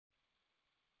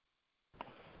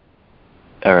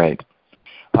All right.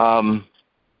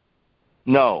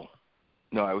 No,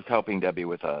 I was helping Debbie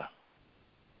with an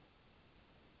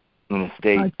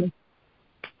estate,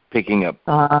 picking up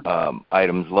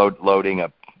items, loading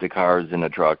up the cars in the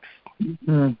trucks.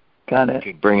 Mm-hmm. Got it.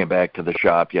 To bring it back to the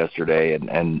shop yesterday,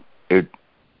 and it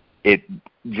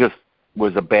just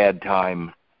was a bad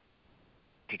time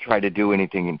to try to do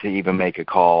anything and to even make a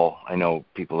call. I know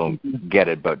people don't get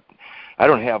it, but I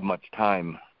don't have much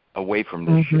time away from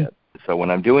this shit. So when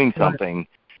I'm doing something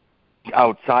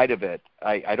outside of it,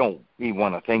 I don't even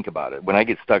want to think about it. When I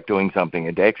get stuck doing something,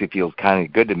 it actually feels kind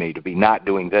of good to me to be not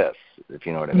doing this, if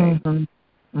you know what I mean.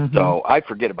 Mm-hmm. So I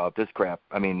forget about this crap.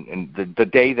 I mean, and the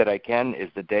day that I can is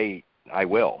the day I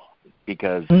will,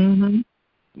 because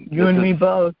you and me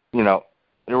both. You know,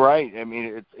 right? I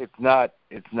mean, it's not.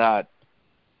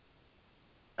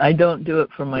 I don't do it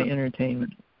for my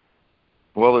entertainment.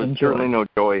 Well, there's certainly no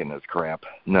joy in this crap.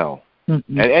 No,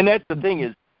 and that's the thing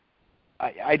is,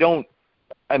 I don't.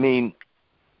 I mean,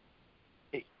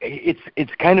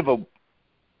 it's kind of a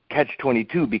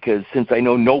catch-22, because since I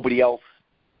know nobody else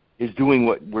is doing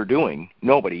what we're doing,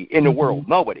 nobody in the world,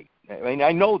 nobody. I mean,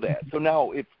 I know that. So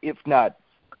now, if not,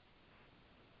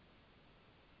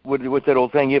 what's that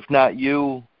old saying? If not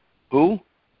you, who?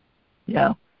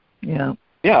 Yeah.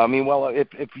 I mean, well,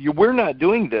 if we're not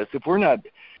doing this, if we're not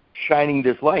shining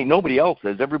this light, nobody else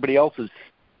is. Everybody else is,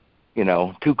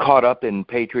 too caught up in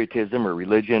patriotism or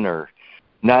religion or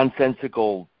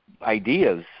nonsensical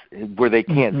ideas where they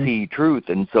can't see truth,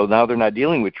 and so now they're not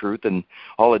dealing with truth, and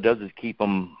all it does is keep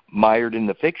them mired in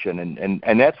the fiction,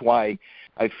 and that's why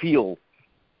I feel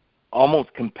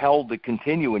almost compelled to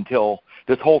continue until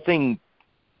this whole thing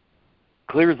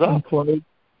clears up.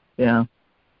 Yeah.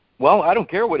 Well, I don't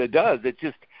care what it does. It's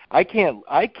just I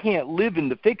can't live in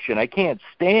the fiction. I can't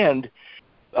stand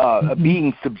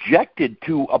being subjected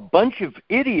to a bunch of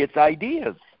idiots'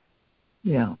 ideas.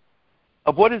 Yeah.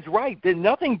 Of what is right. There's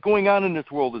nothing going on in this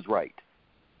world is right.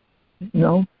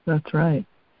 No, that's right.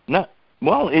 No,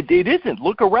 well, it isn't.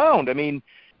 Look around. I mean,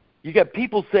 you got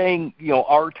people saying,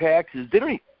 our taxes.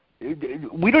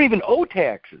 We don't even owe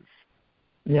taxes.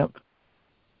 Yep.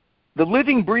 The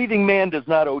living, breathing man does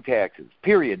not owe taxes.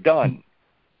 Period. Done.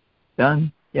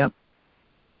 Yep.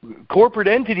 Corporate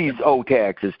entities owe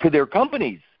taxes to their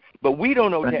companies, but we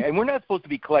don't owe taxes, and we're not supposed to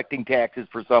be collecting taxes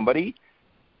for somebody.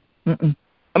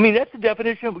 I mean, that's the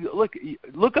definition of,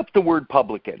 look up the word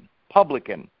publican.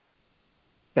 Publican.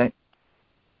 Okay.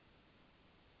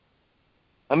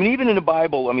 I mean, even in the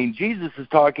Bible, I mean, Jesus is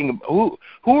talking, who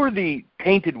are the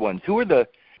tainted ones? Who are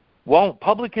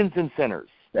publicans and sinners?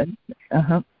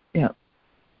 Yeah.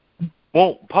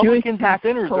 Well, publicans and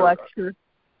sinners collector.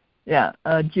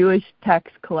 A Jewish tax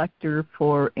collector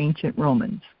for ancient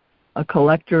Romans. A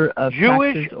collector of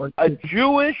taxes or a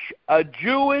Jewish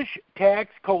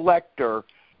tax collector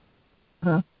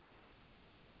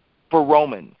for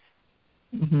Romans.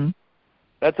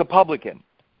 That's a publican.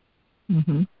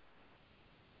 Well,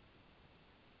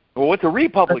 what's a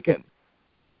Republican?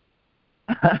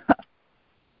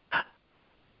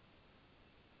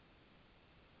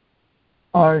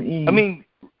 R-E. I mean,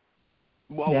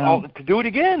 to do it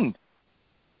again.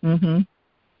 To do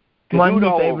it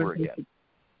all over again.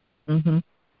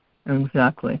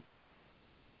 Exactly.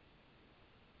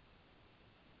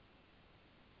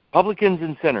 Publicans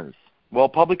and sinners. Well,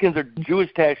 publicans are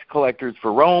Jewish tax collectors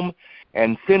for Rome,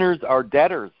 and sinners are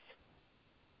debtors.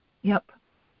 Yep.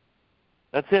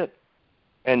 That's it.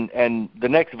 And the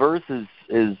next verse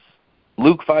is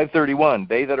Luke 5:31.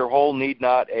 They that are whole need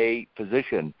not a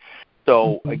physician.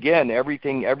 So again,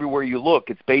 everywhere you look,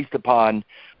 it's based upon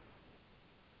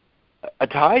a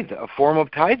tithe, a form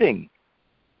of tithing.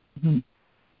 We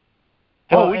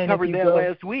covered that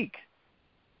last week.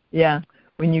 Yeah.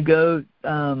 When you go,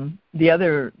 the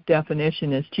other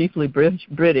definition is chiefly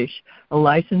British, a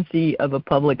licensee of a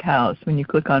public house. When you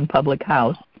click on public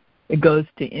house, it goes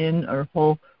to inn or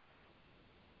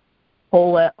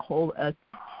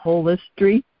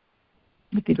holistry.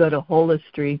 If you go to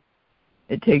holistry,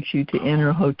 it takes you to inn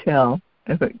or hotel.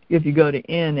 If you go to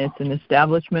inn, it's an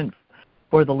establishment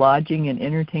for the lodging and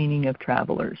entertaining of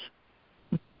travelers.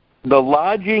 The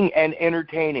lodging and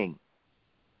entertaining.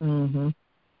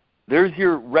 There's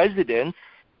your residence.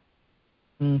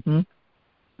 The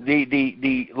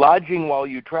lodging while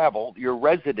you travel, your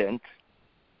residence,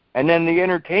 and then the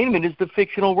entertainment is the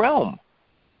fictional realm.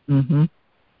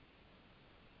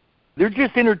 They're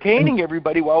just entertaining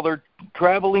everybody while they're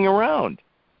traveling around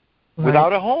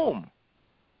without a home.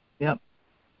 Yep.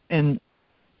 And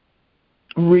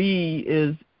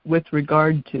is with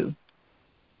regard to.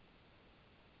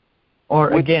 Or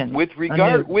with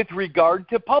regard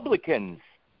to publicans.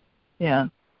 Yeah.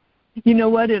 You know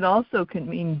what? It also can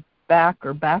mean back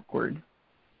or backward.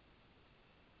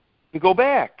 To go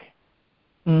back.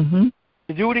 Mm-hmm.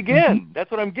 To do it again. Mm-hmm. That's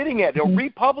what I'm getting at. A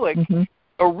republic,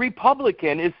 a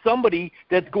Republican is somebody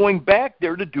that's going back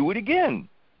there to do it again.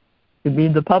 To be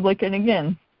the publican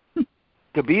again.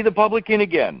 To be the publican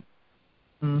again.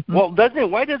 Mm-hmm. Well,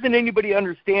 why doesn't anybody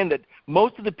understand that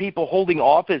most of the people holding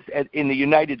office in the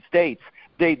United States,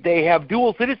 they have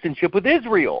dual citizenship with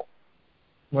Israel?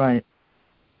 Right.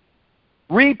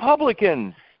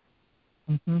 Republicans.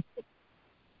 Mm-hmm.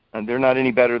 And they're not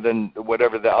any better than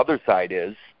whatever the other side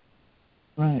is.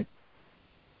 Right.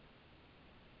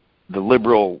 The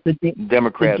liberal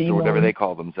Democrats or whatever they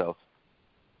call themselves.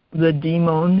 The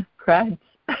Democrats.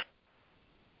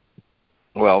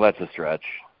 Well, that's a stretch.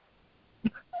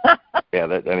 Yeah,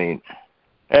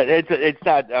 it's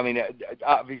not. I mean,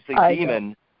 obviously,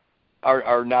 demon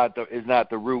is not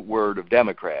the root word of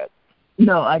Democrat.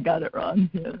 No, I got it wrong.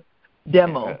 Yeah.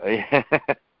 Demo.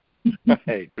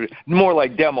 Right. More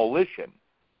like demolition.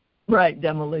 Right,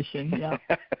 demolition. Yeah.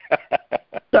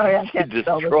 Sorry, I can't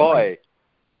destroy.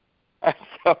 That's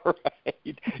all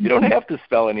right. You don't have to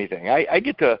spell anything. I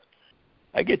get to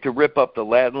rip up the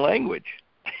Latin language.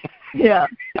 Yeah,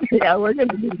 we're going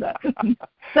to do that.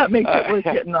 That makes it worth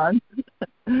getting on.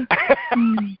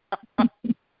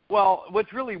 Well,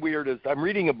 what's really weird is I'm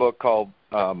reading a book called,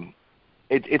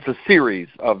 it's a series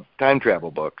of time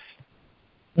travel books.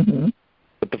 Mm-hmm.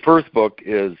 But the first book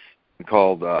is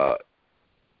called The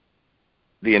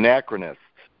Anachronists.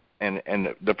 And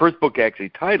the first book actually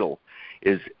title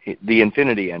is The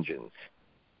Infinity Engines.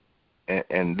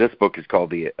 And this book is called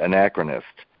The Anachronist.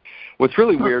 What's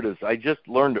really weird is I just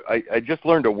learned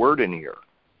a word in here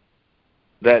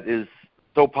that is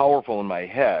so powerful in my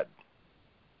head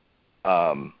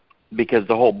because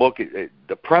the whole book,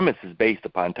 the premise is based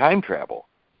upon time travel.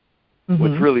 Mm-hmm.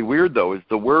 What's really weird though is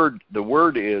the word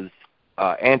is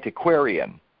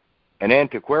antiquarian. An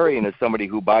antiquarian is somebody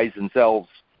who buys and sells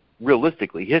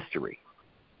realistically history.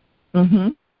 Mm-hmm.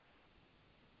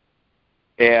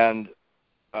 And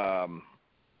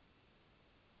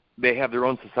they have their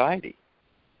own society.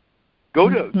 Go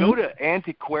to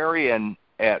antiquarian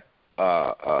at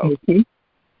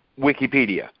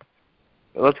Wikipedia.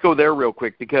 Let's go there real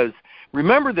quick because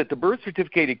remember that the birth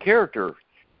certificated character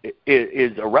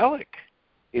is a relic.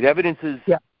 It evidences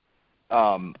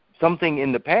something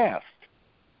in the past.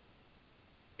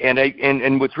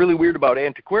 And what's really weird about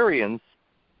antiquarians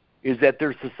is that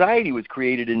their society was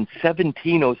created in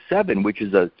 1707, which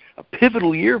is a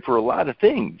pivotal year for a lot of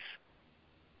things.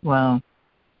 Wow.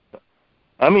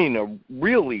 I mean, a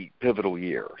really pivotal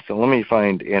year. So let me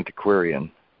find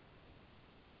antiquarian.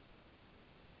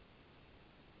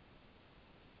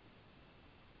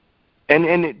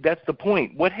 And that's the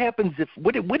point. What happens if,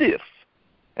 what if,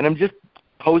 and I'm just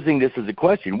posing this as a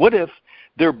question, what if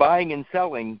they're buying and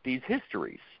selling these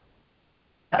histories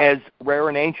as rare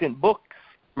and ancient books?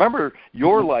 Remember,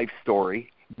 your life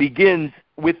story begins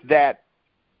with that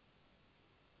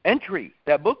entry,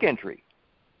 that book entry.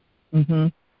 Mm-hmm.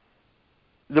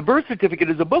 The birth certificate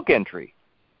is a book entry.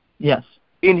 Yes.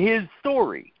 In his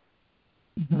story.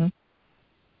 Mm-hmm.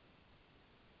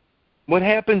 What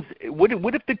happens? What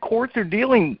if the courts are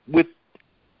dealing with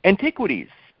antiquities,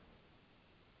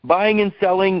 buying and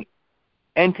selling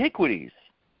antiquities?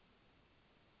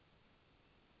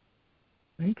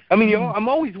 I mean, I'm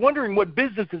always wondering what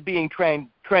business is being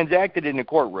transacted in a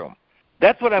courtroom.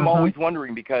 That's what I'm always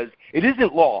wondering because it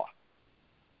isn't law.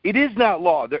 It is not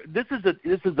law. This is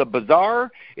a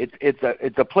bazaar.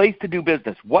 It's a place to do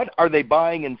business. What are they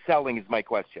buying and selling is my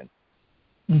question.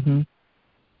 Mm-hmm.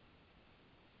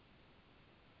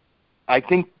 I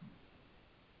think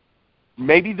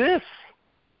maybe this.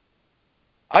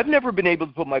 I've never been able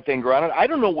to put my finger on it. I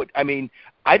don't know what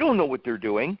they're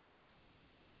doing.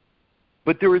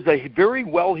 But there is a very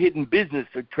well-hidden business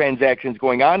of transactions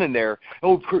going on in there.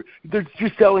 Oh, they're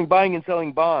just buying and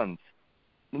selling bonds.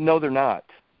 No, they're not.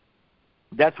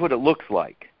 That's what it looks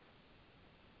like.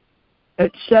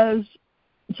 It says,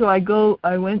 so I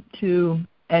went to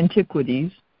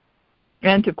antiquarian.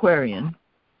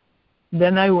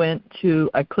 Then I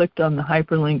clicked on the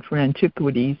hyperlink for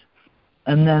antiquities,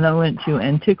 and then I went to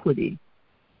antiquity.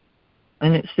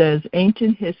 And it says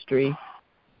ancient history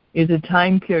is a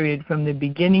time period from the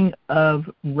beginning of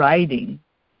writing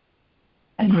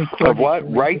and recording. Of what?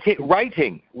 Writing.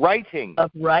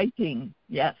 Of writing,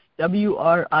 yes.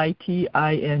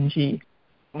 WRITING.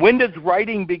 When does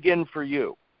writing begin for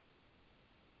you?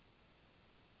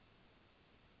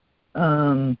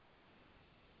 What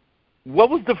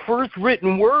was the first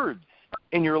written words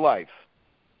in your life?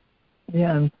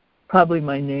 Yeah, probably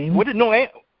my name.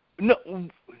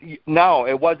 No,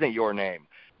 it wasn't your name.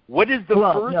 What is the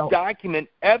first document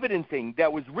evidencing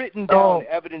that was written down,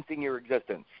 evidencing your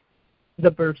existence?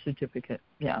 The birth certificate.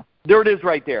 Yeah. There it is,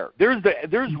 right there. There's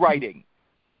writing.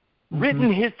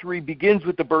 Written history begins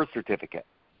with the birth certificate.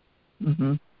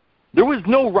 There was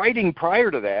no writing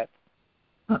prior to that.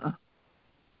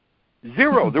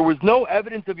 Zero. There was no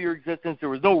evidence of your existence. There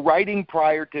was no writing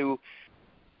prior to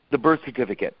the birth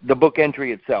certificate, the book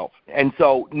entry itself. And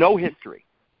so no history.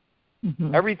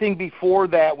 Everything before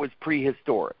that was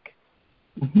prehistoric.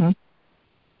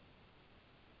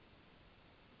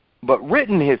 But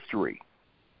written history,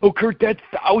 Kurt, that's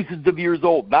thousands of years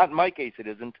old. Not in my case, it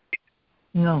isn't.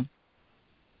 No.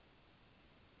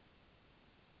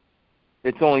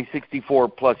 It's only 64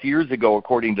 plus years ago,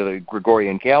 according to the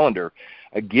Gregorian calendar.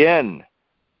 Again,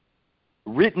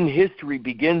 written history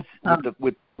begins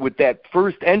with that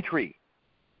first entry.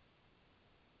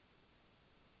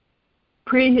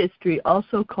 Prehistory,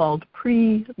 also called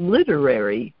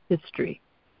pre-literary history.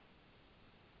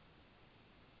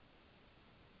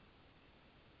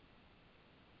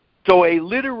 So a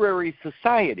literary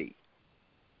society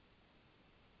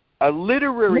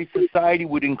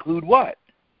would include what?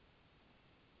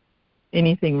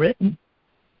 Anything written.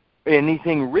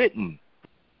 Anything written.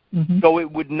 So it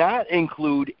would not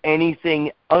include anything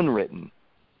unwritten.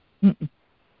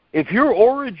 If your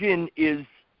origin is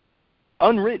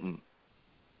unwritten,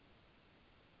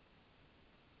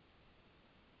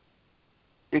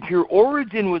 if your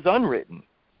origin was unwritten,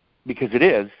 because it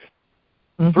is,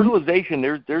 fertilization,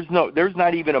 there's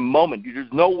not even a moment.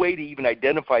 There's no way to even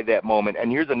identify that moment.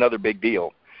 And here's another big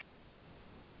deal: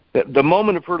 the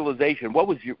moment of fertilization. What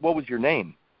was your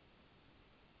name?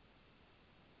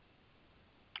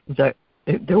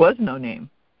 There was no name.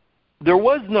 There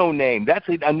was no name. That's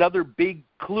another big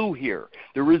clue here.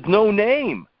 There is no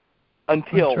name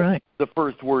until the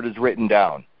first word is written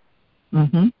down.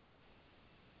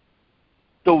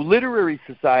 So literary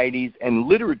societies and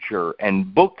literature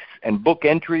and books and book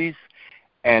entries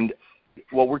and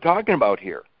what we're talking about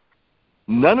here,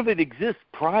 none of it exists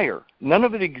prior. None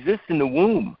of it exists in the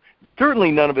womb.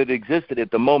 Certainly none of it existed at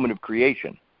the moment of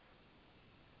creation.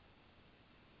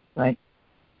 Right.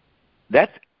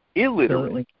 That's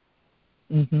illiterate.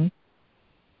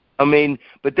 I mean,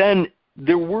 but then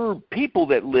there were people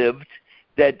that lived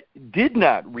that did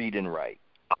not read and write,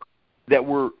 that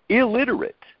were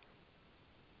illiterate.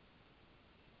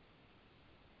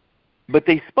 But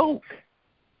they spoke.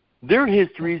 Their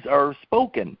histories are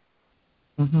spoken.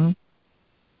 I mean,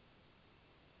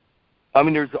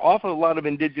 there's an awful lot of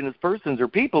indigenous persons or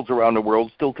peoples around the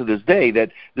world still to this day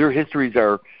that their histories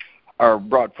are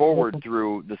brought forward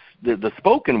through the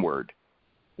spoken word.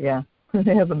 Yeah,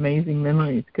 they have amazing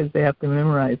memories because they have to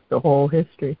memorize the whole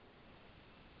history.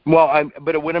 Well,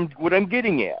 but what I'm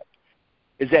getting at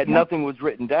is that nothing was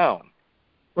written down.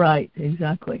 Right,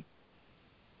 exactly.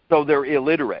 So they're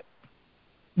illiterate.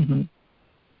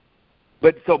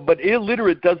 But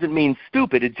illiterate doesn't mean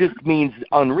stupid. It just means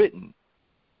unwritten.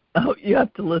 Oh, you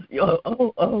have to listen.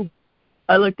 Oh.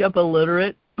 I looked up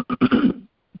illiterate,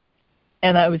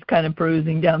 and I was kind of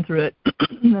perusing down through it,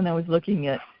 and I was looking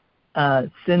at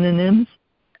synonyms,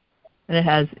 and it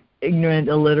has ignorant,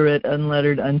 illiterate,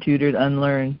 unlettered, untutored,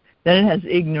 unlearned. Then it has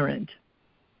ignorant.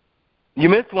 You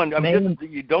missed one.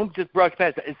 You don't just brush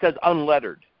past it. It says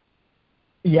unlettered.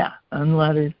 Yeah,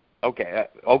 unlettered.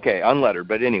 Okay, unlettered.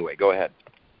 But anyway, go ahead.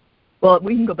 Well,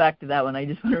 we can go back to that one. I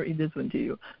just want to read this one to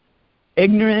you.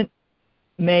 Ignorant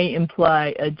may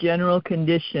imply a general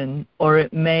condition, or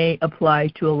it may apply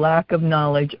to a lack of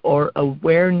knowledge or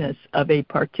awareness of a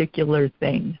particular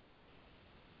thing.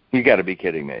 You got to be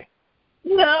kidding me.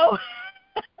 No.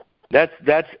 That's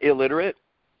illiterate?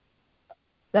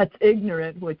 That's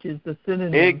ignorant, which is the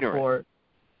synonym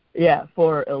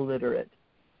for illiterate.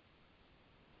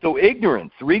 So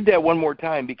ignorance, read that one more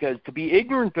time, because to be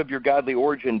ignorant of your godly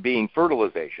origin being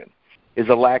fertilization is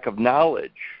a lack of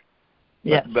knowledge.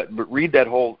 Yes. But read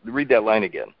that line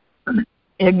again.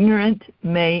 Ignorant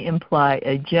may imply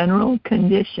a general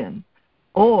condition,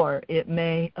 or it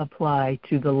may apply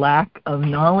to the lack of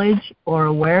knowledge or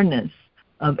awareness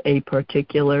of a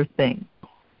particular thing.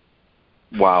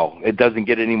 Wow, it doesn't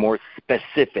get any more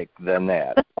specific than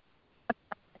that.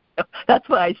 That's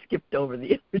why I skipped over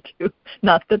the other two.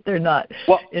 Not that they're not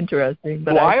interesting,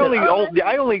 but I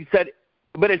only said,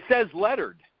 but it says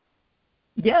lettered.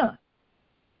 Yeah.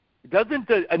 Doesn't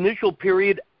the initial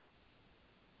period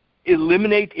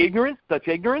eliminate ignorance, such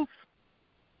ignorance?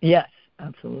 Yes,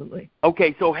 absolutely.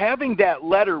 Okay, so having that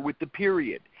letter with the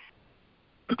period,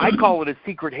 I call it a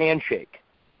secret handshake.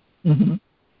 Mm-hmm.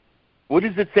 What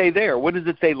does it say there? What does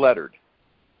it say lettered?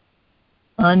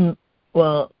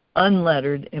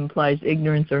 Unlettered implies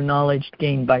ignorance or knowledge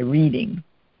gained by reading.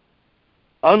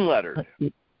 Unlettered.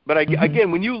 But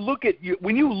again, when you look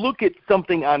at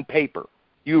something on paper,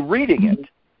 you're reading it.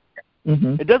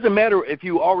 Mm-hmm. It doesn't matter if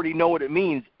you already know what it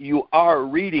means. You are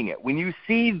reading it. When you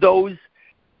see those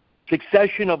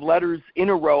succession of letters in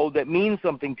a row that mean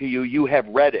something to you, you have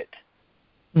read it.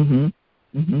 Mm-hmm.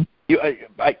 Mm-hmm.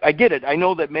 I get it. I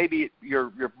know that maybe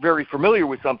you're very familiar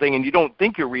with something and you don't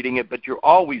think you're reading it, but you're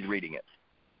always reading it.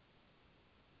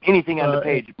 Anything on the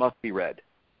page must be read.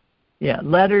 Yeah,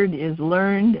 lettered is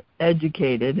learned,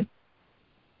 educated,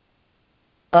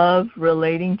 of,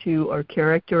 relating to, or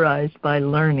characterized by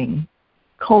learning.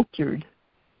 Cultured,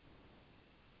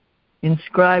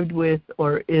 inscribed with,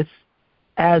 or is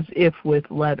as if with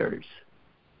letters.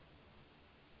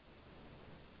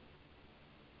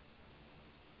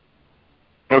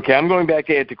 Okay, I'm going back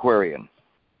to antiquarian.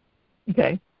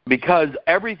 Okay. Because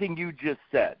everything you just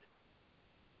said,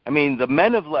 I mean, the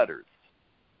men of letters,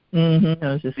 Mm-hmm.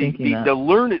 I was just thinking that. The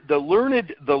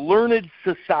learned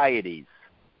societies.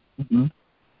 Mm-hmm.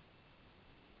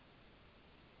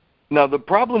 Now, the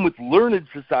problem with learned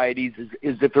societies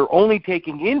is that they're only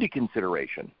taking into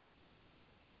consideration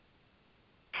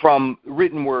from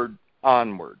written word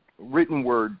onward, written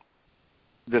word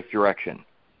this direction.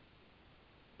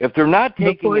 If they're not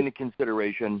taking into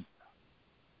consideration...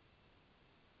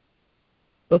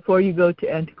 Before you go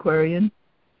to antiquarian,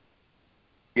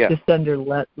 just under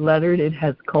lettered, it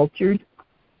has cultured.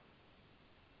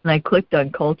 And I clicked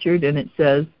on cultured, and it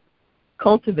says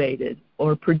cultivated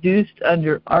or produced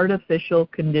under artificial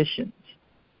conditions.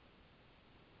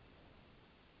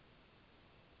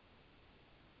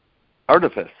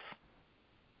 Artifice,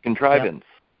 contrivance.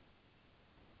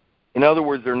 Yep. In other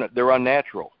words, they're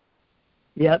unnatural.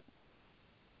 Yep.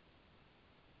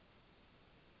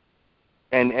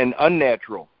 And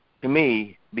unnatural, to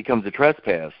me, becomes a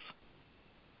trespass.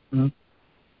 Mm-hmm.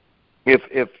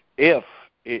 If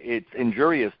it's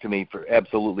injurious to me, for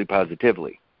absolutely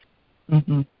positively.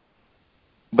 Mm-hmm.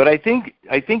 But I think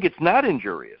it's not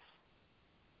injurious.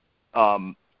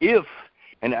 And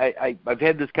I've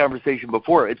had this conversation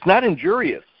before, it's not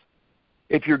injurious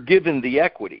if you're given the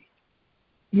equity.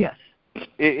 Yes.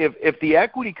 If the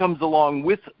equity comes along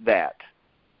with that,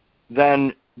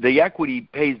 then the equity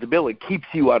pays the bill. It keeps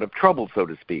you out of trouble, so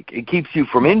to speak. It keeps you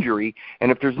from injury,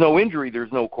 and if there's no injury,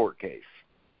 there's no court case.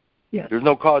 Yes. There's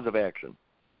no cause of action.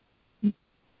 And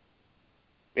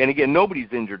again, nobody's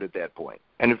injured at that point.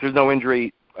 And if there's no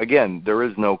injury, again, there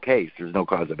is no case. There's no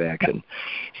cause of action.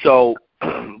 So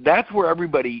that's where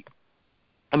everybody,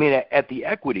 I mean, at the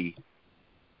equity,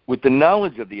 with the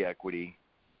knowledge of the equity,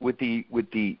 with the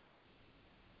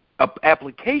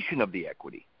application of the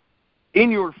equity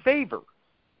in your favor,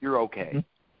 you're okay.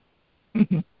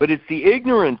 Mm-hmm. But it's the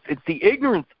ignorance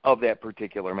of that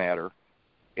particular matter.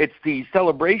 It's the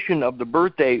celebration of the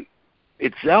birthday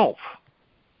itself,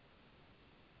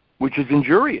 which is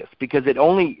injurious because it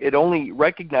only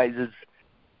recognizes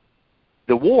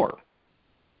the war.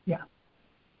 Yeah.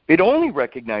 It only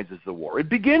recognizes the war. It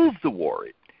begins the war.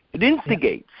 It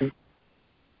instigates. Yeah.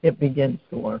 It begins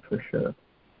the war for sure.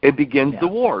 It begins the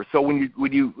war. So when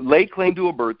you lay claim to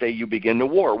a birthday, you begin the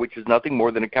war, which is nothing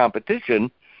more than a competition,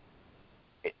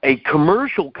 a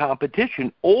commercial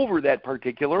competition over that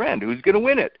particular end. Who's going to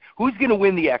win it? Who's going to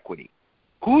win the equity?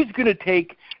 Who's going to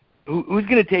take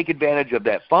advantage of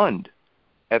that fund?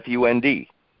 FUND.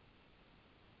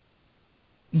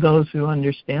 Those who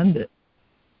understand it.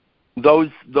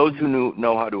 Those who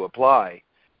know how to apply.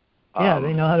 Yeah,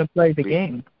 they know how to play the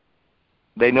game.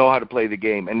 They know how to play the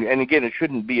game. And again, it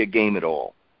shouldn't be a game at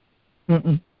all.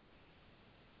 Mm-mm.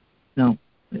 No,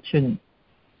 it shouldn't.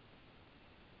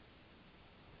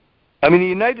 I mean, the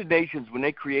United Nations, when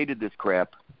they created this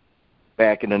crap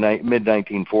back in the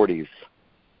mid-1940s,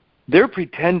 they're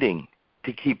pretending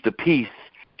to keep the peace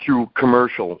through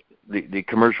the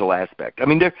commercial aspect. I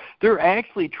mean, they're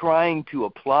actually trying to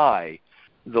apply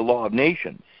the law of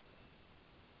nations.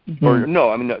 Mm-hmm. Or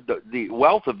no, I mean the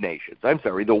wealth of nations. I'm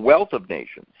sorry, the wealth of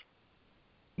nations,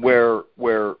 where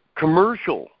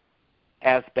commercial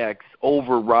aspects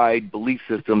override belief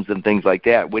systems and things like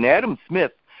that. When Adam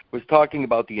Smith was talking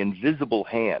about the invisible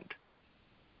hand,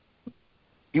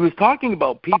 he was talking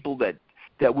about people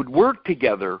that would work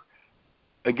together.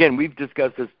 Again, we've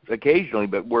discussed this occasionally,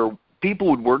 but where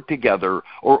people would work together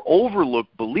or overlook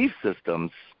belief systems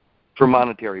for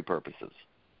monetary purposes.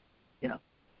 Yeah.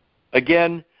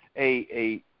 Again,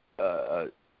 a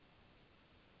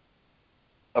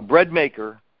bread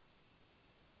maker,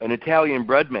 an Italian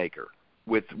bread maker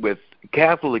with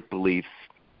Catholic beliefs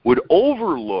would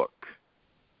overlook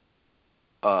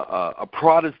a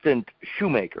Protestant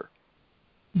shoemaker.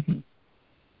 Mm-hmm.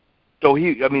 So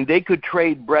they could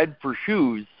trade bread for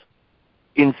shoes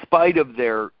in spite of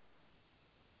their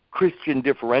Christian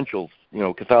differentials,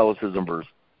 Catholicism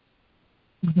versus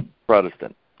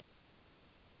Protestant.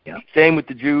 Yeah. Same with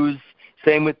the Jews.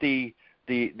 Same with the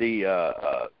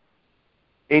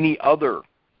any other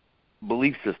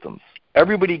belief systems.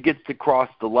 Everybody gets to cross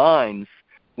the lines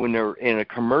when they're in a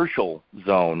commercial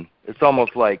zone. It's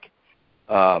almost like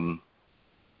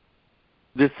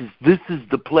this is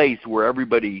the place where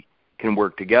everybody can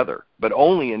work together, but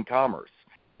only in commerce.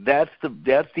 That's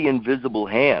the invisible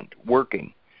hand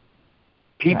working.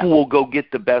 People will go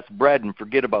get the best bread and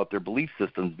forget about their belief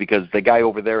systems because the guy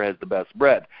over there has the best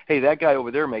bread. Hey, that guy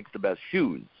over there makes the best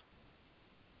shoes.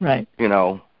 Right.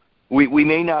 We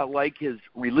may not like his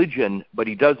religion, but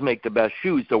he does make the best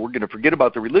shoes, so we're going to forget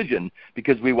about the religion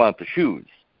because we want the shoes.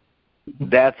 Mm-hmm.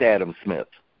 That's Adam Smith.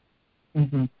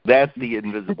 Mm-hmm. That's the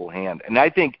invisible hand. And I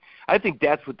think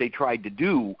that's what they tried to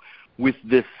do with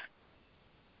this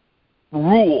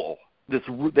rule.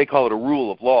 They call it a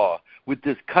rule of law, with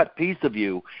this cut piece of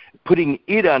you, putting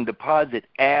it on deposit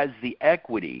as the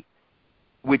equity,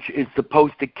 which is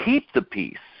supposed to keep the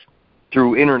peace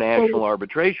through international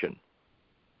arbitration.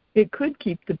 It could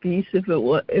keep the peace if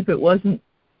it was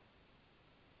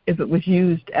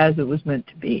used as it was meant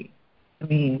to be. I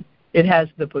mean, it has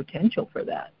the potential for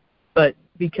that, but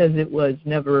because it was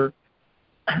never,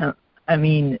 the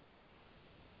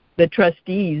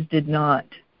trustees did not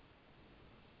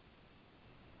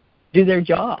do their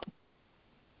job.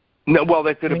 No, well,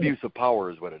 that's an abuse of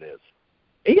power is what it is.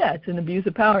 Yeah, it's an abuse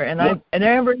of power. And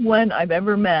everyone I've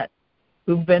ever met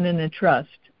who've been in a trust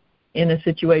in a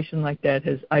situation like that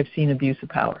I've seen abuse of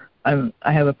power. I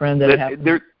have a friend that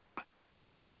happens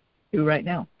to right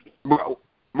now.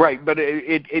 Right, but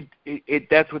it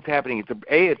that's what's happening.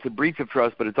 It's a breach of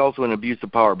trust, but it's also an abuse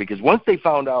of power because once they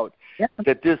found out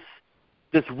that this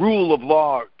rule of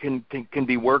law can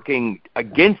be working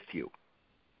against you,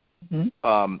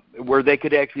 where they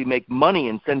could actually make money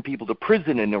and send people to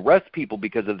prison and arrest people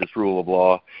because of this rule of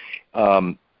law,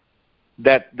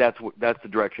 that's the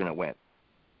direction it went.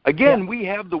 Again, we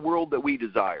have the world that we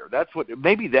desire.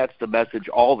 Maybe that's the message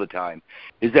all the time,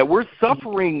 is that we're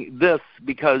suffering this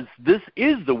because this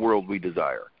is the world we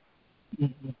desire.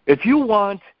 Mm-hmm. If you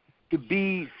want to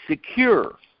be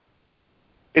secure,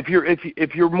 if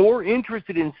you're more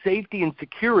interested in safety and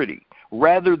security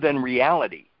rather than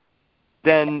reality,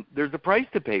 then there's a price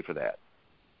to pay for that.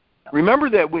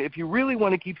 Remember that if you really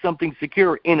want to keep something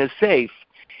secure in a safe,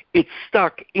 it's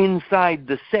stuck inside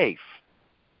the safe.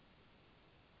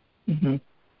 Mm-hmm.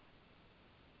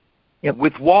 Yep.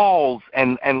 With walls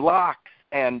and locks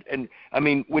and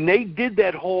when they did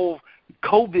that whole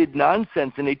COVID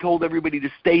nonsense and they told everybody to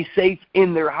stay safe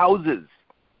in their houses,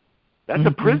 that's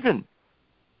a prison.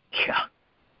 Yeah,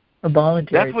 a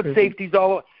voluntary. That's what prison. Safety's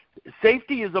all about.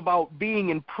 Safety is about being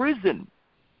in prison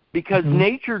because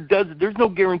nature there's no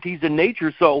guarantees in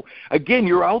nature. So again,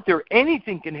 you're out there,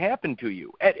 anything can happen to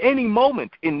you at any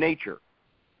moment in nature.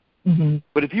 Mm-hmm.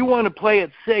 But if you want to play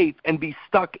it safe and be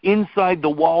stuck inside the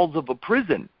walls of a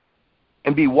prison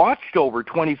and be watched over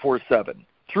 24/7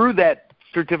 through that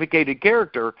certificated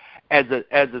character as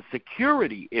a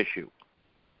security issue,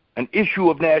 an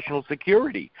issue of national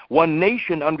security, one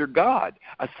nation under God,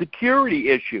 a security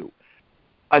issue,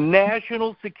 a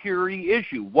national security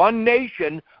issue, one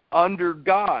nation under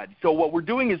God. So what we're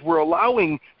doing is we're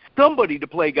allowing somebody to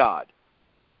play God.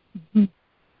 Mm-hmm.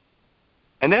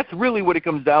 And that's really what it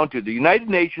comes down to. The United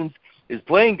Nations is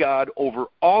playing God over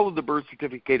all of the birth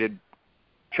certificated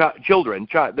children,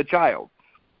 the child.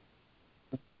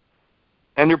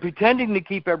 And they're pretending to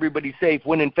keep everybody safe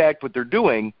when, in fact, what they're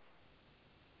doing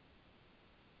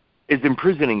is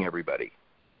imprisoning everybody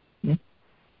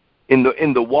in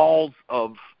the walls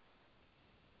of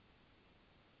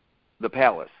the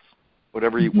palace,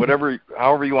 however you want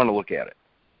to look at it.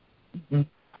 Mm-hmm.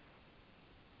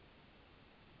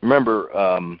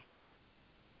 Remember,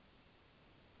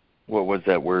 what was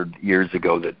that word years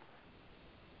ago that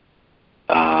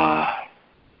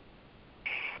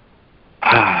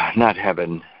not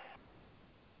heaven,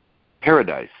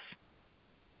 paradise.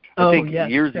 I think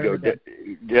years ago,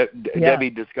 Debbie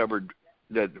discovered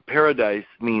that paradise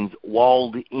means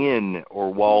walled in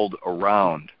or walled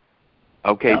around.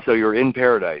 Okay, so you're in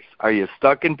paradise. Are you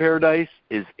stuck in paradise?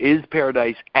 Is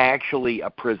paradise actually a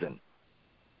prison?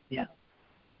 Yeah.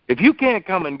 If you can't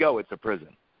come and go, it's a prison.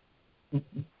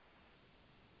 Mm-hmm.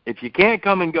 If you can't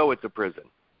come and go, it's a prison.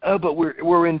 Oh, but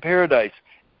we're in paradise.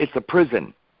 It's a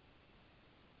prison.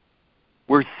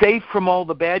 We're safe from all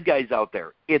the bad guys out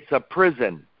there. It's a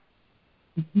prison.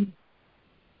 Mm-hmm.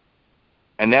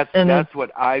 And that's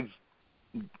what I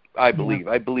believe.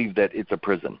 I believe that it's a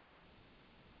prison.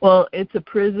 Well, it's a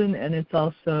prison, and it's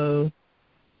also,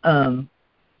 then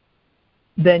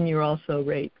you're also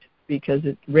raped, because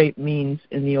rape means,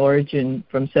 in the origin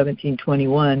from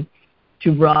 1721,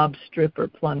 to rob, strip, or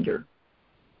plunder.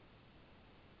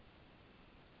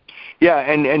 Yeah,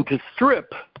 and to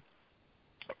strip,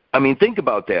 I mean, think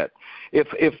about that.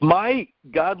 If my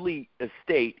godly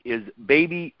estate is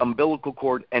baby, umbilical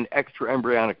cord, and extra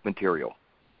embryonic material,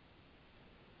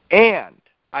 and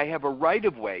I have a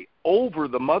right-of-way over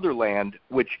the motherland,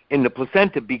 which in the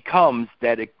placenta becomes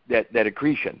that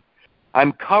accretion,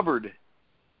 I'm covered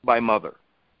by mother.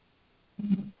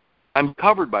 I'm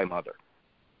covered by mother.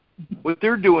 What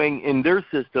they're doing in their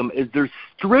system is they're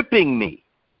stripping me.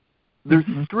 They're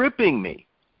stripping me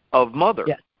of mother.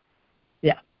 Yeah.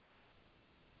 Yeah.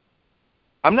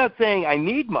 I'm not saying I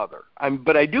need mother,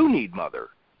 but I do need mother,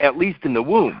 at least in the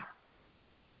womb.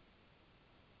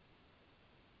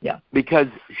 Yeah. Because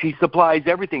she supplies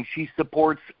everything. She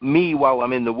supports me while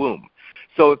I'm in the womb.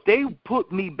 So if they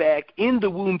put me back in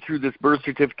the womb through this birth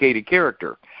certificated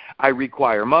character, I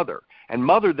require mother. And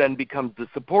mother then becomes the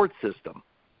support system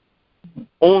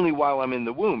only while I'm in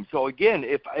the womb. So again,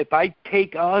 if I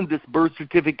take on this birth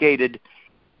certificated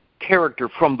character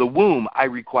from the womb, I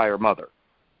require mother.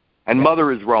 And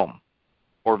mother is Rome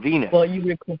or Venus. Well,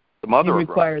 you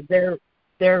require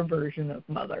their version of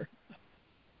mother.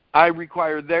 I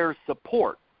require their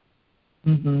support.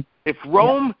 Mm-hmm. If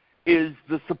Rome is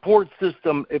the support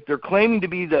system, if they're claiming to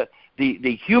be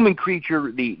the human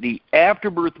creature, the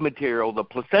afterbirth material, the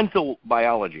placental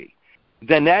biology,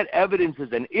 then that evidences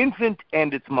an infant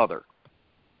and its mother.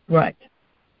 Right.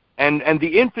 And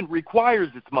the infant requires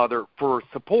its mother for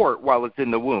support while it's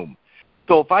in the womb.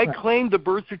 So if I claim the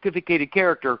birth certificated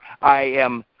character, I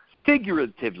am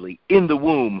figuratively in the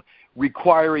womb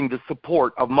requiring the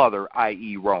support of mother,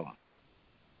 i.e. Rome.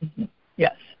 Mm-hmm.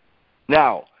 Yes.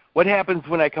 Now, what happens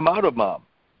when I come out of mom?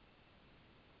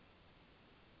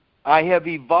 I have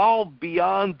evolved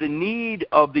beyond the need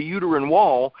of the uterine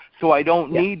wall, so I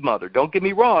don't need mother. Don't get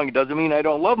me wrong. It doesn't mean I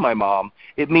don't love my mom.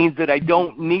 It means that I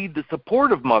don't need the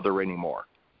support of mother anymore.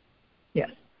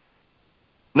 Yes.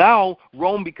 Now,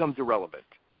 Rome becomes irrelevant.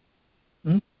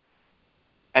 Mm-hmm.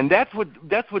 And that's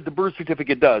what the birth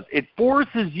certificate does. It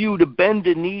forces you to bend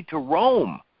a knee to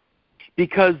Rome,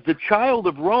 because the child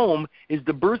of Rome is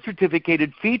the birth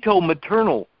certificated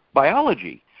fetal-maternal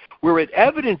biology, where it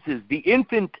evidences the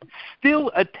infant still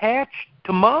attached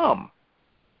to mom.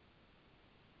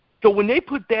 So when they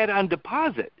put that on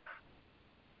deposit,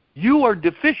 you are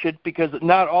deficient because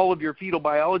not all of your fetal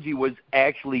biology was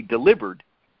actually delivered,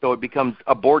 so it becomes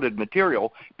aborted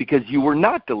material because you were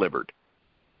not delivered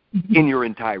in your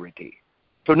entirety.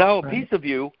 So now a piece of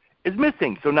you is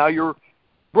missing. So now you're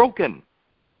broken.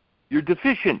 You're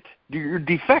deficient. You're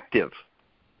defective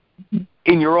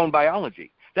in your own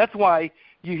biology. That's why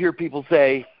you hear people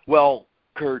say, well,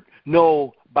 Kurt,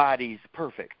 no body's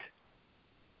perfect.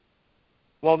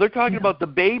 Well, they're talking about the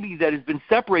baby that has been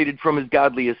separated from his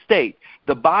godly estate.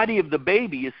 The body of the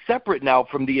baby is separate now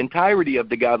from the entirety of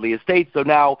the godly estate, so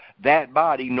now that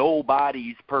body, no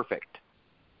body's perfect.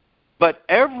 But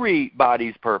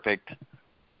everybody's perfect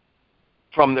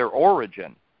from their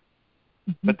origin.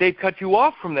 But they've cut you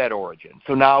off from that origin.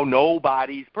 So now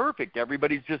nobody's perfect.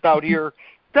 Everybody's just out here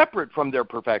separate from their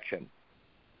perfection.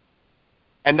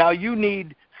 And now you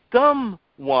need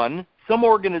someone, some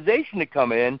organization to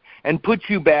come in and put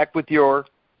you back with the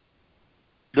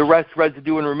rest,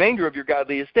 residue, and remainder of your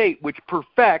godly estate, which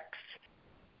perfects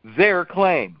their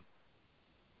claim.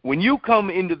 When you come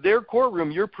into their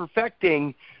courtroom, you're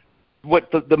perfecting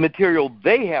what the material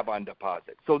they have on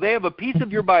deposit. So they have a piece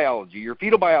of your biology, your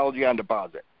fetal biology on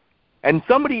deposit. And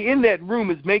somebody in that room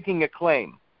is making a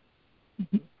claim.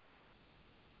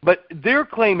 But their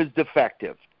claim is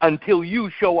defective until you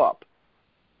show up.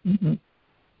 Mm-hmm.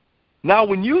 Now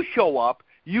when you show up,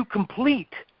 you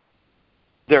complete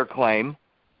their claim,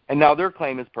 and now their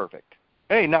claim is perfect.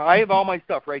 Hey, now I have all my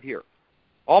stuff right here.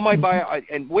 All my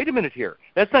and wait a minute here.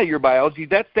 That's not your biology.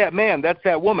 That's that man. That's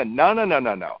that woman.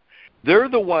 No. They're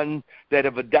the ones that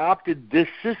have adopted this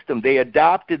system. They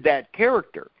adopted that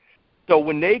character. So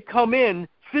when they come in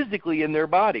physically in their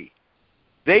body,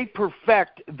 they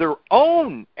perfect their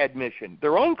own admission,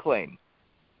 their own claim,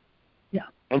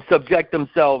 and subject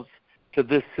themselves to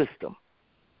this system.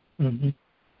 Mm-hmm.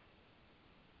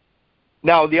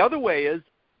 Now, the other way is,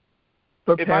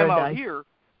 for if paradise. I'm out here,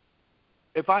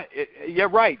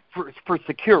 for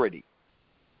security.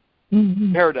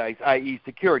 Mm-hmm. Paradise, i.e.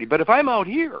 security. But if I'm out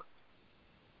here,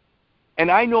 and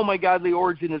I know my godly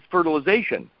origin is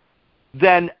fertilization,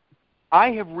 then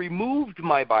I have removed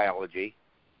my biology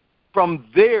from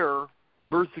their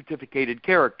birth certificated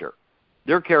character.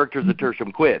 Their character is a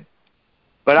tertium quid.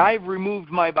 But I've removed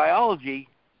my biology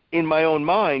in my own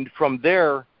mind from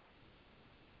their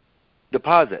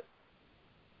deposit.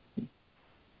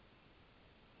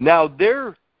 Now,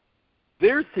 their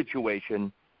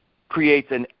situation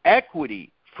creates an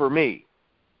equity for me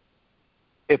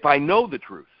if I know the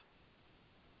truth.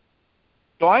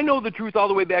 So I know the truth all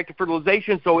the way back to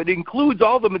fertilization, so it includes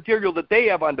all the material that they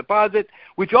have on deposit,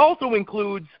 which also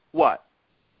includes what?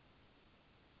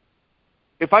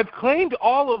 If I've claimed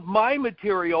all of my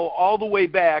material all the way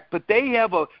back, but they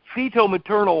have a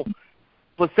fetal-maternal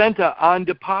placenta on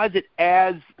deposit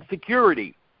as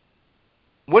security,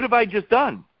 what have I just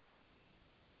done?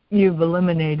 You've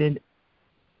eliminated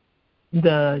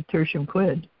the tertium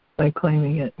quid by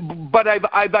claiming it. But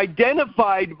I've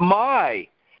identified my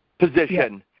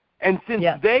position. Yeah. And since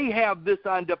they have this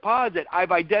on deposit,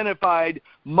 I've identified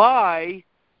my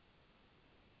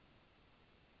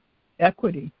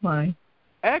equity.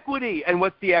 Equity. And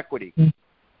what's the equity?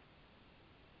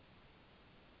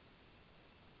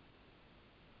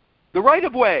 The right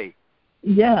of way.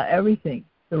 Yeah, everything.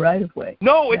 The right of way.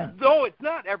 No, it's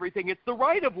not everything. It's the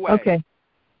right of way.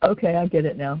 Okay, I get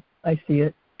it now. I see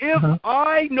it. If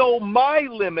I know my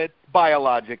limits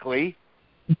biologically,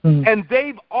 and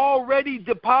they've already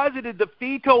deposited the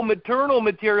fetal-maternal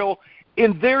material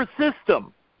in their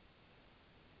system,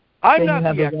 I'm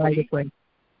not the equity. Right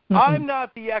I'm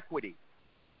not the equity.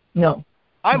 No.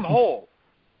 I'm whole.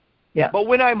 Yeah. But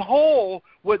when I'm whole,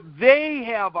 what they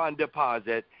have on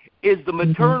deposit is the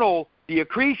maternal, the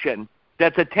accretion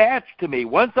that's attached to me.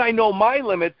 Once I know my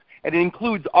limits, and it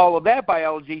includes all of that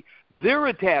biology, their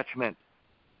attachment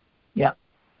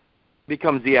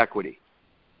becomes the equity.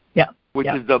 Yeah. Which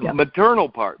is the maternal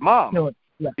part, mom. No,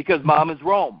 because mom is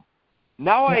Rome.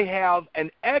 Now I have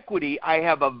an equity. I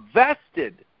have a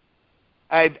vested.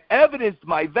 I've evidenced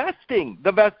my vesting,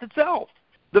 the vest itself.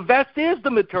 The vest is the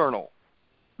maternal.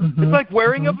 It's like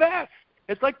wearing a vest.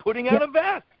 It's like putting on a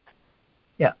vest.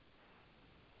 Yeah.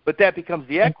 But that becomes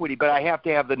the equity, but I have to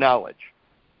have the knowledge.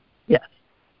 Yes.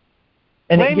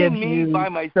 And claiming it gives me you by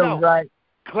myself. The right.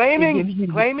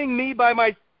 Claiming me by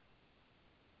my.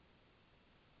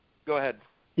 Go ahead.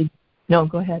 No,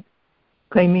 go ahead.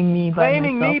 Claiming me by myself.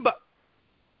 Claiming me by.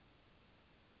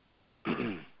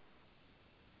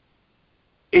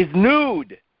 is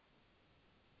nude.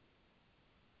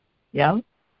 Yeah.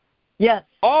 Yes.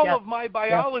 All of my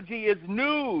biology is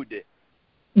nude.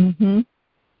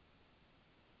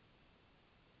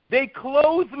 They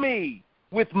clothe me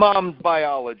with mom's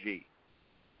biology.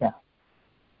 Yeah.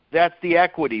 That's the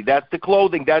equity. That's the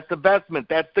clothing. That's the vestment.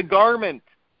 That's the garment.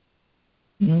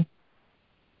 My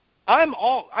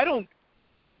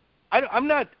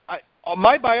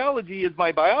biology is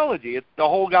my biology. It's the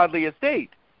whole godly estate.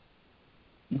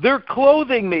 They're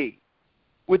clothing me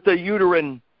with the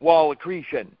uterine wall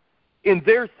accretion in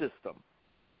their system.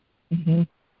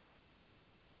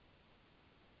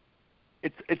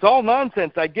 It's all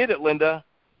nonsense. I get it, Linda.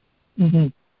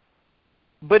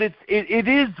 But it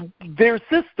is their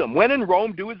system. When in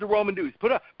Rome, do as the Roman does.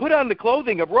 Put on the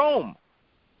clothing of Rome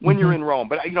when you're in Rome.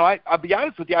 But I'll be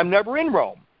honest with you, I'm never in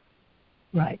Rome.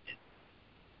 Right.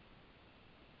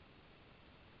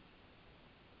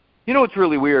 You know what's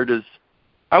really weird is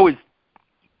I was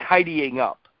tidying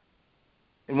up,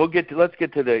 and let's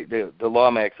get to the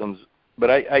law maxims. But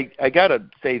I gotta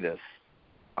say this.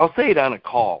 I'll say it on a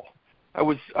call.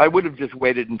 I would have just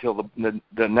waited until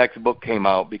the next book came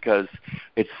out because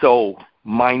it's so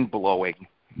mind blowing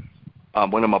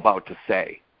what I'm about to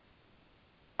say,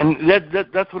 and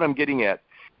that's what I'm getting at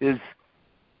is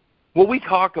what we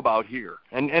talk about here.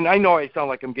 And I know I sound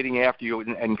like I'm getting after you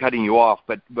and cutting you off,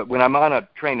 but when I'm on a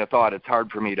train of thought, it's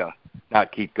hard for me to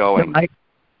not keep going.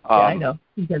 I know.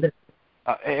 You get it.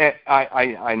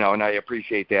 I know, and I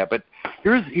appreciate that. But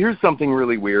here's something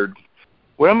really weird.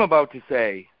 What I'm about to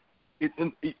say.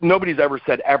 Nobody's ever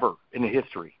said ever in the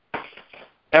history,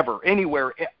 ever,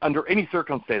 anywhere, under any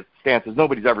circumstances,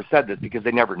 nobody's ever said this because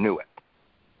they never knew it.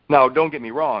 Now, don't get me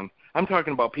wrong. I'm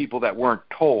talking about people that weren't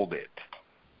told it.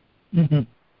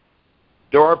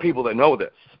 There are people that know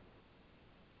this,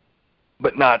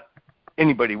 but not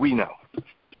anybody we know.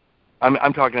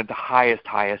 I'm talking at the highest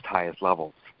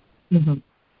levels. So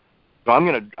I'm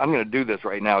gonna do this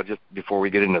right now just before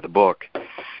we get into the book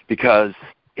because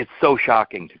it's so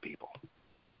shocking to people.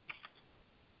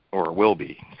 Or will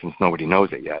be, since nobody knows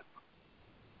it yet.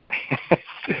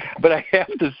 But I have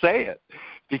to say it,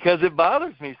 because it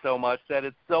bothers me so much that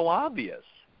it's so obvious.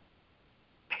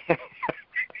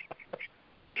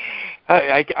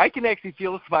 I can actually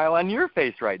feel a smile on your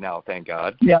face right now, thank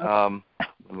God. Yeah.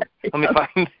 Let me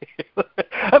find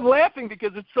I'm laughing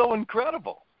because it's so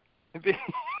incredible.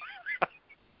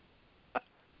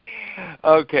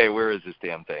 Okay, where is this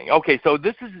damn thing? Okay, so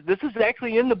this is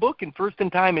actually in the book in First in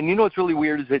Time, and you know what's really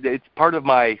weird is that it's part of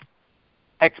my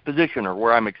exposition, or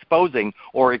where I'm exposing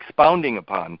or expounding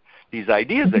upon these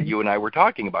ideas that you and I were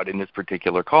talking about in this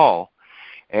particular call.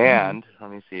 And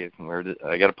let me see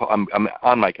I got to. I'm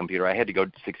on my computer. I had to go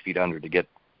 6 feet under to get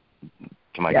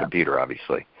to my computer,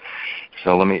 obviously.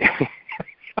 So let me.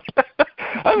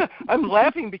 I'm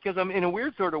laughing because I'm in a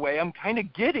weird sort of way. I'm kind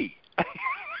of giddy.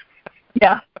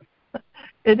 Yeah,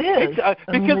 it is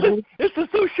because this is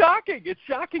so shocking. It's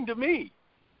shocking to me.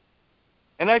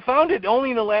 And I found it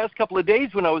only in the last couple of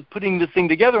days when I was putting this thing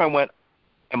together. I went,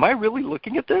 "Am I really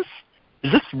looking at this?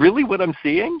 Is this really what I'm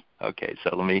seeing?" Okay,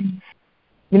 so let me.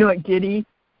 You know what giddy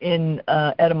in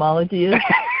etymology is?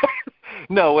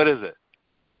 No, what is it?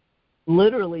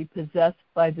 Literally possessed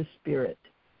by the spirit.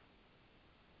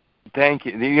 Thank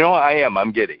you. You know, I am.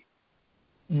 I'm giddy.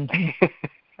 Mm-hmm.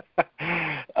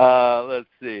 Let's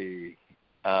see.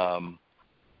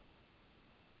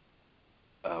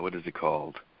 What is it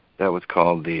called? That was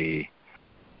called the.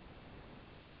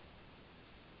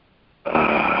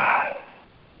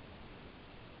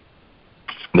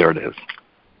 There it is.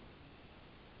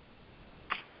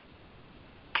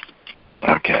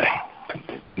 Okay.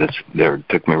 There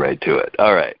took me right to it.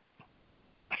 All right.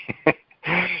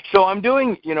 So I'm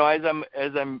doing,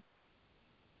 as I'm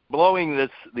blowing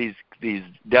these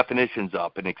definitions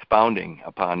up and expounding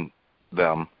upon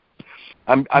them,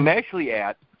 I'm actually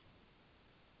at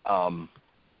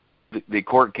the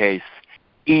court case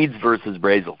Eads versus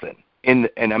Brazelton, and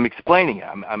I'm explaining it.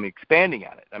 I'm expanding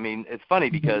on it. I mean, it's funny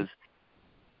because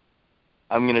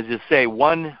I'm going to just say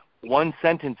one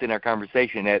sentence in our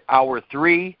conversation at hour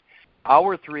 3,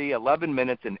 11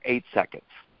 minutes and 8 seconds.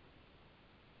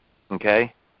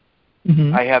 Okay?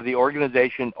 Mm-hmm. I have the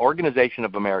Organization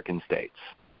of American States.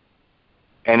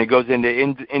 And it goes into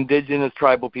indigenous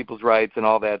tribal people's rights and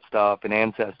all that stuff, and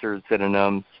ancestors,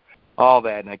 synonyms, all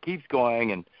that. And it keeps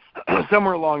going, and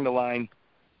somewhere along the line,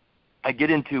 I get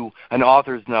into an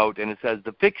author's note, and it says,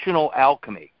 the fictional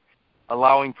alchemy,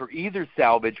 allowing for either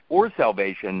salvage or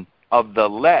salvation of the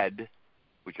lead,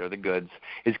 which are the goods,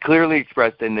 is clearly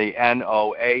expressed in the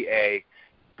NOAA,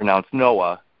 pronounced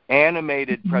NOAA,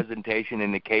 animated presentation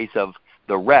in the case of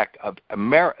the wreck of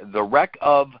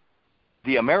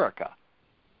the America.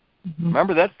 Mm-hmm.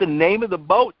 Remember, that's the name of the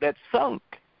boat that sunk.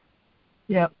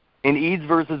 Yep. In Eads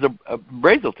versus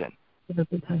Brazelton.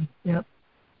 Yep.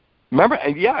 Remember?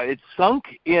 Yeah, it sunk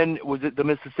in. Was it the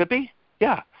Mississippi?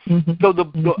 Yeah. Mm-hmm. So the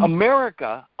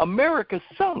America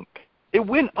sunk. It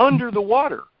went under the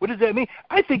water. What does that mean?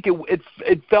 I think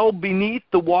it fell beneath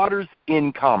the waters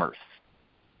in commerce.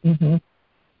 Mm-hmm.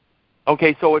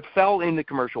 Okay, so it fell in the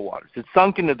commercial waters. It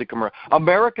sunk into the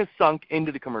America sunk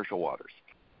into the commercial waters.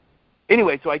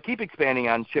 Anyway, so I keep expanding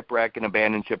on shipwreck and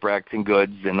abandoned shipwrecks and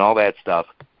goods and all that stuff.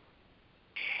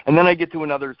 And then I get to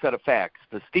another set of facts.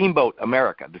 The steamboat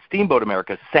America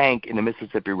sank in the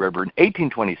Mississippi River in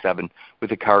 1827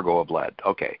 with a cargo of lead.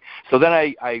 Okay, so then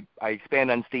I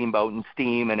expand on steamboat and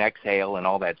steam and exhale and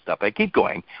all that stuff. I keep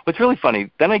going. What's really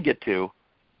funny, then I get to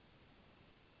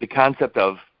the concept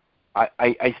of,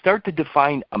 I start to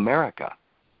define America.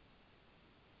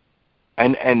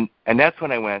 And that's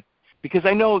when I went, because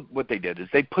I know what they did is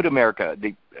they put America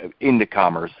into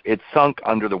commerce. It sunk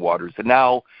under the waters. And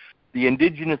now the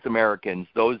indigenous Americans,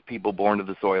 those people born to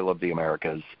the soil of the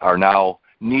Americas, are now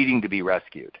needing to be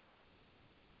rescued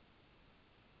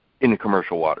in the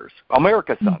commercial waters.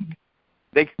 America sunk.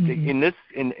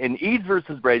 In Eads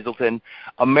versus Brazelton,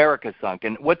 America sunk.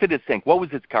 And what did it sink? What was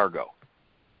its cargo?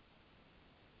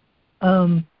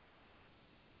 Lead,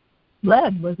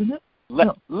 wasn't it?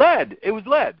 Lead. It was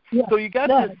lead. Yeah, so you got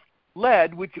this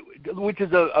lead, which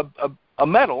is a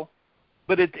metal,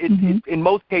 but it in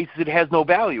most cases it has no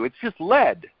value. It's just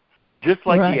lead, just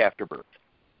like the afterbirth.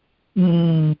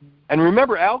 Mm. And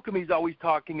remember, alchemy is always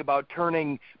talking about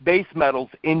turning base metals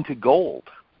into gold.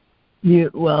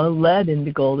 Lead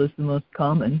into gold is the most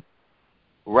common.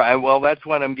 Right. Well, that's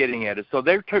what I'm getting at. So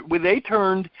the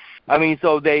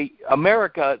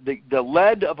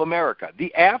lead of America,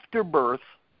 the afterbirth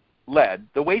lead,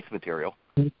 the waste material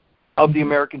of the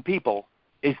American people,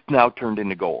 is now turned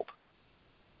into gold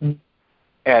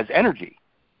as energy,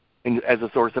 as a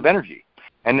source of energy.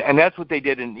 And that's what they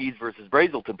did in Eads versus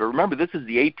Brazelton. But remember, this is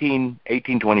the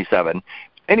 1827.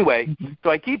 Anyway,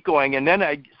 so I keep going, and then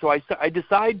I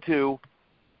decide to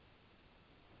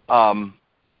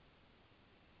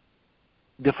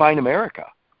define America.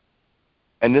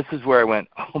 And this is where I went,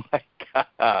 oh, my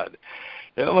God.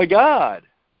 Oh, my God.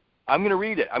 I'm going to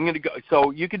read it. I'm going to go.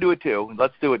 So you can do it, too.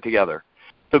 Let's do it together.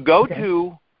 So go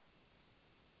to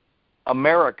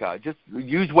America. Just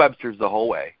use Webster's the whole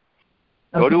way.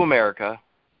 Go to America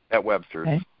at Webster's.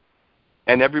 Okay.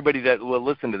 And everybody that will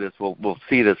listen to this will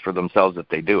see this for themselves if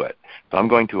they do it. So I'm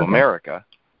going to America.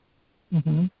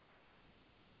 Mm-hmm.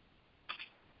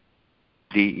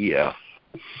 DEF.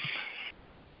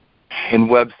 In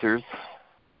Webster's.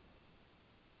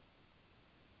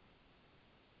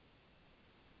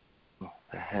 What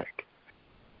the heck?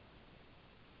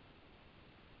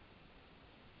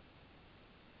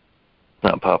 It's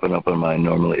not popping up on mine.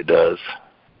 Normally it does.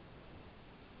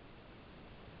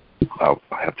 I'll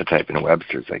have to type in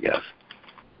Webster's, I guess.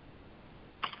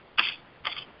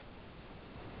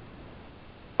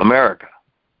 America.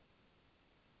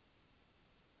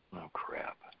 Oh,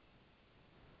 crap.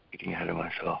 Getting ahead of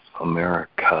myself.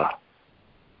 America.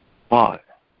 What?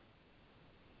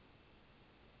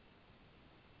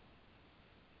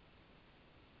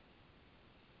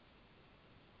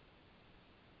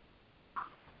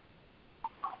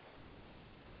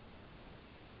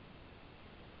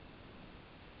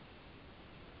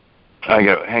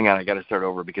 Hang on, I got to start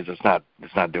over because it's not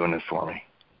doing this for me.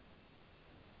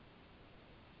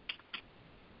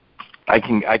 I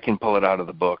can pull it out of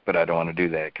the book, but I don't want to do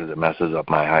that because it messes up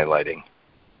my highlighting.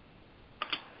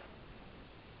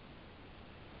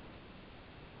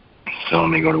 So let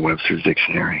me go to Webster's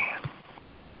Dictionary.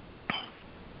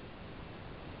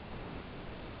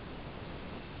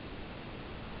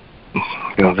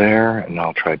 Go there, and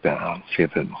I'll try that. I'll see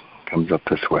if it comes up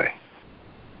this way.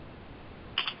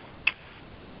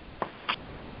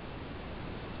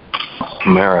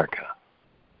 America.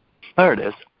 There it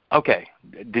is. Okay.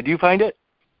 Did you find it?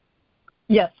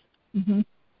 Yes. Mm-hmm.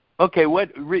 Okay.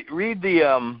 Read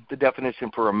the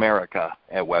definition for America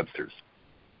at Webster's.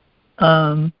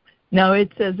 Now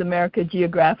it says America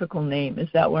geographical name. Is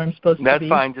that where I'm supposed to be? That's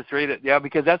fine. Just read it. Yeah,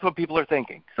 because that's what people are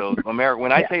thinking. So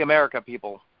when I say America,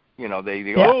 people,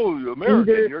 they oh,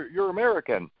 American. You're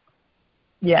American.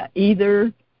 Yeah.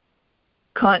 Either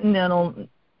continental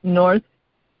North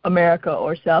America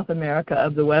or South America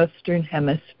of the Western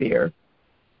Hemisphere.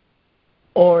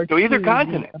 Or so either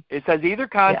continent. It says either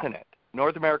continent,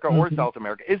 North America or South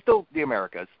America. It's still the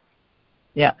Americas.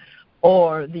 Yeah.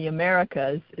 Or the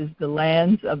Americas is the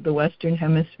lands of the Western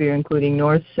Hemisphere, including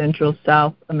North, Central,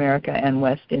 South America, and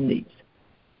West Indies.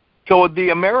 So the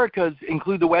Americas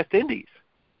include the West Indies.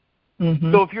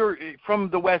 Mm-hmm. So if you're from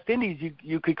the West Indies,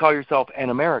 you could call yourself an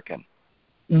American.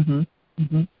 Mm-hmm.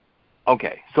 Mm-hmm.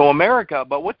 Okay. So America,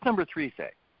 but what's number 3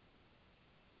 say?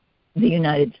 The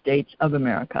United States of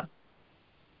America.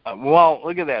 Well,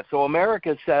 look at that. So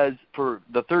America says, for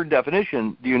the third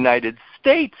definition, the United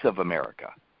States of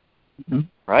America. Mm-hmm.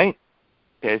 Right?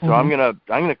 Okay, so I'm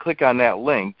gonna click on that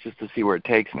link just to see where it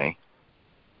takes me.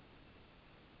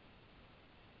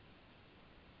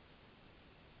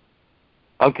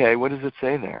 Okay, what does it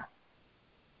say there?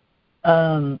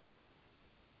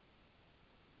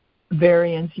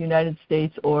 Variance United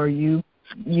States or U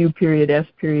period S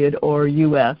period or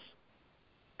U.S.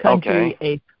 Country,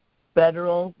 a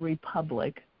federal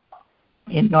republic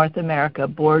in North America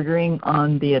bordering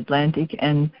on the Atlantic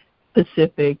and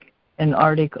Pacific and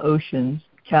Arctic Oceans.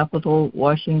 Capital,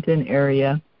 Washington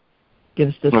area.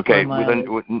 Gives the square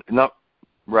miles.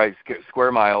 Right,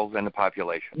 square miles and the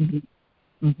population.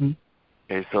 Mm-hmm. Mm-hmm.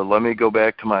 Okay, so let me go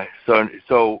back to my...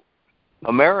 So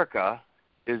America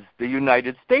is the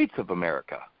United States of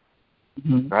America,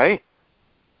 right?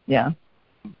 Yeah.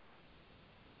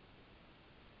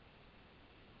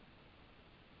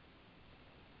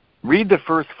 Read the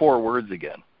first 4 words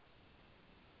again.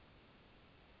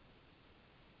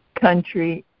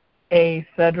 Country, a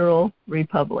federal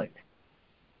republic.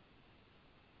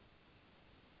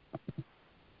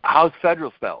 How's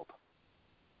federal spelled?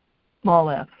 Small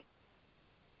f.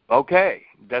 Okay,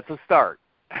 that's a start.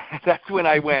 That's when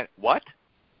I went, what?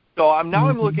 So I'm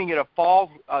looking at a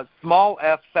small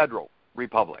f federal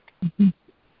republic. Mm-hmm.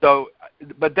 So,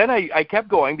 but then I kept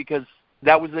going because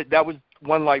that was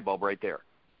one light bulb right there.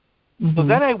 Mm-hmm. So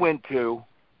then I went to,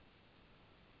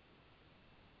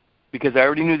 because I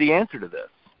already knew the answer to this,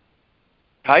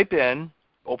 type in,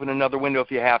 open another window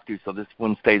if you have to so this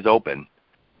one stays open.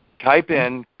 Type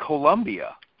in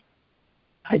Columbia.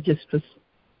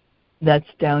 That's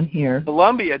down here.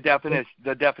 Columbia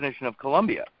the definition of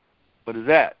Columbia. What is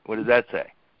that? What does that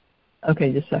say?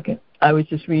 Okay, just a second. I was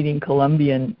just reading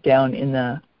Columbian down in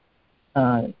the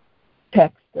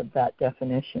text of that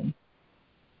definition.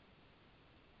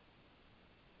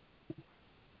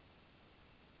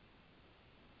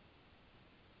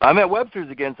 I'm at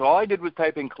Webster's again, so all I did was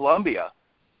type in Columbia.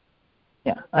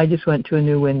 Yeah, I just went to a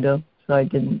new window, so I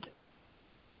didn't.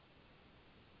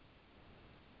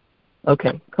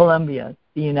 Okay, Columbia,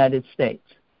 the United States.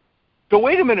 So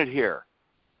wait a minute here.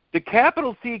 The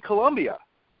capital C Columbia.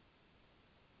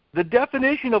 The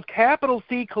definition of capital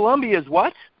C Columbia is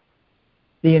what?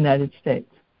 The United States.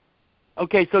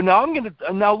 Okay, so now I'm going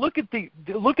to look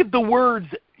at the words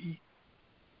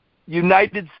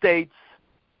United States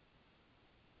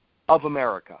of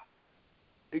America.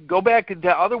 Go back to the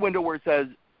other window where it says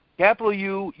capital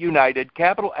U United,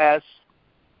 capital S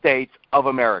States of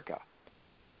America.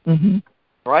 Mm-hmm.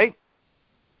 Right?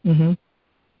 Mm-hmm.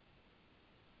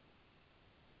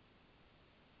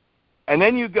 And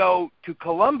then you go to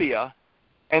Columbia,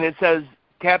 and it says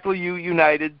capital U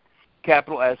United,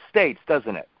 capital S States,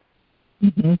 doesn't it?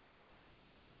 Mm-hmm.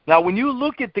 Now, when you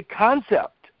look at the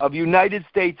concept of United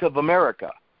States of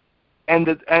America, and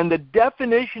the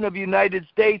definition of United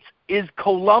States is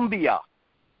Columbia.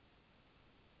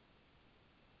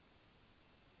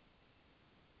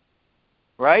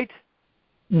 Right?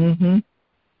 Mm-hmm.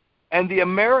 And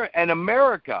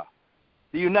America,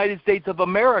 the United States of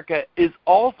America, is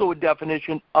also a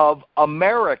definition of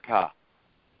America.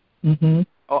 Mm-hmm.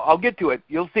 Oh, I'll get to it.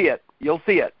 You'll see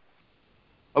it.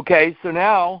 Okay, so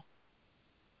now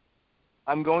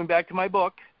I'm going back to my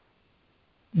book.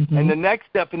 Mm-hmm. And the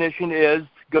next definition is,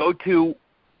 go to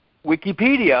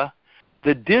Wikipedia,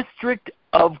 the District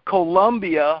of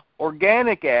Columbia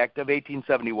Organic Act of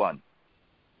 1871.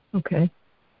 Okay.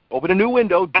 Open a new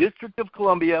window, District of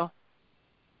Columbia.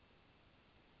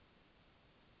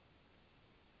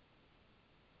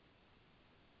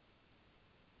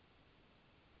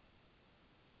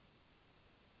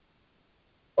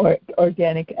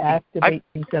 Organic Act of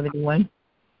 1871.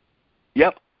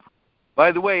 Yep.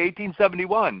 By the way,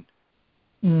 1871.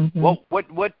 Mm-hmm.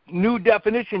 What new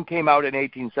definition came out in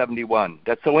 1871?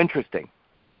 That's so interesting.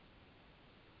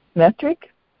 Metric?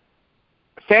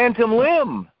 Phantom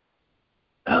limb.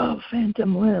 Oh,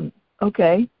 phantom limb.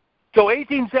 Okay. So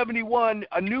 1871,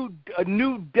 a new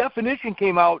definition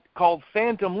came out called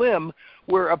phantom limb,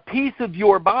 where a piece of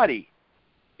your body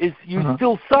is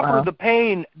still suffer the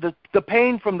pain, the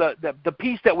pain from the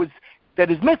piece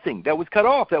that is missing, that was cut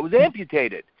off, that was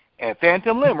amputated. And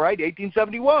phantom limb, right?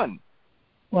 1871.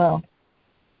 Wow.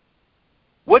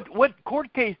 What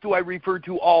court case do I refer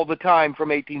to all the time from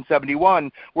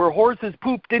 1871 where horses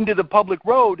pooped into the public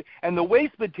road and the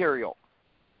waste material?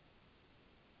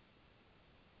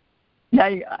 Now,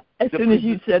 as soon as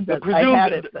you said that, I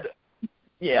had it. But,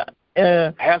 yeah.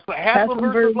 Haslam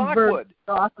versus Lockwood.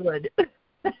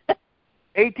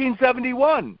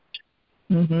 1871.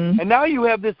 Mm-hmm. And now you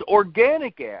have this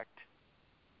Organic Act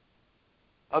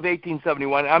of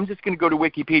 1871. I'm just going to go to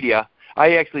Wikipedia. I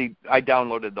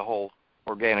downloaded the whole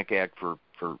Organic Act for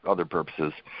other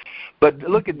purposes. But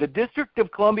look at the District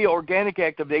of Columbia Organic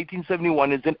Act of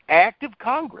 1871 is an act of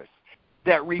Congress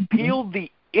that repealed the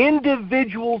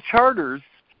individual charters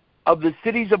of the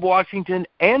cities of Washington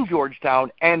and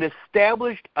Georgetown and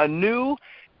established a new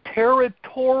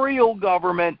territorial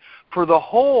government for the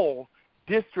whole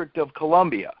District of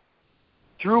Columbia.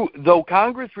 Though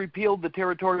Congress repealed the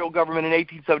territorial government in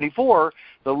 1874,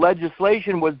 the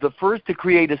legislation was the first to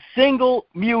create a single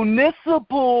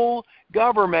municipal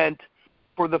government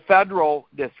for the federal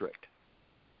district.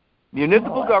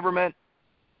 Municipal government,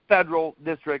 federal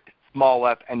district, small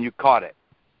f, and you caught it.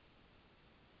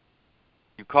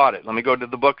 You caught it. Let me go to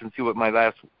the book and see what my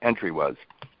last entry was.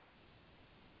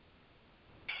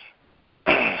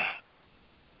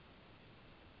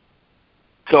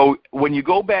 So when you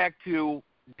go back to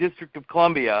District of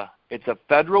Columbia, it's a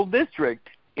federal district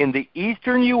in the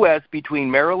eastern U.S.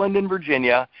 between Maryland and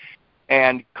Virginia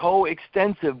and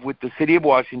coextensive with the city of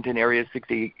Washington, area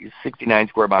 69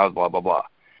 square miles, blah, blah, blah.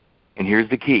 And here's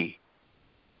the key.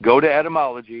 Go to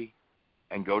etymology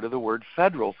and go to the word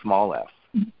federal, small f.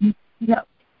 Mm-hmm. Yep.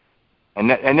 And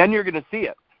then you're going to see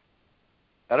it.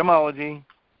 Etymology,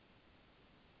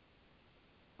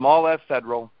 small f,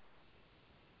 federal.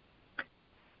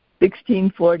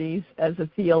 1640s as a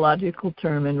theological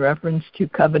term in reference to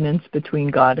covenants between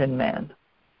God and man.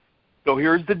 So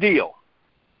here's the deal.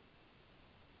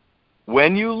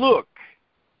 When you look,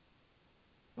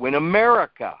 when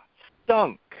America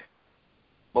stunk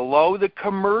below the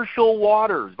commercial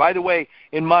waters, by the way,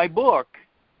 in my book,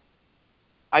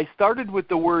 I started with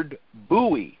the word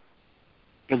buoy,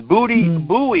 because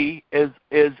buoy is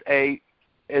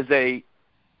a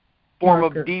form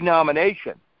of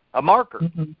denomination, a marker.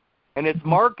 Mm-hmm. And it's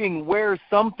marking where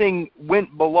something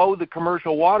went below the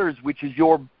commercial waters, which is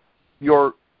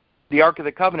the Ark of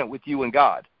the Covenant with you and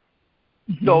God.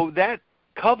 Mm-hmm. So that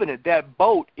covenant, that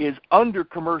boat is under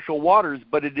commercial waters,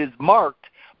 but it is marked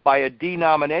by a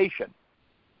denomination.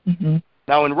 Mm-hmm.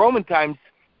 Now, in Roman times,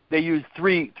 they used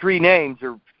three names,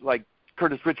 or like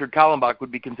Curtis Richard Kallenbach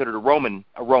would be considered a Roman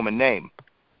name,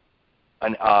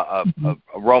 a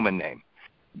Roman name.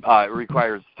 It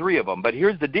requires three of them. But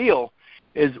here's the deal: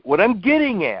 is what I'm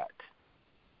getting at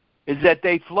is that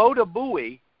they float a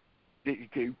buoy,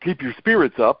 keep your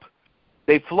spirits up.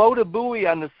 They float a buoy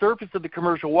on the surface of the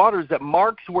commercial waters that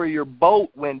marks where your boat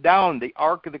went down, the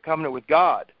Ark of the Covenant with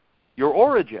God, your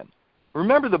origin.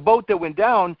 Remember, the boat that went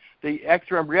down, the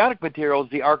extra-embryonic material, is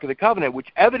the Ark of the Covenant, which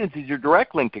evidences your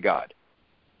direct link to God.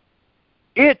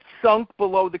 It sunk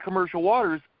below the commercial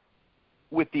waters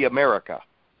with the America,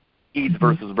 Eads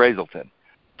versus Brazelton.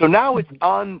 So now it's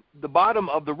on the bottom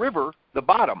of the river, the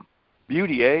bottom.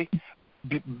 Beauty, eh?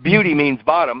 Beauty means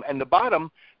bottom, and the bottom,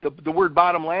 the word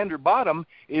bottom land or bottom,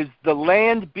 is the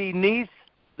land beneath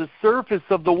the surface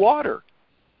of the water.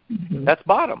 Mm-hmm. That's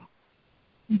bottom.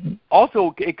 Mm-hmm.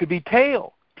 Also, it could be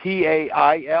tail,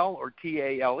 Tail or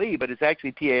Tale, but it's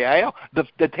actually Tail.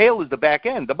 The tail is the back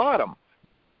end, the bottom,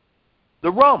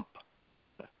 the rump.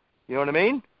 You know what I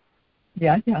mean?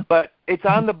 Yeah. But it's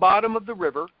on the bottom of the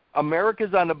river.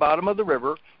 America's on the bottom of the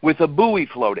river with a buoy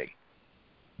floating.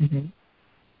 Mm-hmm.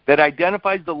 That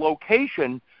identifies the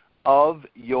location of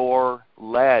your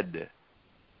lead.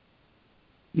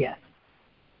 Yes.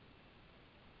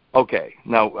 Okay,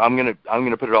 now I'm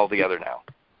gonna put it all together now.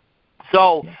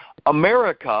 So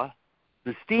America,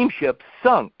 the steamship,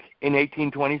 sunk in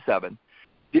 1827,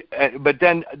 but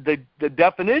then the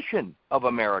definition of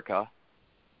America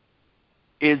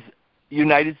is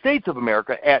United States of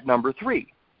America at number 3,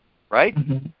 right?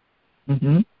 Mm-hmm.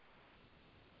 Mm-hmm.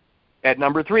 At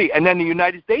number 3. And then the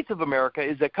United States of America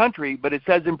is a country, but it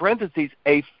says in parentheses,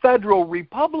 a federal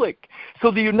republic.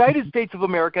 So the United States of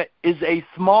America is a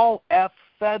small f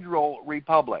federal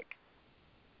republic.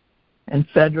 And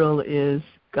federal is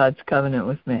God's covenant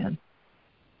with man.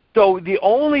 So the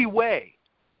only way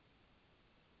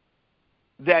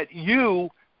that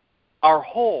you are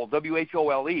whole,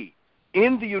 W-H-O-L-E,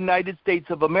 in the United States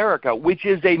of America, which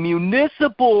is a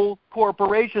municipal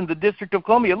corporation, the District of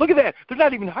Columbia. Look at that. They're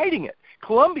not even hiding it.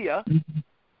 Columbia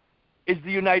is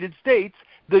the United States.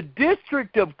 The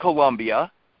District of Columbia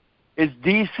is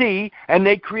D.C., and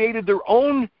they created their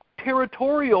own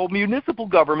territorial municipal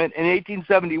government in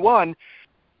 1871.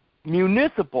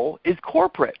 Municipal is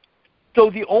corporate. So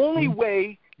the only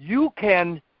way you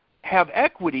can have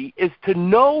equity is to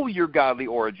know your godly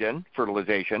origin,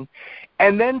 fertilization,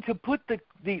 and then to put the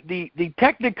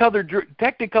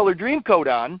Technicolor Dream Coat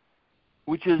on,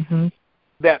 which is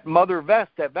that mother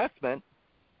vest, that vestment,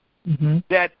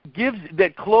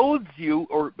 that clothes you,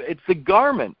 or it's the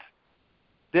garment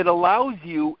that allows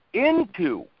you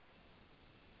into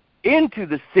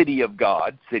the city of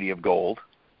God, city of gold,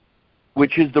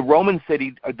 which is the Roman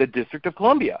city, the District of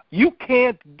Columbia. You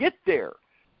can't get there.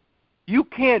 You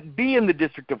can't be in the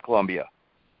District of Columbia.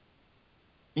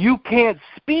 You can't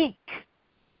speak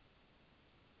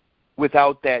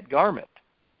without that garment,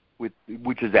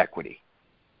 which is equity.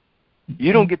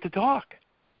 You don't get to talk.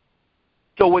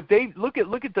 So what they look at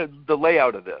the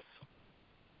layout of this.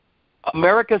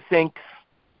 America sinks.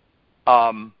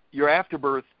 Your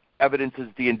afterbirth evidences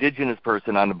the indigenous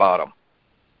person on the bottom,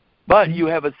 but you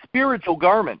have a spiritual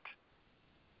garment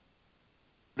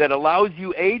that allows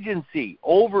you agency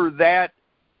over that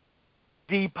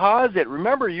deposit.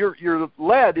 Remember, your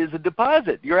lead is a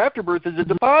deposit. Your afterbirth is a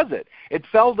deposit. It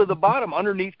fell to the bottom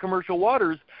underneath commercial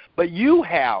waters, but you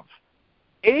have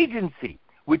agency,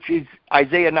 which is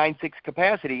Isaiah 9:6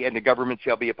 capacity, and the government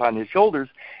shall be upon his shoulders.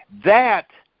 That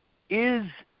is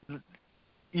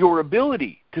your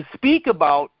ability to speak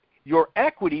about your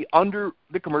equity under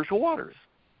the commercial waters,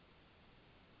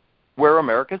 where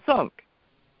America sunk.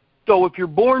 So if you're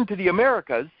born to the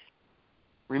Americas,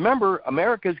 remember,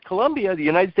 America is Columbia. The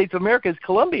United States of America is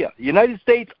Columbia. The United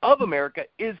States of America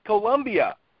is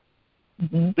Columbia.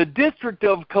 Mm-hmm. The District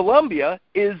of Columbia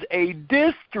is a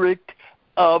district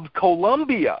of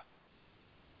Columbia.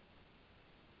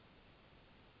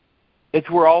 It's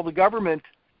where all the government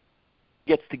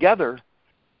gets together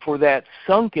for that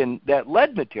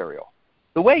lead material,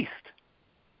 the waste.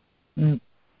 Mm.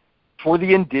 For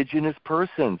the indigenous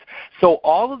persons. So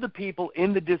all of the people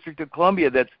in the District of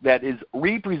Columbia that is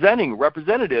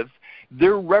representatives,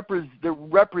 they're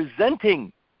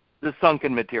representing the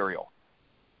sunken material.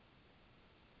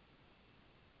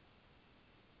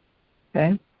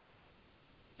 Okay.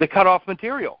 The cut-off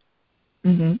material.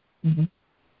 Mm-hmm. Mm-hmm.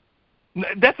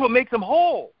 That's what makes them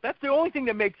whole. That's the only thing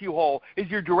that makes you whole, is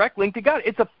your direct link to God.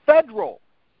 It's a federal.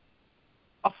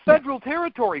 A federal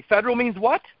territory. Federal means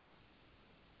what?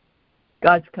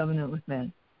 God's covenant with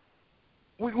man.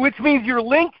 Which means you're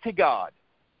linked to God.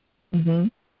 Mm-hmm.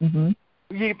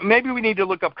 Mm-hmm. Maybe we need to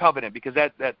look up covenant, because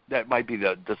that might be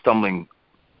the stumbling.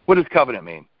 What does covenant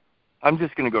mean? I'm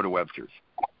just going to go to Webster's.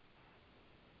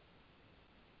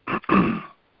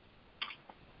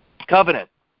 Covenant.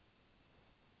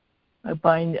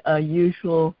 A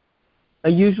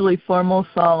usually formal,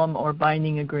 solemn, or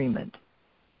binding agreement.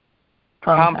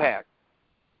 Compact.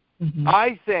 Mm-hmm.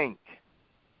 I think,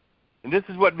 and this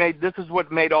is what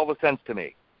made all the sense to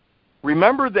me.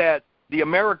 Remember that the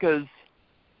Americas,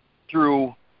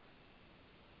 through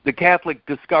the Catholic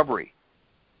discovery,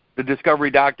 the discovery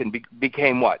doctrine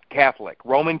became what? Catholic,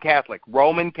 Roman Catholic.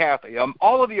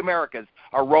 All of the Americas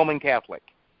are Roman Catholic.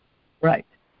 Right.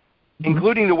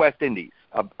 Including the West Indies,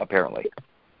 apparently.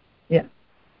 Yeah.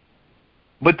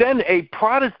 But then a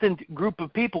Protestant group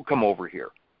of people come over here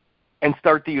and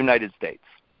start the United States.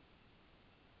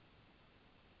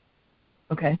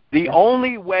 Okay. The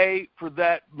only way for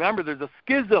that, remember, there's a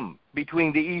schism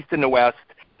between the East and the West.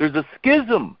 There's a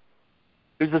schism.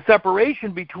 There's a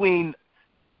separation between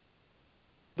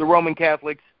the Roman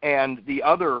Catholics and the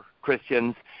other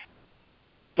Christians.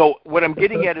 So what I'm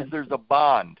getting at is there's a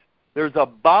bond. There's a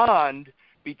bond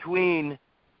between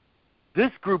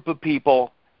this group of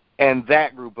people and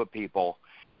that group of people,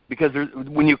 because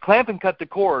when you clamp and cut the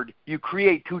cord, you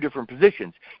create two different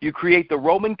positions. You create the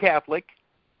Roman Catholic,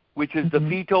 which is the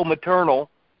fetal-maternal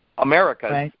Americas,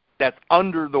 right, that's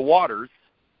under the waters,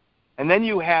 and then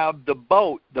you have the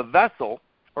boat, the vessel,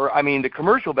 the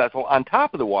commercial vessel on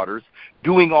top of the waters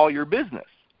doing all your business,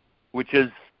 which is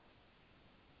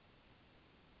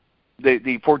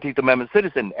the 14th Amendment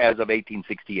citizen as of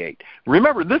 1868.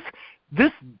 Remember, this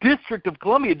District of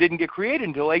Columbia didn't get created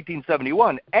until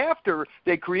 1871, after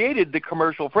they created the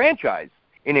commercial franchise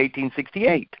in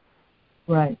 1868.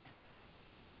 Right.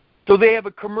 So they have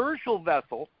a commercial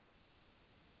vessel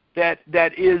that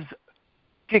is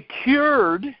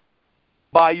secured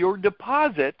by your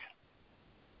deposit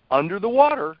under the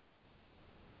water.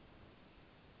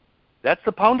 That's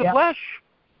the pound of flesh.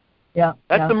 Yeah.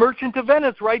 That's the Merchant of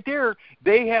Venice right there.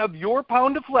 They have your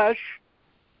pound of flesh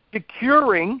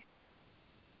securing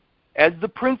as the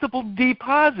principal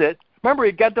deposit. Remember,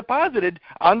 it got deposited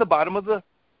on the bottom of the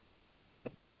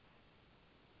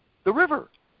river.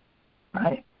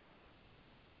 Right.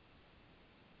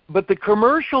 But the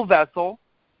commercial vessel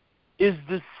is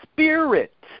the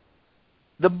spirit,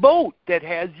 the boat that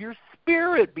has your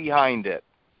spirit behind it.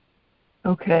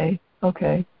 Okay.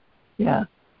 Yeah.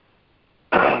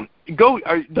 Do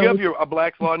you have a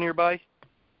Black's Law nearby?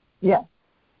 Yeah.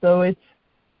 So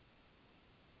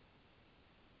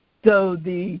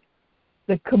the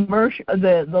commercial,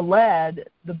 the lead,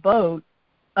 the boat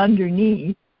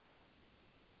underneath,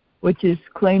 which is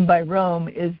claimed by Rome,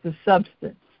 is the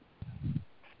substance,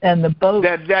 and the boat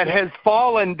that has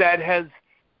fallen, that has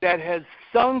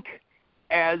sunk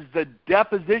as the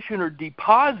deposition or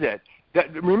deposit.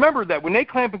 Remember that when they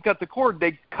clamp and cut the cord,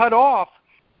 they cut off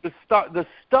the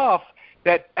stuff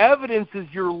that evidences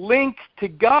your link to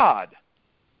God.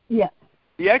 Yes.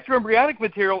 The extra-embryonic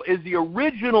material is the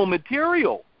original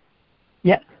material.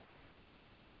 Yes.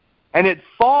 And it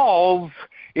falls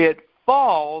to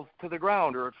the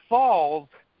ground, or it falls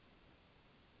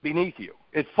beneath you.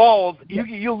 It falls,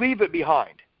 you leave it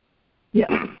behind. Yeah.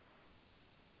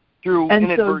 Through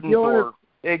inadvertence or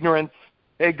ignorance.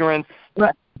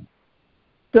 Right.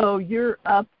 So you're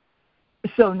up,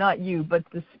 so not you, but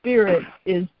the spirit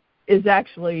is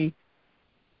actually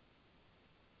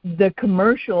the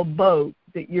commercial boat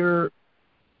that you're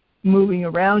moving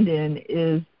around in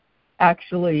is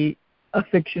actually a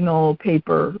fictional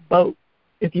paper boat,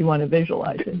 if you want to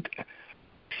visualize it.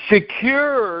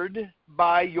 Secured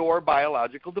by your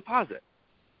biological deposit.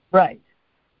 Right.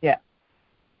 Yeah.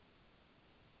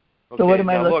 Okay, so what am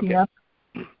I looking up?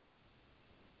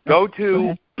 Go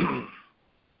to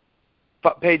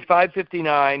page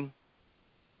 559,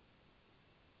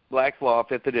 Black's Law,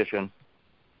 5th edition.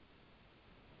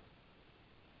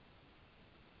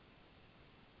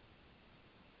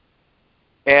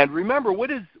 And remember,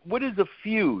 what is a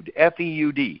feud?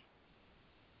 F-E-U-D.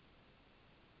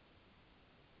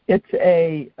 It's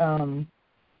a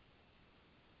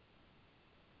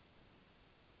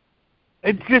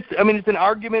it's just, it's an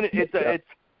argument. It's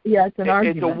an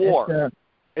argument. It's a war.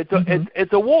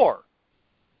 It's a war.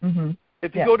 Mm-hmm.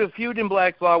 If you go to feud in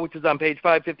Black's Law, which is on page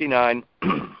 559,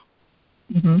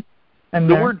 mm-hmm.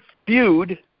 The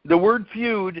word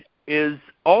feud is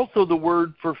also the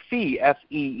word for fee,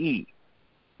 F-E-E.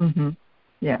 Mm-hmm.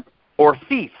 Yeah. Or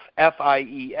fief,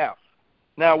 F-I-E-F.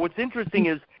 Now, what's interesting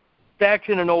is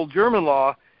faction in Old German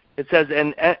law, it says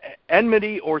an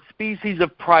enmity or species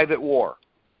of private war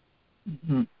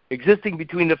existing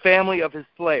between the family of his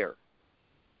slayer.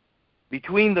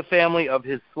 Between the family of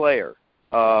his slayer.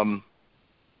 Now,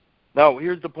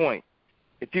 here's the point.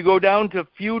 If you go down to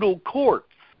feudal courts,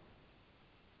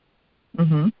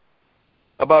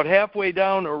 about halfway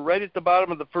down or right at the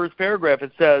bottom of the first paragraph,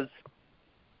 it says,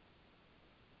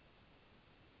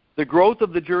 the growth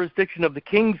of the jurisdiction of the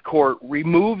king's court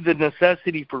removed the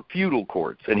necessity for feudal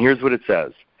courts. And here's what it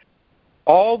says.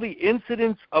 All the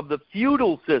incidents of the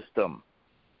feudal system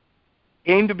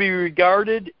came to be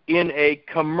regarded in a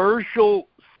commercial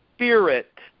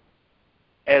spirit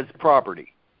as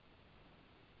property.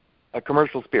 A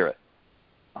commercial spirit.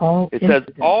 It says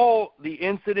all the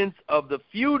incidents of the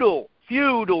feudal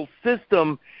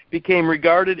system became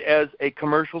regarded as a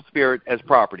commercial spirit as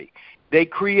property. They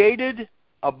created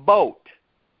a boat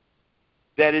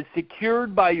that is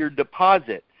secured by your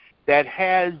deposit that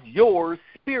has your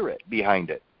spirit behind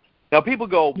it. Now people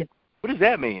go, what does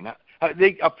that mean?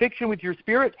 A fiction with your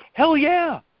spirit? Hell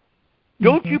yeah.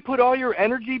 Don't you put all your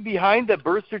energy behind the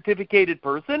birth certificated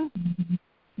person?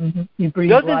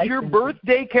 Doesn't your birth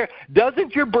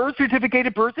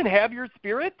certificated person have your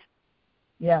spirit?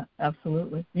 Yeah,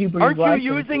 absolutely. Aren't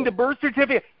you using the birth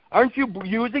certificate? Aren't you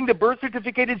using the birth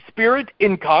certificated spirit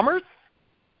in commerce?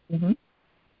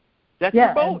 That's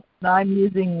your boat. And I'm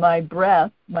using my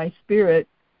breath, my spirit,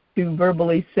 to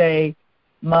verbally say,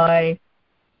 my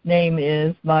name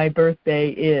is, my birthday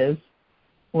is,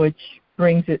 which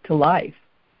brings it to life.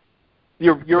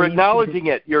 You're acknowledging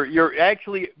it. You're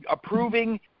actually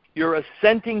approving. You're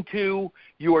assenting to.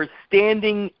 You are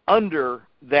standing under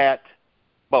that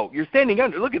boat. You're standing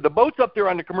under. Look at the boat's up there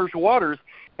on the commercial waters,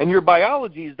 and your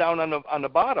biology is down on the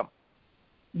bottom.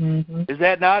 Is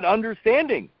that not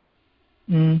understanding?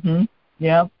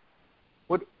 Yeah.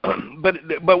 But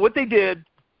what they did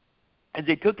is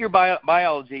they took your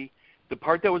biology, the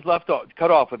part that was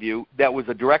cut off of you, that was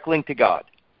a direct link to God.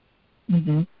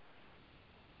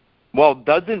 Well,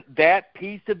 doesn't that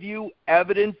piece of you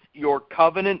evidence your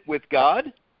covenant with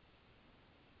God?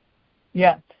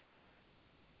 Yes.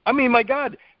 I mean, my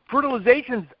God,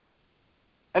 fertilization's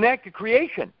an act of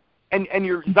creation, and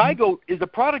your zygote is a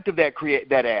product of that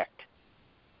act.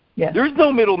 Yes. There's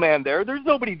no middleman there. There's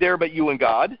nobody there but you and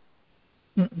God.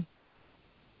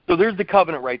 So there's the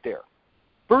covenant right there.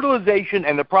 Fertilization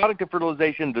and the product of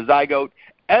fertilization, the zygote,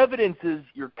 evidences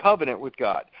your covenant with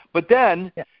God. But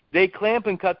then they clamp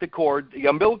and cut the cord, the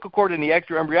umbilical cord and the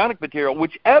extra embryonic material,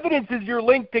 which evidences your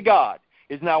link to God,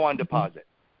 is now on deposit.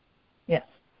 Yes.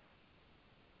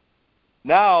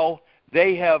 Now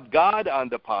they have God on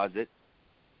deposit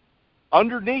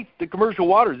underneath the commercial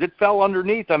waters. It fell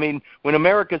underneath. I mean, when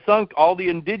America sunk, all the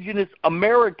indigenous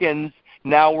Americans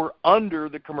now were under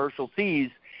the commercial seas.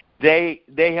 They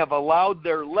have allowed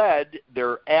their lead,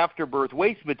 their afterbirth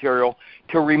waste material,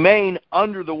 to remain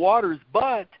under the waters,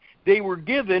 but they were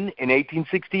given, in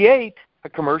 1868, a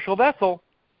commercial vessel.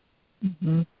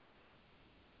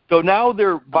 So now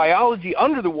their biology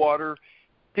under the water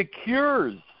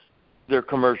secures their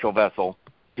commercial vessel,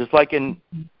 just like in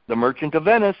The Merchant of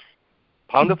Venice,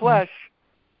 pound of flesh.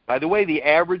 By the way, the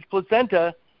average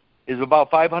placenta is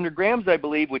about 500 grams, I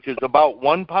believe, which is about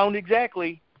 1 pound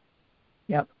exactly.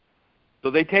 Yep. So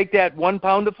they take that 1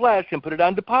 pound of flesh and put it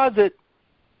on deposit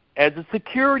as a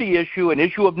security issue, an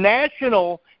issue of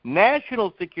national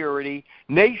security,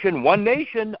 one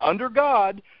nation under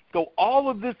God. So all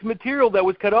of this material that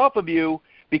was cut off of you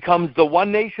becomes the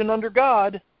one nation under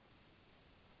God,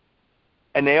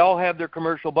 and they all have their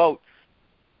commercial boats.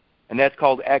 And that's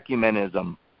called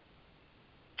ecumenism.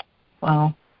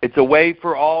 Wow. It's a way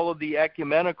for all of the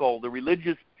ecumenical, the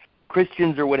religious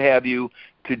Christians or what have you,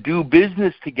 to do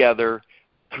business together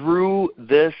through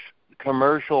this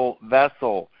commercial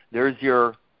vessel. There's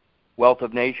your wealth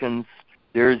of nations.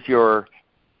 There's your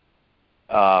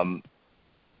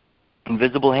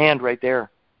invisible hand right there.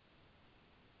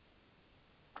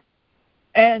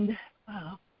 And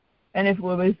if it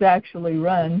was actually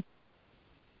run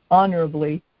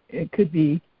honorably, it could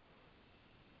be.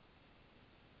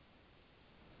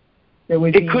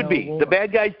 It could be. The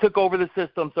bad guys took over the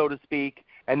system, so to speak,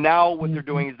 and now what they're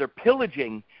doing is they're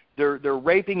pillaging. They're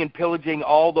raping and pillaging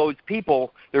all those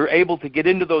people. They're able to get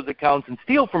into those accounts and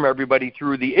steal from everybody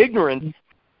through the ignorance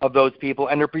of those people,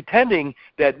 and they're pretending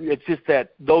that it's just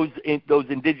that those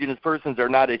indigenous persons are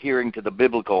not adhering to the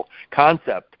biblical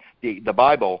concept, the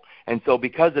Bible, and so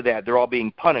because of that, they're all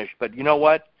being punished. But you know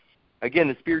what? Again,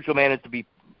 the spiritual man is to be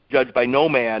judged by no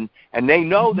man, and they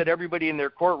know that everybody in their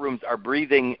courtrooms are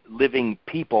breathing, living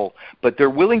people, but they're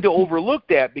willing to overlook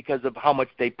that because of how much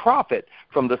they profit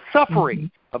from the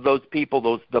suffering of those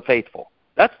people, the faithful.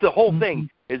 That's the whole thing,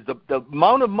 is the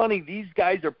amount of money these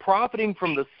guys are profiting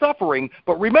from the suffering.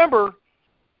 But remember,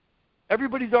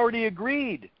 everybody's already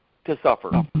agreed to suffer.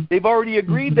 They've already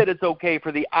agreed that it's okay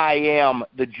for the I am,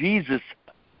 the Jesus,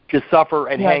 to suffer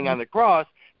and hang on the cross.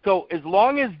 So as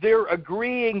long as they're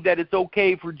agreeing that it's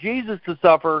okay for Jesus to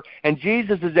suffer, and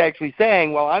Jesus is actually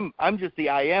saying, well, I'm just the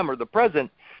I am, or the present.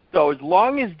 So as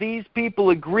long as these people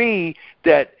agree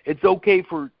that it's okay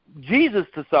for Jesus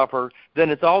to suffer, then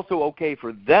it's also okay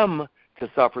for them to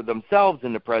suffer themselves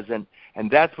in the present, and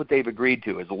that's what they've agreed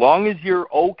to. As long as you're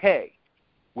okay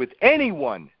with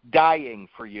anyone dying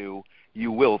for you,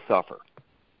 you will suffer.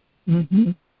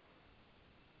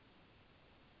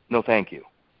 No, thank you.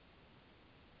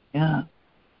 Yeah.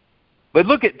 But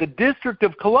look at the District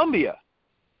of Columbia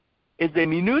is a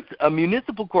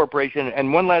municipal corporation.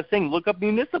 And one last thing, look up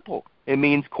municipal. It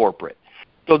means corporate.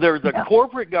 So there's a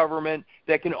corporate government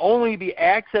that can only be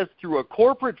accessed through a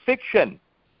corporate fiction.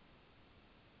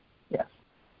 Yes.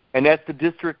 And that's the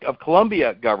District of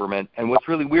Columbia government. And what's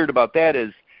really weird about that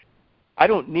is I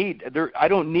don't need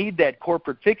that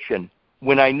corporate fiction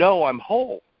when I know I'm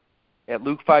whole. At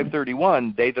Luke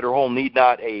 5:31, they that are whole need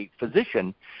not a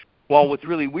physician. Well, what's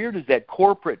really weird is that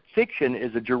corporate fiction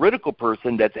is a juridical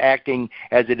person that's acting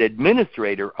as an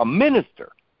administrator, a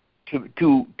minister,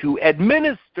 to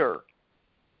administer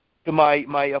to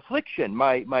my affliction,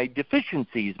 my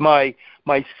deficiencies, my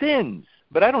sins.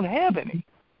 But I don't have any.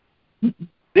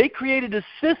 They created a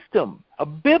system, a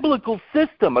biblical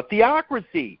system, a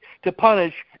theocracy to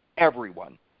punish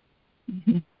everyone.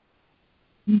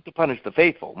 To punish the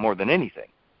faithful more than anything.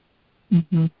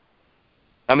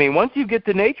 I mean, once you get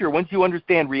to nature, once you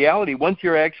understand reality, once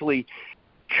you're actually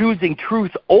choosing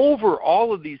truth over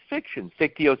all of these fictions,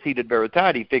 fictio sedet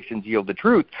veritate, fictions yield the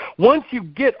truth, once you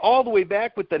get all the way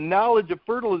back with the knowledge of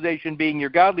fertilization being your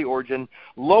godly origin,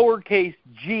 lowercase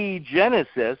g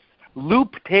Genesis,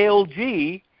 loop tail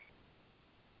g,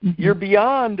 you're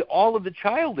beyond all of the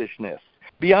childishness,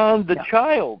 beyond the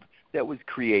child that was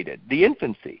created, the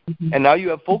infancy. And now you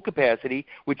have full capacity,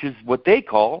 which is what they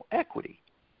call equity.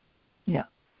 Yeah.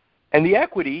 And the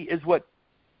equity is what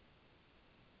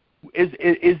is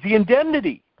the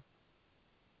indemnity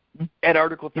at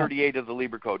Article 38 of the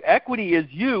Liber Code. Equity is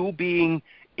you being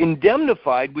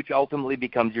indemnified, which ultimately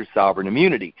becomes your sovereign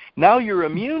immunity. Now you're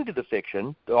immune to the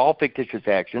fiction, to all fictitious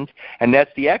actions, and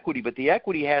that's the equity. But the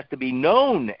equity has to be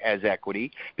known as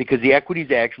equity, because the equity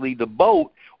is actually the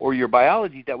boat or your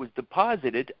biology that was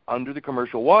deposited under the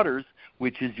commercial waters,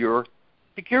 which is your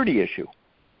security issue.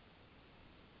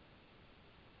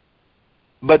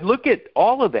 But look at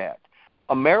all of that.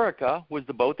 America was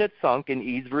the boat that sunk in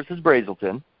Eads versus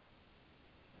Brazelton.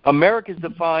 America is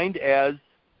defined as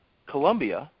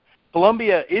Columbia.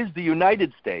 Columbia is the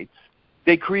United States.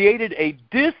 They created a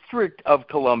District of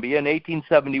Columbia in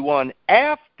 1871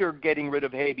 after getting rid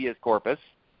of habeas corpus,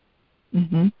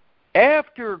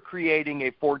 after creating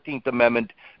a 14th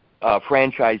Amendment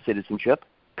franchise citizenship,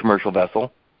 commercial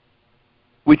vessel,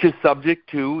 which is subject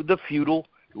to the feudal,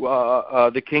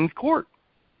 the king's court.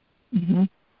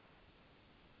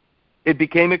 It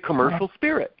became a commercial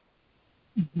spirit.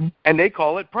 And they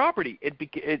call it property.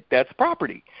 That's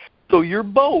property. So your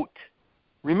boat,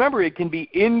 remember, it can be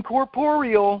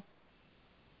incorporeal.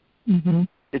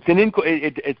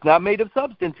 It's not made of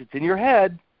substance. It's in your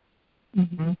head.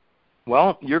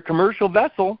 Well, your commercial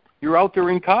vessel, you're out there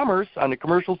in commerce on the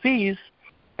commercial seas.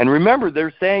 And remember,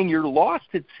 they're saying you're lost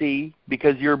at sea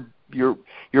because your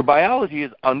biology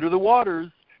is under the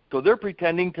waters. So they're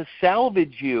pretending to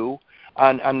salvage you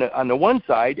on the one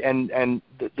side, and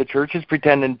the church is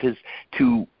pretending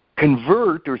to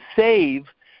convert or save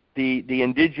the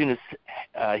indigenous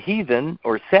heathen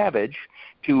or savage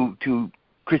to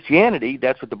Christianity.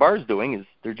 That's what the bar's doing, is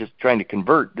they're just trying to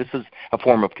convert. This is a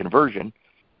form of conversion,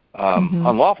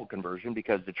 unlawful conversion,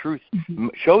 because the truth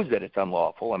shows that it's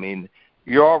unlawful. I mean,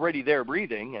 you're already there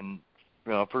breathing, and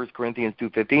 1 Corinthians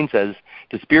 2:15 says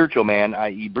the spiritual man,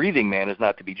 i.e. breathing man, is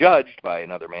not to be judged by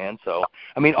another man. So,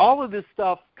 I mean, all of this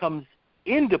stuff comes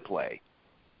into play.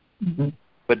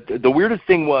 But the weirdest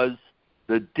thing was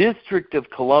the District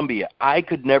of Columbia. I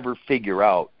could never figure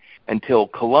out until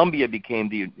Columbia became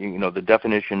the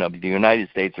definition of the United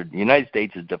States, or the United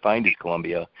States is defined as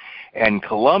Columbia, and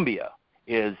Columbia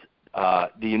is the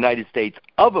United States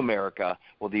of America.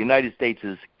 Well, the United States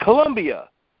is Columbia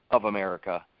of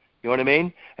America. You know what I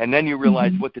mean? And then you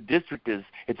realize what the district is.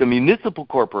 It's a municipal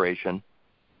corporation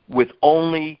with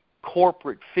only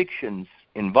corporate fictions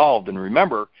involved. And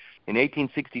remember, in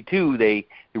 1862, they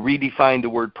redefined the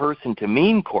word person to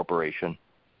mean corporation,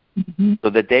 so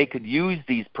that they could use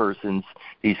these persons,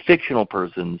 these fictional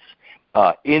persons,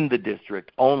 in the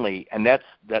district only. And that.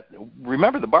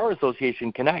 Remember, the Bar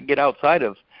Association cannot get outside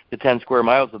of the 10 square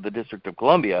miles of the District of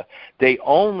Columbia. They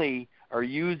only are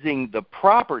using the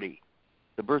property,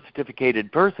 the birth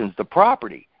certificated persons, the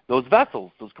property, those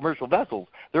vessels, those commercial vessels.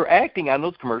 They're acting on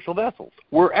those commercial vessels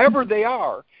wherever they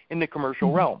are in the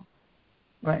commercial realm.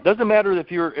 Right. Doesn't matter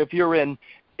if you're in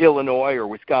Illinois or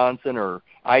Wisconsin or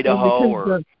Idaho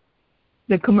or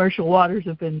the commercial waters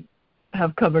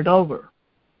have covered over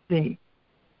the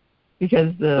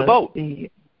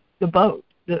boat,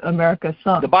 the America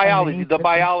sunk. The biology.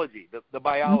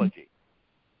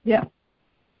 Yeah.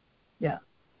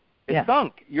 It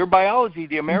sunk. Your biology,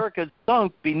 the Americas,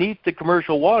 sunk beneath the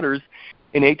commercial waters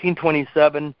in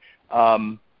 1827,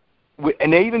 and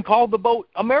they even called the boat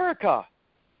America.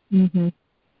 Mm-hmm.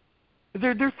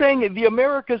 They're saying the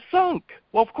Americas sunk.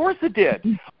 Well, of course it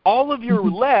did. All of your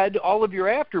lead, all of your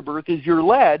afterbirth is your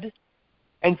lead,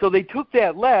 and so they took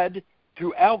that lead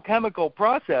through alchemical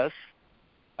process.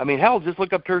 I mean, hell, just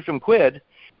look up tertium quid.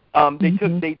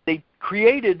 They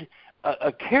created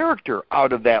a character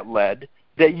out of that lead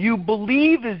that you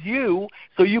believe is you,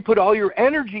 so you put all your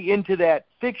energy into that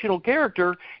fictional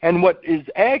character, and what is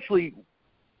actually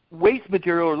waste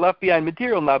material or left behind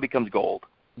material now becomes gold.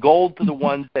 Gold to the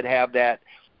ones that have that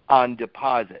on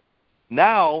deposit.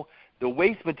 Now, the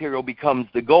waste material becomes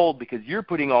the gold because you're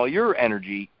putting all your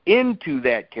energy into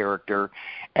that character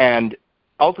and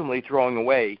ultimately throwing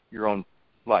away your own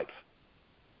life.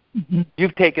 Mm-hmm.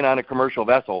 You've taken on a commercial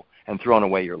vessel and thrown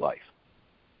away your life.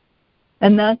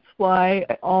 And that's why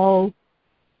all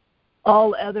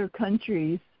other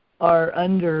countries are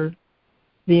under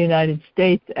the United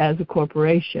States as a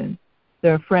corporation.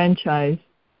 They're a franchise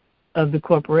of the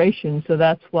corporation, so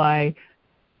that's why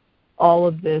all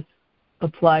of this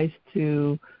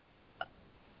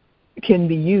can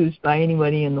be used by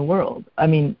anybody in the world. I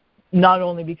mean, not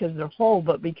only because they're whole,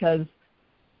 but because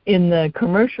in the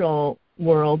commercial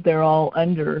world, they're all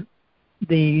under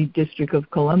the District of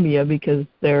Columbia because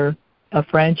they're a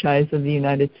franchise of the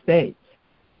United States.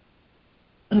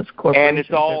 And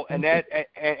it's all, and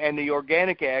the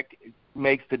Organic Act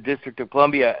makes the District of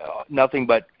Columbia nothing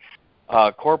but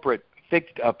corporate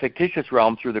fictitious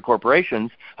realm through the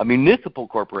corporations, a municipal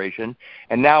corporation,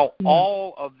 and now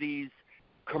all of these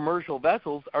commercial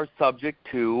vessels are subject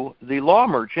to the law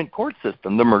merchant court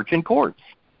system, the merchant courts.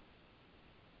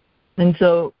 And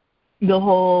so the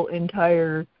whole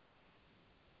entire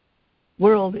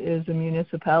world is a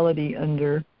municipality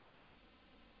under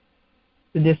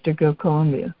the District of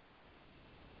Columbia.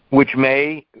 Which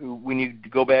may, when you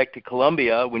go back to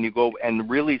Columbia, when you go and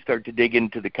really start to dig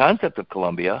into the concept of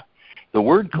Columbia, the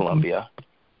word Columbia,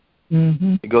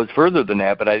 it goes further than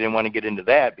that, but I didn't want to get into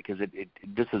that because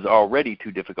this is already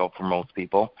too difficult for most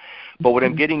people. But what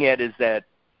I'm getting at is that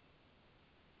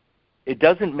it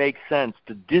doesn't make sense.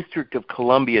 The District of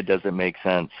Columbia doesn't make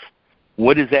sense.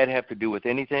 What does that have to do with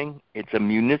anything? It's a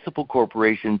municipal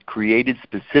corporation created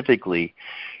specifically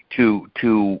to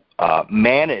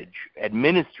manage,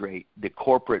 administrate the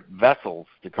corporate vessels,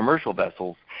 the commercial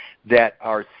vessels that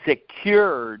are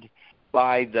secured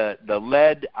by the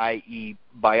lead, i.e.,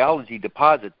 biology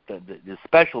deposit, the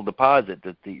special deposit,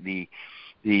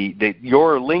 that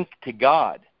your link to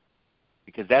God,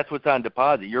 because that's what's on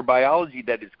deposit. Your biology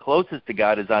that is closest to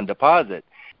God is on deposit,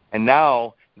 and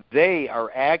now they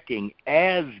are acting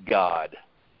as God.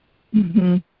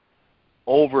 Mm-hmm.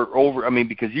 Over. I mean,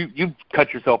 because you've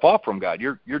cut yourself off from God.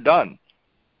 You're done.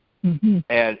 Mm-hmm.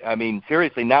 And I mean,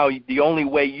 seriously, now the only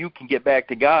way you can get back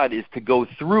to God is to go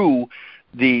through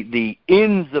the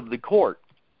ends of the court.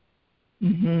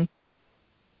 Mm-hmm.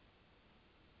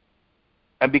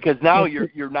 And because now you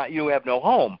have no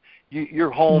home.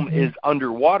 Your home is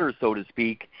underwater, so to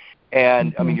speak,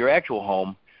 and I mean your actual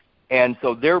home. And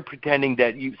so they're pretending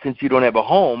that since you don't have a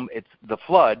home, it's the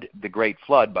flood, the Great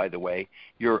Flood, by the way,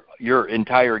 your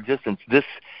entire existence.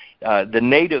 The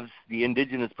natives, the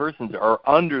indigenous persons, are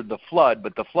under the flood,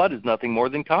 but the flood is nothing more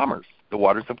than commerce, the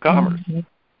waters of commerce.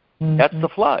 Mm-hmm. That's the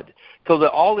flood. So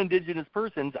all indigenous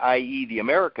persons, i.e. the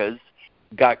Americas,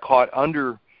 got caught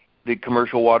under the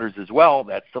commercial waters as well.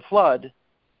 That's the flood.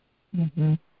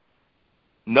 Mm-hmm.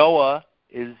 Noah,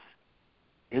 his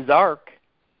ark,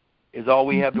 is all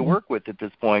we have to work with at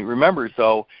this point. Remember,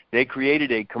 so they created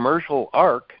a commercial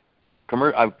ark,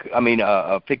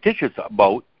 a fictitious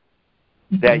boat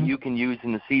that you can use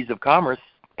in the seas of commerce,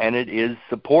 and it is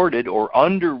supported or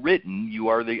underwritten, you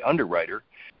are the underwriter,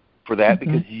 for that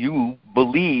because you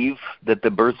believe that the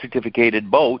birth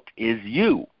certificated boat is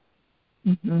you.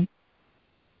 Mm-hmm.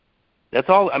 That's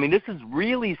all. I mean, this is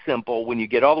really simple when you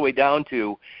get all the way down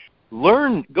to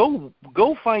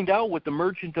go find out what the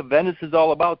Merchant of Venice is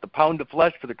all about, the pound of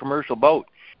flesh for the commercial boat.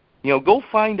 Go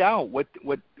find out what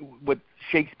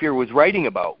Shakespeare was writing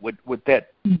about, what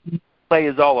that play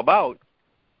is all about,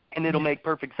 and it'll make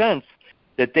perfect sense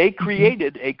that they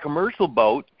created a commercial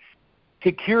boat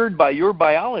secured by your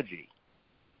biology.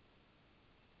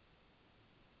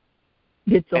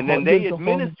 And then they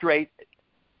administrate.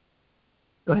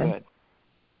 Go ahead. Go ahead.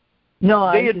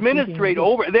 No, they administrate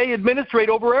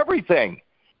over everything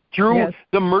through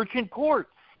the merchant courts.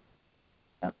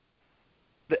 Yep.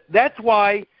 That's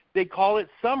why they call it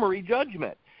summary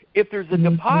judgment. If there's a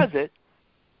deposit,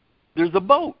 there's a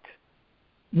boat.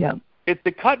 Yeah. If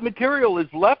the cut material is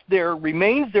left there,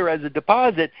 remains there as a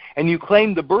deposit, and you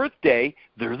claim the birthday,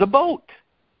 there's a boat.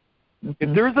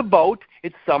 If there's a boat,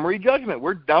 it's summary judgment.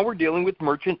 We're dealing with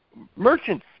merchants.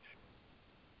 Merchants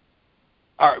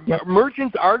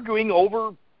arguing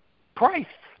over price.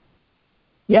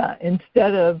 Yeah,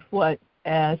 instead of what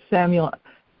Samuel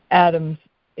Adams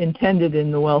intended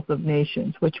in The Wealth of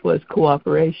Nations, which was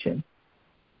cooperation.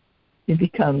 It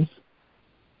becomes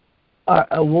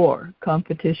a war,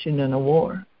 competition and a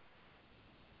war.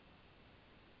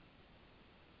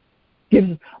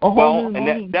 Gives a whole new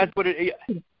meaning. That's what it.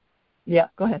 Yeah,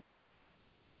 go ahead.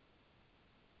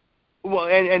 Well,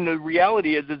 and the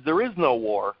reality is there is no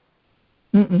war.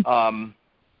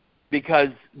 Because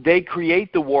they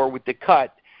create the war with the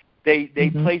cut. They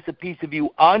place a piece of you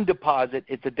on deposit.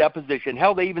 It's a deposition.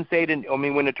 Hell, they even say it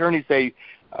when attorneys say,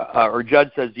 or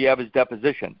judge says, do you have his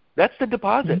deposition? That's the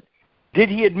deposit. Did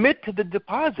he admit to the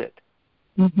deposit?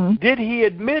 Did he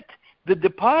admit the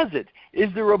deposit? Is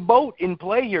there a boat in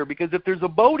play here? Because if there's a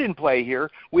boat in play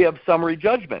here, we have summary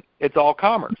judgment. It's all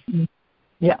commerce.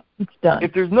 Yeah, it's done.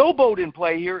 If there's no boat in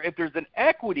play here, if there's an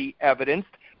equity evidenced,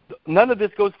 none of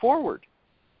this goes forward.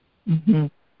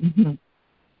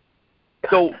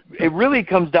 So it really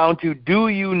comes down to, do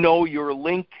you know your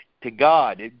link to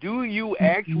God? Do you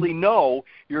actually know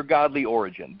your godly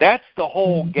origin? That's the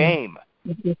whole game.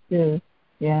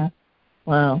 Yeah.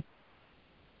 Wow.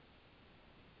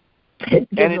 And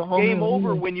it's game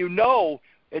over when you know.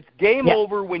 It's game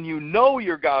over when you know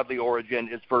your godly origin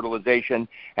is fertilization,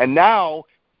 and now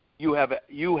you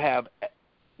have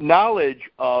knowledge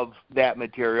of that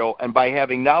material, and by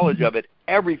having knowledge of it,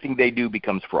 everything they do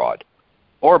becomes fraud.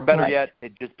 Or better yet,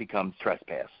 it just becomes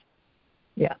trespass.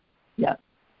 Yeah.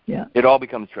 It all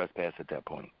becomes trespass at that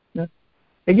point. Yeah.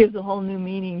 It gives a whole new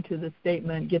meaning to the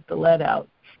statement, get the lead out.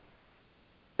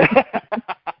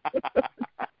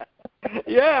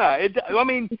 Yeah.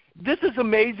 This is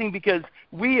amazing because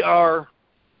we are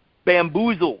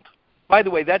bamboozled. By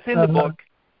the way, that's in the book.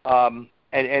 And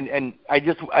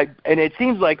it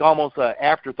seems like almost an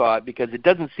afterthought because it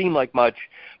doesn't seem like much,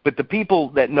 but the people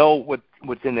that know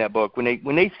what's in that book, when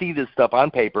they see this stuff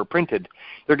on paper printed,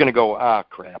 they're going to go,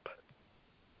 crap.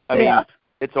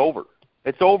 It's over.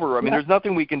 It's over. There's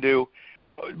nothing we can do.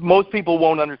 Most people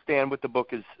won't understand what the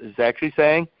book is actually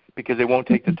saying because they won't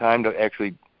take the time to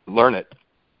actually learn it.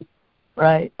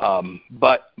 Right.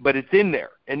 But it's in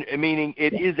there, and meaning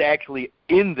it is actually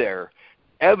in there,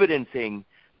 evidencing.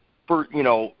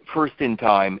 First in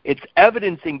time, it's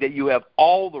evidencing that you have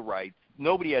all the rights.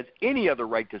 Nobody has any other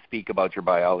right to speak about your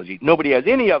biology. Nobody has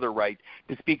any other right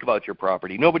to speak about your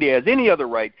property. Nobody has any other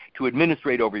right to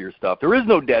administrate over your stuff. There is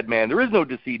no dead man. There is no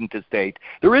decedent estate.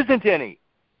 There isn't any.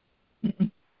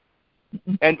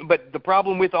 But the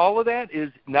problem with all of that is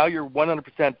now you're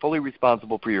 100% fully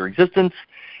responsible for your existence,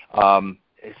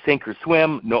 sink or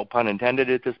swim, no pun intended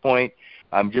at this point.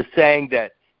 I'm just saying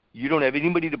that you don't have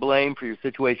anybody to blame for your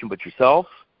situation but yourself.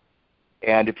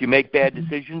 And if you make bad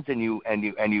decisions and you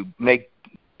make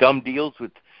dumb deals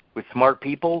with smart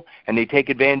people and they take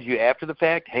advantage of you after the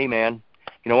fact, hey man,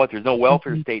 you know what? There's no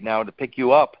welfare state now to pick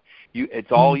you up.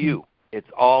 It's all you. It's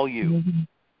all you.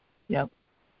 Yep.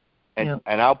 And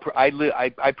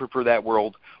I prefer that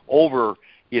world over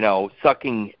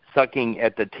sucking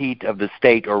at the teat of the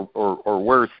state or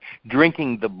worse,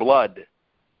 drinking the blood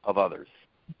of others.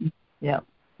 Yeah.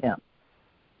 Yeah.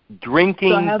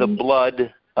 Drinking the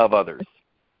blood of others.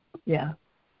 Yeah.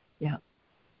 Yeah.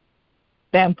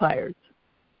 Vampires.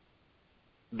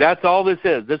 That's all this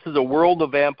is. This is a world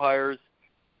of vampires.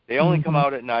 They only come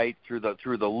out at night through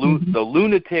the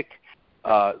lunatic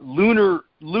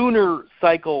lunar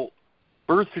cycle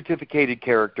birth certificated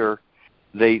character.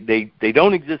 They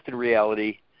don't exist in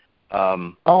reality.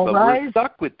 All but rise. We're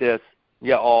stuck with this.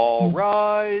 Yeah, all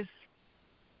rise.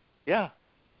 Yeah.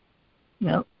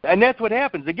 No. And that's what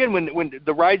happens. Again, when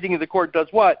the rising of the court does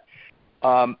what?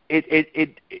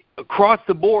 It across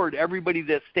the board, everybody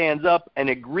that stands up and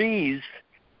agrees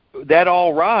that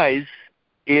all rise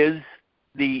is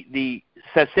the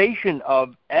cessation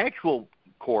of actual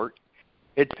court.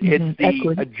 It's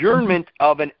the adjournment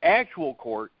of an actual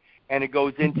court, and it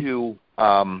goes into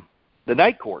the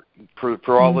night court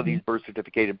for all of these birth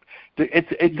certificated.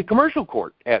 It's a commercial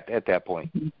court at that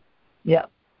point. Yeah,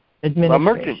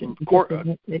 administrative court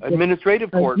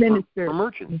for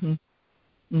merchants.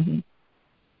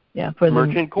 Yeah, for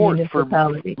merchant the court for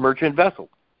merchant vessels,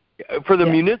 for the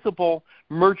municipal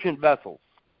merchant vessels.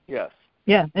 Yes.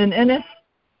 Yeah, and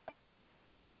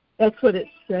that's what it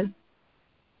said.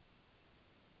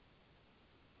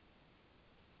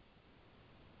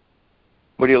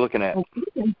 What are you looking at?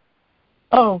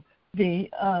 Oh,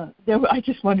 I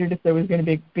just wondered if there was going to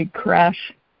be a big crash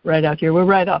right out here. We're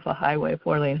right off a highway,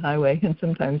 4-lane highway, and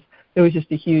sometimes it was just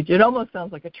it almost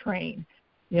sounds like a train,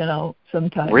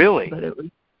 sometimes. Really? But it was,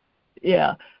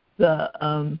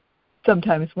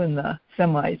 sometimes when the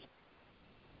semis,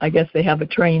 I guess they have a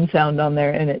train sound on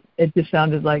there, and it just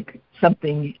sounded like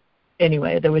something.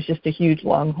 Anyway, there was just a huge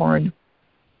longhorn.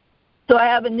 So I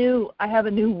have a new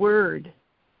word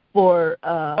for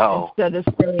instead of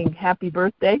saying happy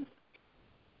birthday.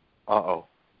 I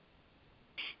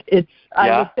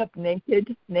looked up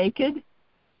naked,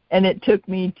 and it took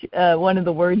me to, one of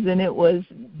the words in it was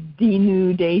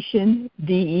denudation,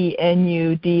 DENUDATION.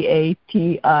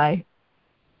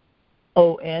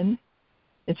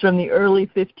 It's from the early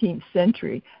 15th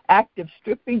century. Act of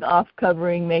stripping off,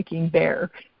 covering, making bare.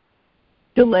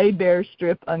 To lay bare,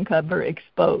 strip, uncover,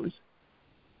 expose.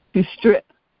 To strip,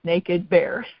 naked,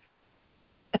 bare.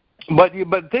 But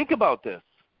think about this.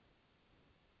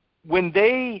 When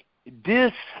they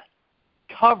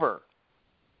discover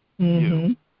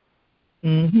you,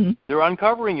 they're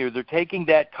uncovering you. They're taking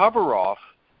that cover off.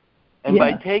 And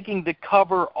by taking the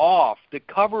cover off, the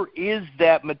cover is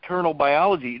that maternal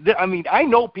biology. I mean, I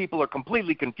know people are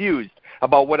completely confused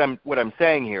about what I'm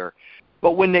saying here.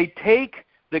 But when they take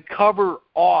the cover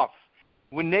off,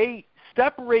 when they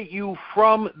separate you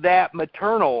from that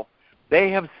maternal,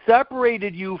 they have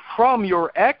separated you from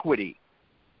your equity.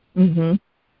 Mm-hmm.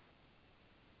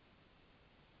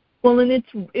 Well, and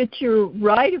it's your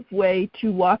right of way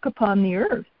to walk upon the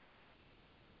earth.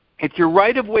 It's your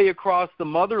right of way across the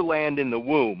motherland in the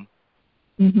womb.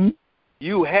 Mm-hmm.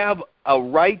 You have a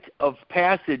right of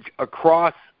passage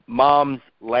across mom's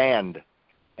land.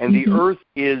 And the earth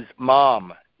is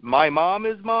mom. My mom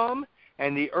is mom,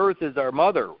 and the earth is our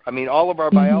mother. I mean, all of our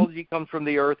biology comes from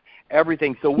the earth,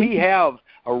 everything. So we have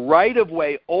a right of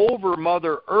way over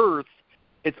Mother Earth.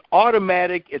 It's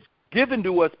automatic. It's given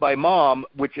to us by mom,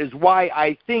 which is why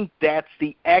I think that's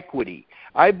the equity.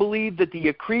 I believe that the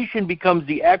accretion becomes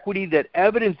the equity that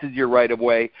evidences your right of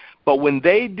way, but when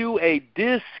they do a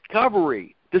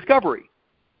discovery,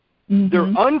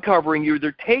 they're uncovering you,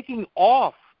 they're taking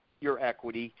off your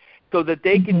equity so that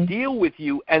they can deal with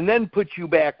you and then put you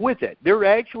back with it. They're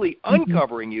actually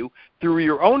uncovering you through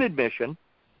your own admission.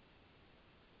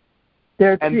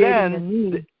 They're creating a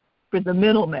need for the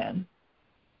middleman.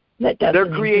 They're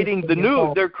creating the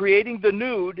nude. They're creating the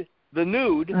nude.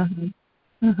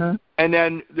 And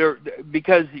then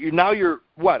because you're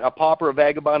what, a pauper, a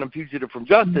vagabond, and fugitive from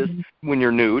justice when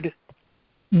you're nude.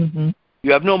 You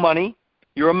have no money.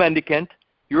 You're a mendicant.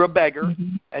 You're a beggar,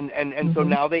 and so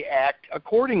now they act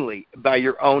accordingly by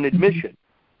your own admission.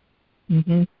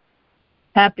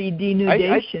 Happy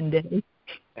denudation day.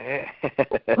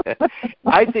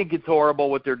 I think it's horrible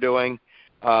what they're doing.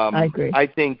 I agree. I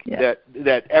think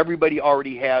that everybody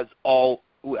already has all.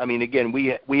 I mean, again,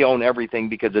 we own everything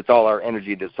because it's all our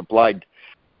energy that's supplied,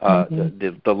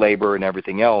 the labor and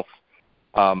everything else.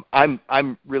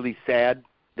 I'm really sad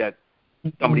that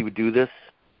somebody would do this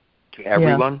to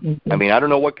everyone. I mean, I don't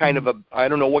know what kind of a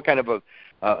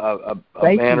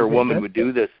man or woman would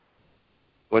do this.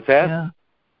 What's that? Yeah.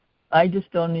 I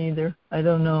just don't either. I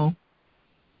don't know.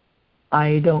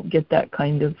 I don't get that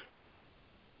kind of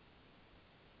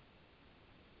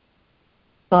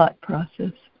thought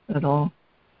process at all.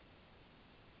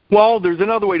 Well, there's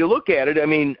another way to look at it. I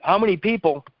mean, how many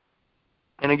people?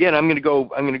 And again, I'm going to go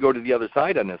to the other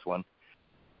side on this one.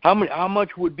 How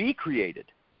much would be created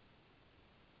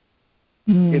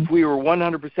if we were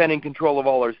 100% in control of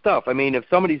all our stuff? I mean, if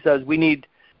somebody says we need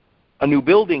a new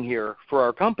building here for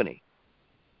our company,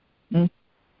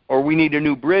 or we need a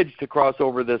new bridge to cross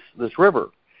over this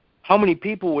river, how many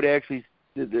people would actually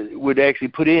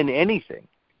put in anything?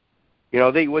 You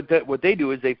know, what they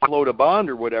do is they float a bond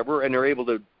or whatever, and they're able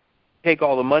to take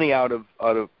all the money out of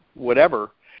whatever, and they're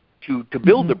able to to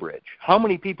build the bridge? How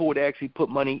many people would actually put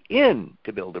money in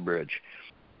to build a bridge?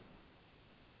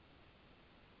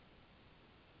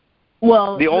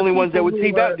 Well, the only ones that would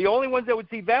see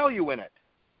value in it.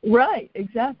 Right,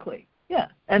 exactly. Yeah.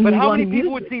 But how many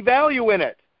people would see value in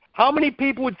it? How many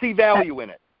people would see value in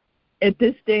it? At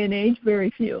this day and age, very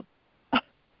few.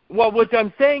 Well, what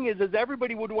I'm saying is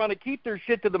everybody would want to keep their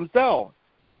shit to themselves.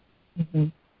 Mm-hmm.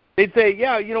 They'd say,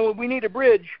 yeah, you know what, we need a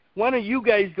bridge. Why don't you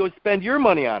guys go spend your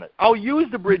money on it? I'll use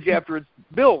the bridge after it's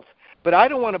built, but I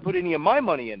don't want to put any of my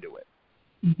money into it.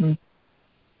 Mm-hmm.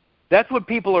 That's what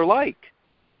people are like.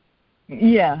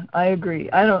 Yeah, I agree.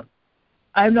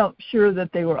 I'm not sure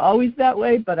that they were always that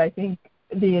way, but I think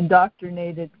the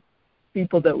indoctrinated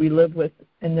people that we live with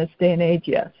in this day and age,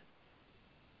 yes.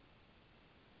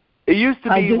 It used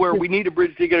to be where we need a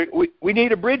bridge to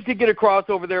get across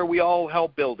over there. We all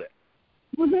help build it.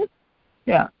 Mm-hmm.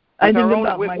 Yeah, I think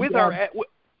about my dad.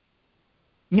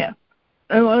 Yeah,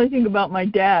 I want to think about my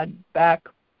dad back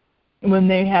when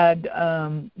they had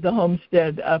the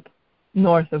homestead up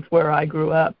north of where I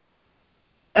grew up,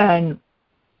 and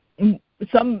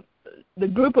the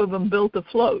group of them built a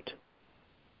float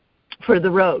for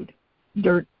the road,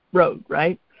 dirt road,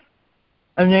 right?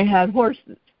 And they had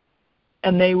horses,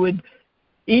 and they would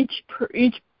each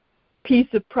piece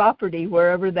of property,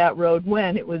 wherever that road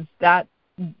went, it was that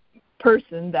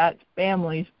person, that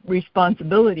family's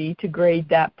responsibility to grade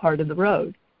that part of the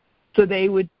road. So they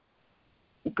would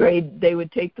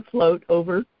take the float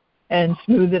over and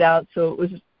smooth it out so it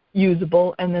was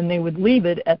usable, and then they would leave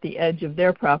it at the edge of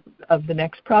of the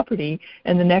next property,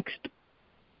 and the next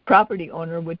property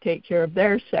owner would take care of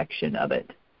their section of it.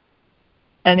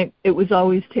 And it was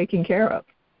always taken care of.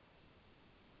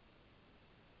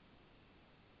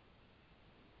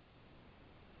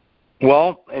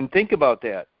 Well, and think about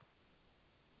that.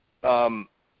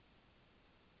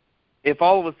 If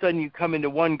all of a sudden you come into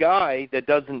one guy that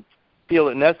doesn't feel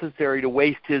it necessary to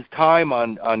waste his time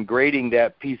on grading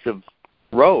that piece of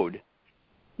road,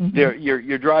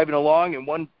 you're driving along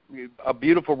and a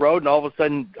beautiful road, and all of a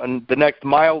sudden the next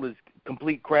mile is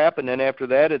complete crap, and then after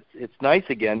that it's nice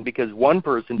again because one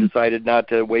person decided not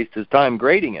to waste his time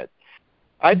grading it.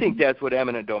 I think that's what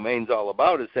eminent domain's all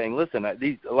about, is saying, listen,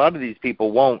 a lot of these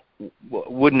people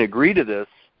wouldn't agree to this,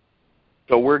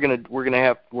 so we're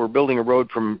building a road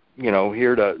from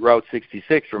here to Route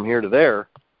 66, from here to there,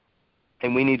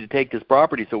 and we need to take this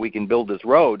property so we can build this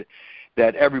road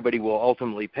that everybody will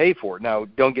ultimately pay for. Now,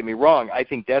 don't get me wrong, I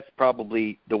think that's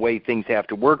probably the way things have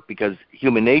to work, because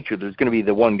human nature, there's going to be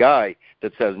the one guy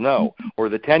that says no, or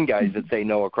the 10 guys that say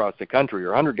no across the country,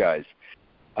 or 100 guys.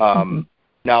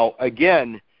 Now,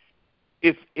 again,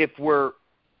 if we're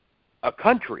a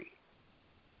country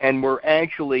and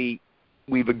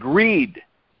we've agreed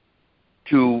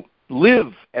to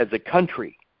live as a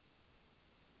country,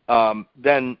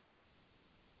 then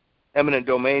eminent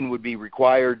domain would be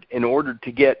required in order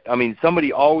to get,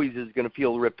 somebody always is going to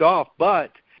feel ripped off,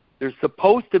 but they're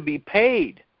supposed to be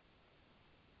paid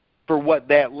for what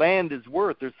that land is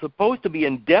worth. They're supposed to be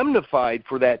indemnified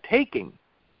for that taking.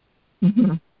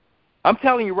 Mm-hmm. I'm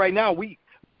telling you right now,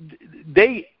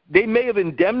 they may have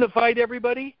indemnified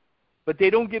everybody, but they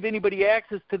don't give anybody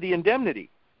access to the indemnity.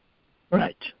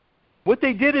 Right. What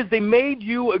they did is they made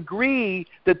you agree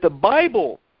that the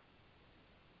Bible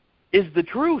is the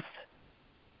truth.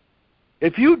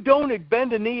 If you don't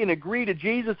bend a knee and agree to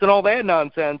Jesus and all that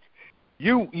nonsense,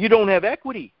 you don't have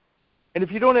equity. And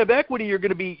if you don't have equity,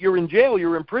 you're in jail,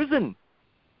 you're in prison.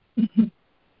 Mm-hmm.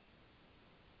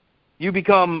 You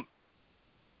become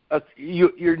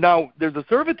you're now, there's a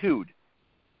servitude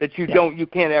that you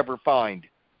can't ever find.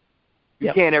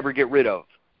 You can't ever get rid of.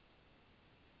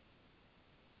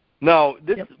 Now,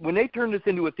 when they turned this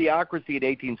into a theocracy in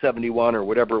 1871 or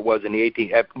whatever it was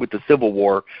with the Civil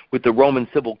War, with the Roman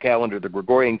civil calendar, the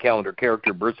Gregorian calendar,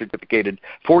 character, birth certificated,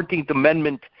 14th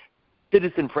Amendment,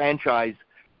 citizen franchise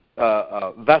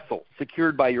vessel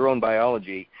secured by your own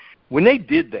biology, when they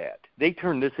did that, they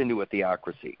turned this into a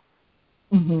theocracy.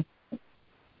 Mm-hmm.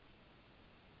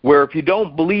 Where if you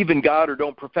don't believe in God or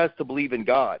don't profess to believe in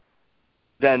God,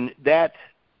 then that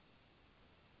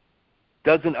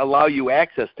doesn't allow you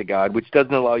access to God, which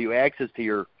doesn't allow you access to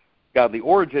your godly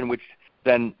origin, which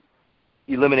then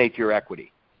eliminates your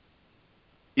equity.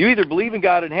 You either believe in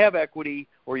God and have equity,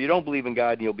 or you don't believe in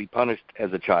God and you'll be punished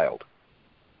as a child,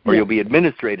 or you'll be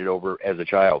administrated over as a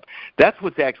child. That's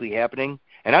what's actually happening,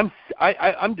 and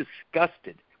I'm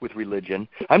disgusted with religion.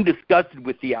 I'm disgusted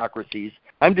with theocracies.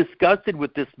 I'm disgusted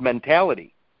with this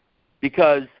mentality,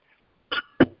 because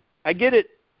I get it.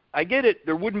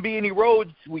 There wouldn't be any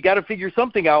roads. We got to figure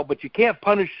something out, but you can't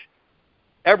punish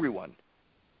everyone.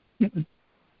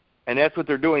 And that's what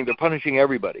they're doing. They're punishing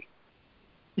everybody.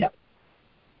 Yep.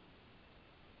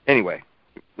 Anyway,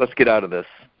 let's get out of this.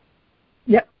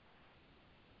 Yep.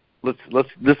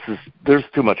 There's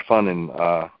too much fun in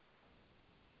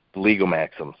legal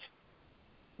maxims.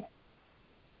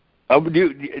 Oh,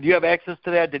 do you have access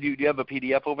to that? Do you have a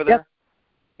PDF over there?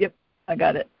 Yep. I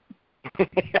got it.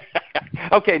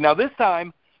 Okay, now this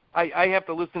time I have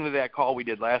to listen to that call we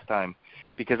did last time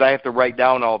because I have to write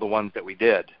down all the ones that we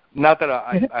did. Not that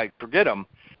I forget them.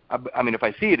 I mean, if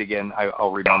I see it again,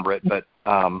 I'll remember it. But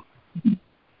hang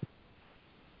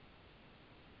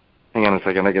on a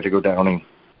second. I got to go down and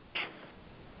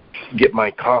get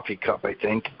my coffee cup, I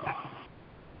think.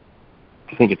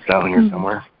 I think it's down here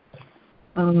somewhere.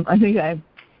 I think I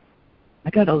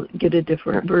got to get a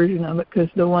different version of it because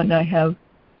the one I have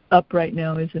up right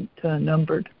now isn't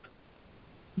numbered.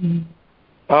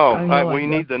 Oh, we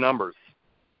need the numbers.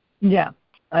 Yeah,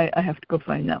 I have to go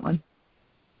find that one.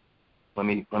 Let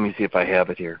me see if I have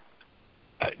it here.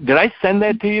 Did I send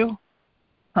that to you?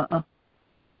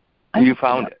 You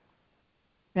found it?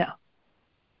 Yeah.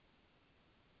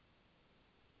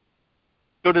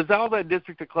 So does all that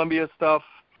District of Columbia stuff,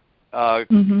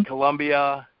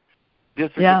 Columbia,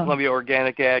 District of Columbia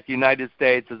Organic Act, United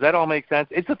States, does that all make sense?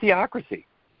 It's a theocracy.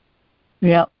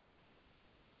 Yeah.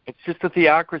 It's just a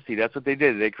theocracy. That's what they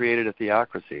did. They created a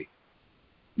theocracy.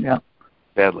 Yeah.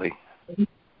 Badly.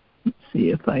 Let's see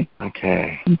if I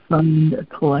can find a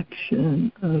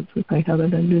collection of, if I have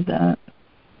it under that.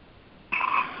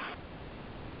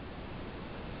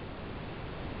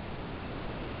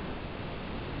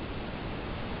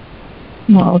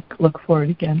 Well, I'll look for it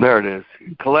again. There it is.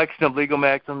 Collection of legal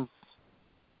maxims.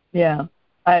 Yeah.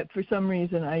 For some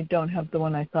reason, I don't have the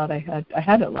one I thought I had. I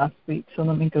had it last week, so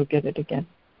let me go get it again.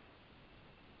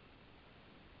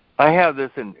 I have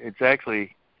this, and it's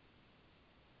actually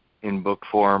in book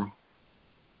form.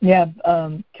 Yeah,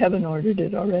 Kevin ordered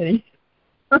it already.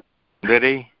 Did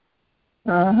he?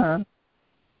 Uh-huh.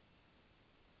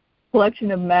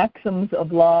 Collection of Maxims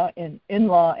of Law in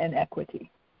Law and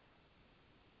Equity.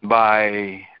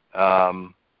 By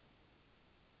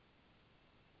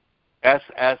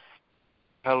S.S.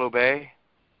 Perloubet.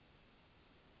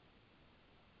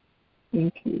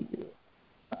 Do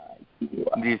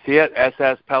you see it?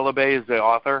 S.S. Perloubet is the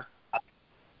author.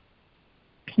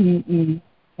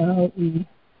 P-E-L-E.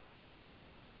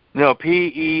 No,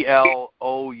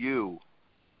 P-E-L-O-U.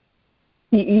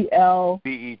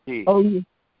 P-E-L-B-E-T. O-U.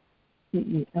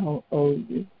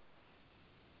 P-E-L-O-U.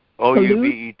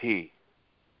 O-U-B-E-T.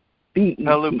 B-E-T.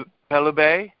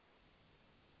 Perloubet?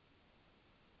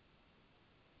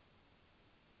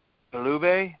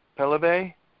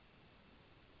 Perloubet?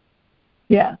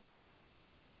 Yeah.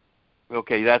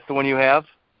 Okay, that's the one you have?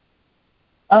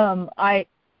 I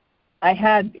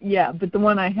had, but the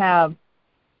one I have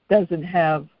doesn't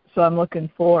have, so I'm looking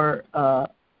for the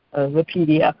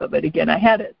PDF of it again. I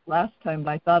had it last time,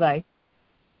 but I thought I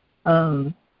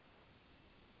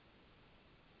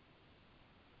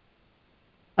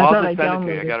I'll just send it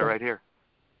to you. I got it right here.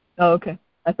 Oh, okay.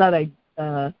 I thought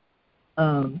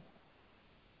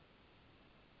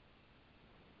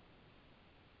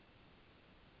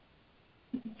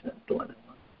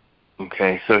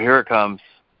Okay, so here it comes.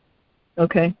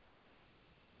 Okay.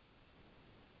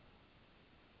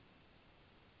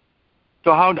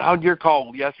 So how'd your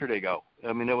call yesterday go?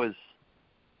 I mean, it was.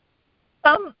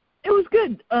 It was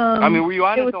good. I mean, were you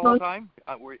on it the whole time?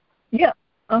 Yeah.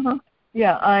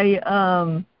 Yeah.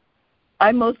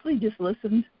 I mostly just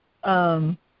listened.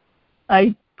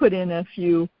 I put in a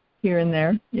few here and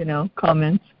there,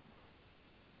 comments,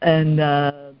 and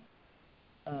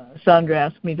Sandra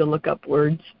asked me to look up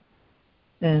words,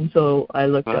 and so I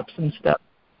looked up some stuff,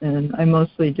 and I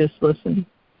mostly just listened.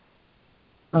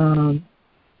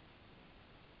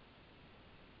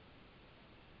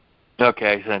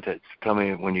 Okay, I sent it. Tell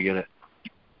me when you get it.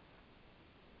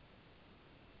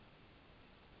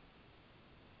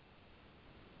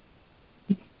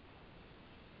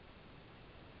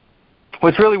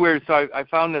 What's really weird, so I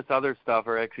found this other stuff,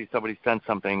 or actually somebody sent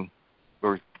something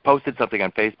or posted something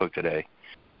on Facebook today.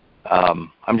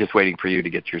 I'm just waiting for you to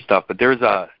get your stuff. But there's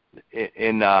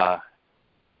in the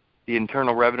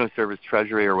Internal Revenue Service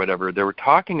Treasury or whatever, they were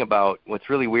talking about what's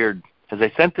really weird, as I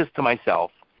sent this to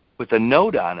myself with a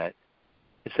note on it.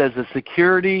 It says a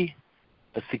security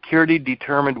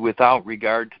determined without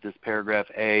regard to this paragraph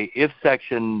A if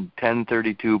Section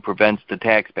 1032 prevents the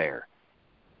taxpayer.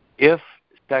 If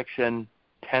Section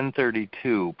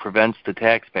 1032 prevents the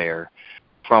taxpayer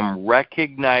from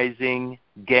recognizing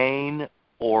gain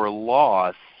or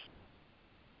loss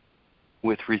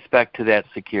with respect to that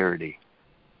security.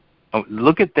 Oh,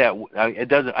 look at that. It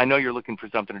doesn't. I know you're looking for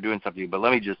something or doing something, but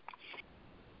let me just.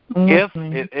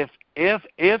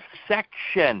 If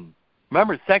section,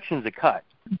 remember section's a cut.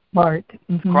 Part.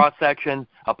 Cross section,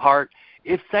 a part.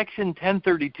 If Section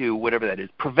 1032, whatever that is,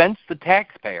 prevents the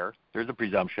taxpayer, there's a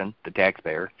presumption, the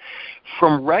taxpayer,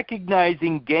 from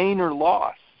recognizing gain or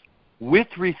loss with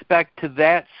respect to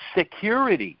that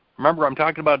security. Remember, I'm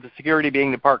talking about the security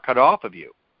being the part cut off of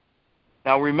you.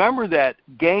 Now, remember that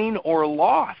gain or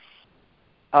loss,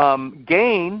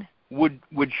 gain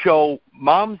would show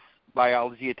mom's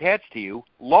biology attached to you.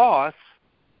 Loss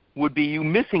would be you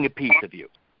missing a piece of you.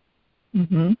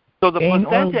 Mm-hmm. So the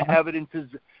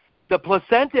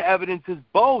placenta evidence is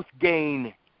both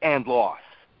gain and loss.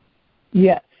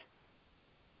 Yes.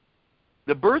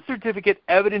 The birth certificate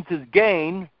evidences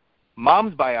gain,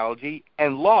 mom's biology,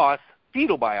 and loss,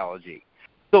 fetal biology.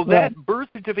 So that birth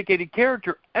certificated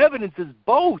character evidences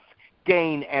both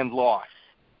gain and loss.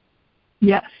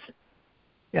 Yes.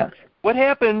 Yes. What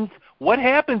happens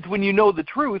when you know the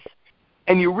truth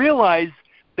and you realize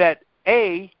that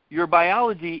A, your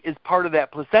biology is part of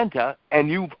that placenta, and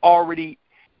you've already,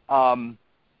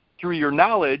 through your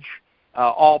knowledge,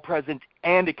 all present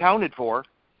and accounted for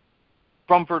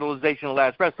from fertilization to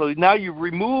last breath. So now you've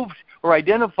removed or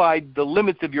identified the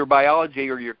limits of your biology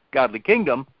or your godly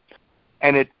kingdom,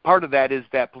 and part of that is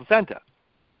that placenta.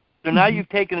 So now you've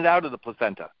taken it out of the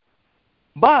placenta.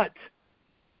 But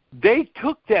they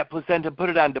took that placenta and put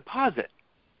it on deposit.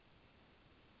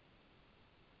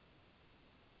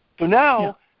 So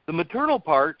now the maternal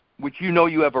part, which you know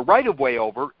you have a right-of-way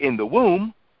over in the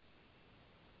womb,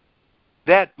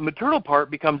 that maternal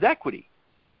part becomes equity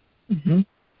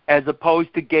as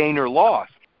opposed to gain or loss.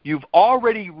 You've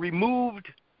already removed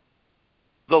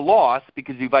the loss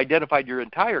because you've identified your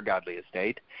entire godly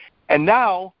estate, and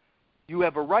now you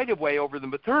have a right-of-way over the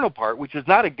maternal part, which is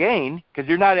not a gain because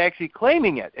you're not actually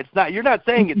claiming it. It's not. You're not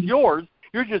saying it's yours.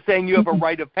 You're just saying you have a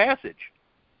right of passage.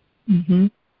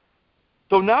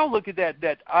 So now look at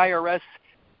that IRS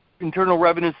Internal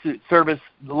Revenue Service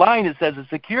line. It says a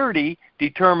security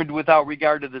determined without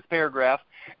regard to this paragraph.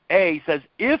 A says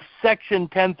if Section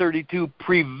 1032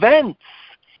 prevents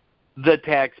the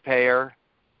taxpayer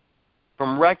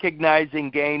from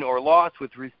recognizing gain or loss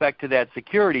with respect to that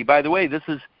security. By the way, this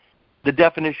is the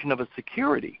definition of a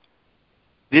security.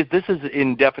 This is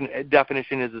in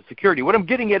definition as a security. What I'm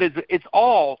getting at is it's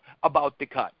all about the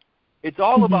cut. It's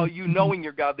all about you knowing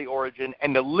your godly origin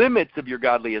and the limits of your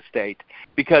godly estate,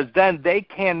 because then they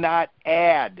cannot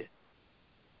add.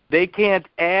 They can't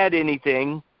add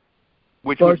anything,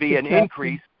 which would be an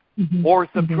increase, or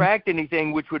subtract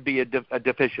anything, which would be a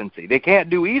deficiency. They can't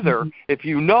do either if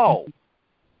you know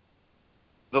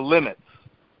the limits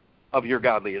of your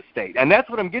godly estate. And that's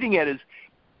what I'm getting at is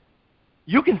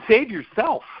you can save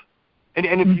yourself. And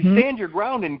if you stand your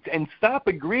ground and stop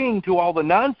agreeing to all the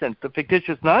nonsense, the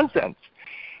fictitious nonsense,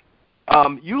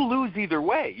 you lose either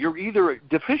way. You're either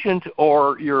deficient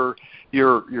or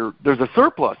there's a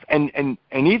surplus, and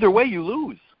either way you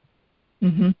lose.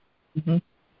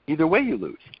 Either way you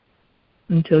lose.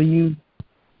 Until you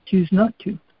choose not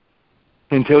to.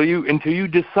 Until you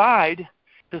decide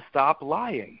to stop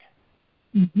lying.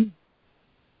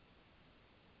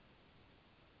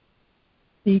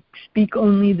 Speak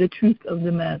only the truth of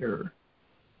the matter.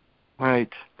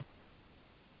 Right.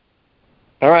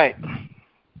 All right.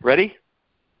 Ready?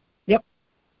 Yep.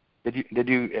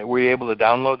 Were you able to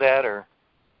download that or?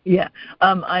 Yeah.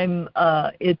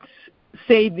 It's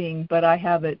saving, but I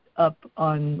have it up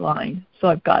online, so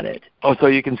I've got it. Oh, so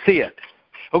you can see it.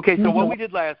 Okay, so what we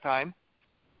did last time,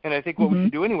 and I think what we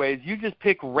should do anyway, is you just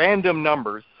pick random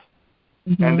numbers,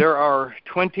 and there are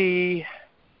 20.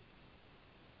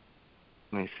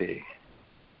 Let me see.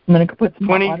 I'm going to put some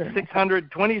 2,600.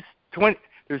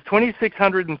 There's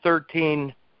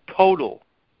 2,613 total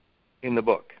in the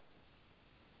book.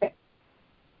 Okay.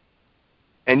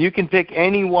 And you can pick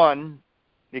any one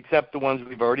except the ones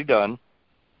we've already done.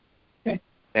 Okay.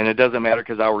 And it doesn't matter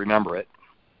because I'll remember it.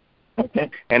 Okay.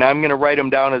 And I'm going to write them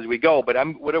down as we go. But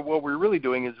what we're really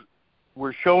doing is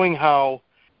we're showing how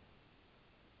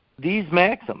these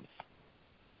maxims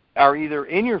are either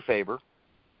in your favor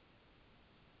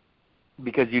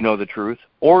because you know the truth,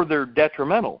 or they're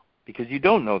detrimental because you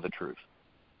don't know the truth.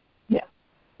 Yeah.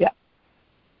 Yeah.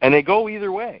 And they go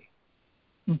either way.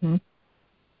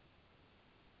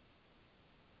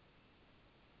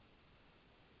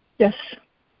 Yes.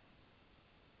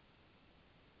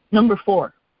 Number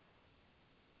 4.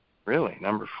 Really?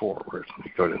 Number 4. Let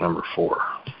me go to number 4.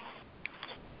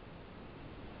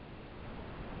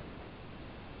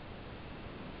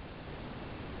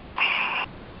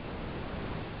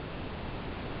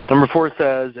 Number 4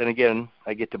 says, and again,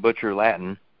 I get to butcher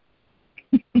Latin,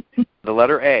 the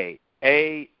letter A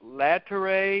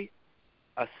latere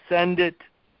ascendit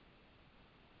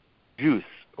jus,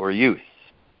 or use.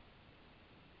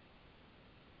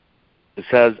 It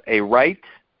says, a right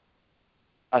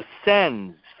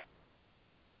ascends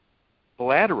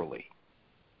laterally.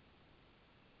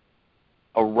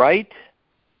 A right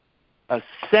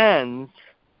ascends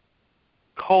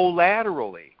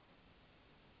collaterally.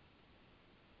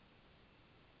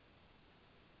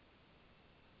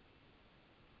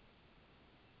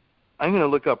 I'm going to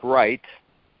look up right.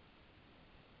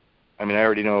 I mean, I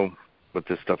already know what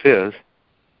this stuff is.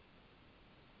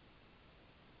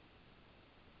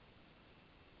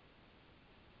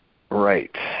 Right.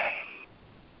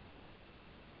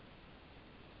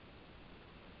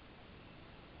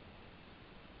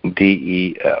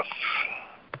 DEF.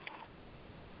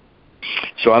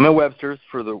 So I'm at Webster's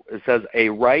it says a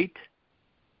right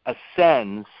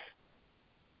ascends,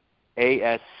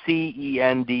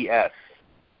 ASCENDS,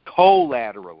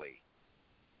 collaterally.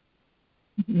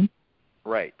 Mm-hmm.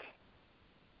 Right.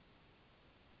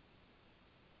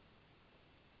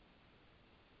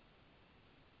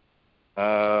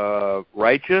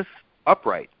 Righteous,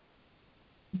 upright,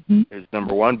 is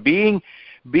number 1.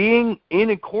 Being in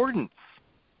accordance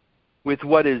with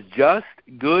what is just,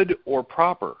 good, or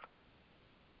proper.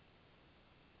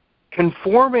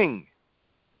 Conforming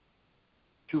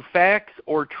to facts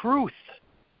or truth.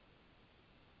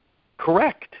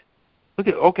 Correct.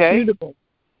 Okay. Suitable.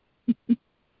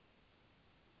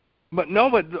 But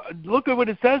look at what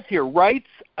it says here. Rights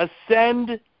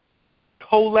ascend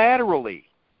collaterally.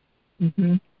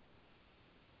 Mm-hmm.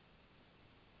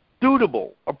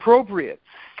 Suitable, appropriate,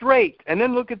 straight, and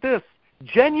then look at this.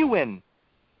 Genuine.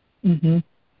 Mm-hmm.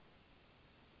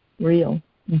 Real.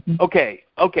 Mm-hmm. Okay.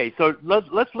 So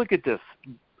let's look at this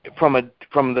from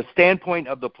the standpoint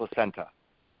of the placenta.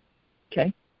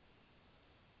 Okay.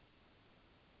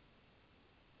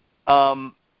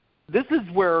 This is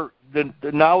where the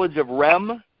knowledge of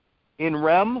REM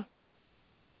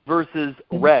versus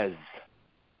res.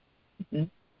 Mm-hmm.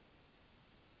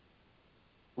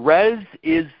 Res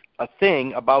is a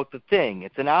thing about the thing.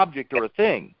 It's an object or a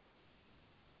thing.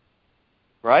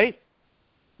 Right?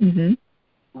 Mm-hmm.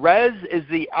 Res is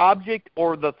the object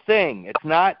or the thing. It's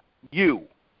not you.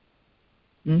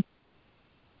 Mm-hmm.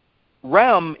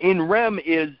 REM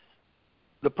is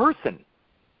the person.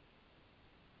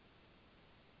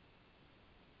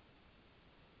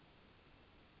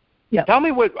 Yeah. Tell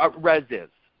me what res is.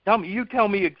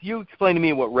 You explain to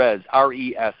me what res,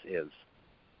 R-E-S, is.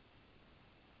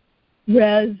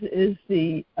 Res is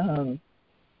the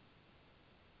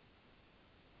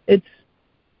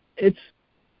it's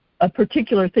a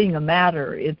particular thing, a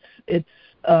matter. It's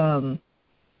a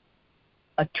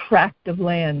tract of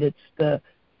land. It's the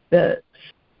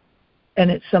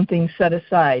and it's something set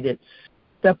aside. It's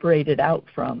separated out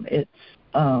from. It's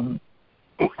well,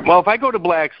 if I go to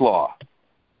Black's Law,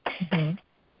 mm-hmm.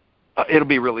 It'll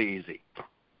be really easy.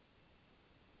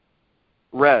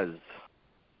 Res,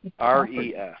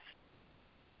 R-E-S.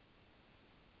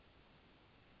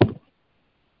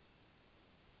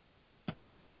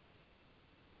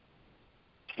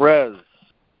 Res,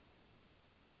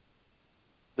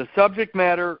 the subject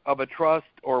matter of a trust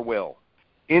or will.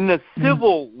 In the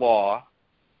civil law,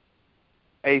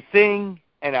 a thing,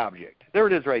 an object. There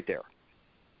it is right there.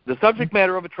 The subject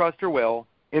matter of a trust or will.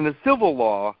 In the civil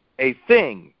law, a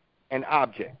thing, an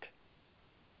object.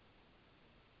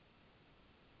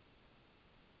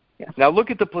 Yeah. Now look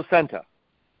at the placenta.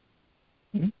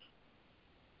 Mm-hmm.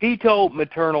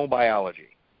 Fetal-maternal biology.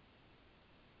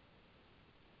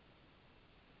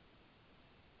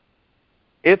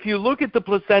 If you look at the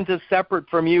placenta separate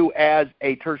from you as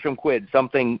a tertium quid,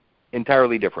 something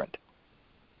entirely different,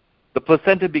 the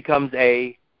placenta becomes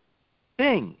a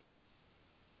thing,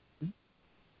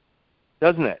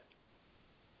 doesn't it?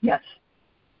 Yes.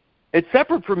 It's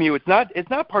separate from you. It's not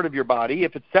part of your body.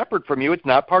 If it's separate from you, it's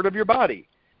not part of your body.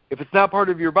 If it's not part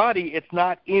of your body, it's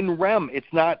not in REM. It's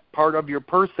not part of your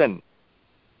person.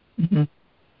 Mm-hmm.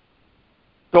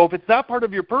 So if it's not part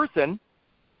of your person,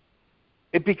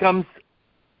 it becomes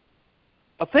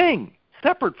a thing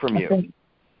separate from you.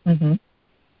 Mm-hmm.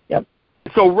 Yep.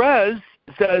 So res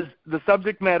says the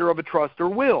subject matter of a trust or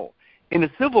will. In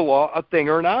a civil law, a thing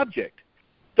or an object.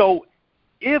 So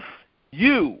if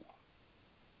you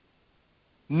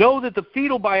know that the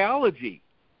fetal biology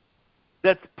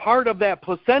that's part of that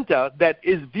placenta that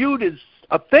is viewed as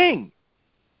a thing,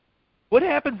 what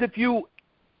happens if you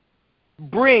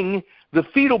bring the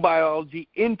fetal biology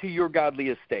into your godly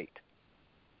estate?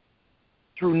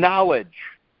 Through knowledge.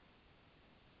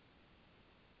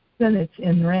 Then it's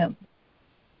in REM.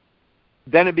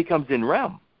 Then it becomes in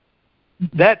REM.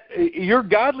 Mm-hmm. That your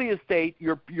godly estate,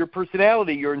 your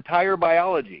personality, your entire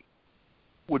biology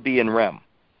would be in REM.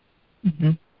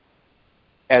 Mm-hmm.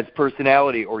 As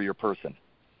personality or your person.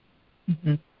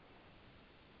 Mm-hmm.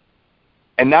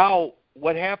 And now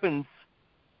what happens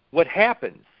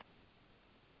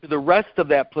to the rest of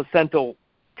that placental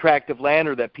tract of land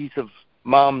or that piece of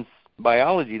mom's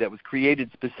biology that was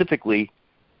created specifically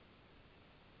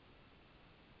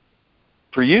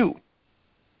for you?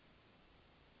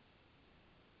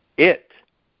 It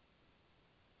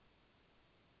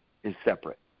is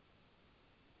separate.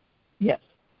 Yes.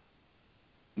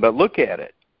 But look at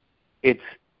it.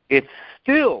 It's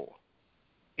still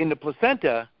in the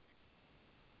placenta.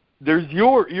 There's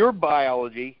your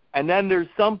biology, and then there's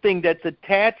something that's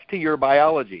attached to your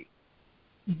biology.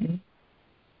 Mm-hmm.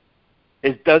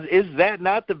 Is that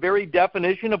not the very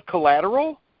definition of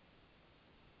collateral?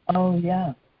 Oh,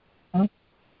 yeah. Huh?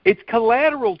 It's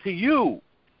collateral to you.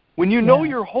 When you know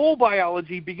your whole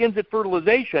biology begins at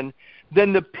fertilization,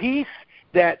 then the piece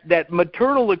that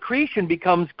maternal accretion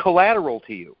becomes collateral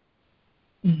to you.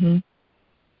 Mm-hmm.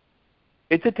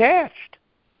 It's attached.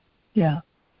 Yeah.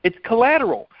 It's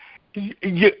collateral.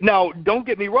 Now, don't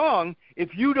get me wrong.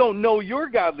 If you don't know your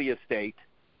godly estate,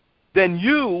 then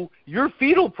your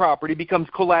fetal property becomes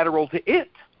collateral to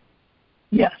it.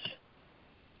 Yes.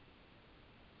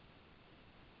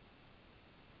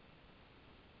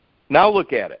 Now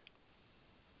look at it.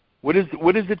 What is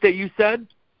it that you said?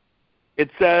 It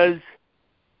says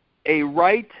a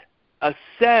right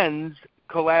ascends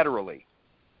collaterally.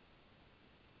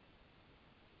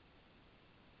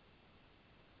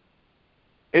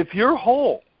 If you're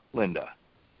whole, Linda,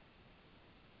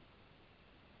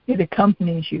 it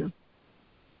accompanies you.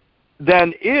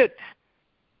 Then it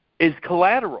is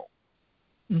collateral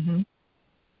Mm-hmm.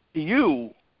 to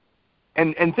you.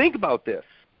 And think about this.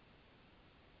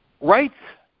 Rights,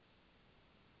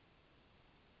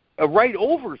 a right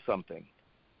over something.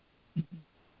 Mm-hmm.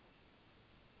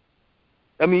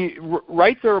 I mean,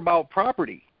 rights are about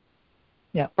property.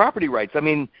 Yeah. Property rights. I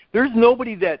mean, there's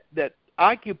nobody that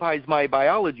occupies my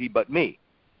biology but me.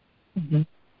 Mm-hmm.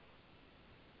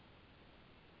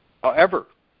 Ever.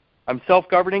 I'm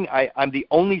self-governing. I'm the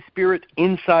only spirit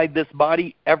inside this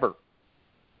body ever.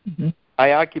 Mm-hmm.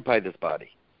 I occupy this body.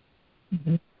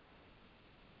 Mm-hmm.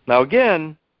 Now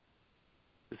again,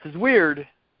 this is weird.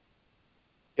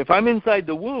 If I'm inside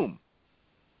the womb,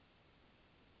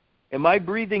 am I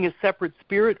breathing a separate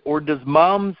spirit, or does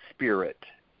mom's spirit?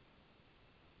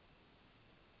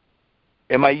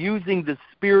 Am I using the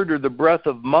spirit or the breath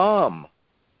of mom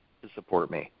to support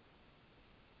me?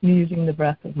 You're using the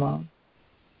breath of mom.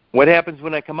 What happens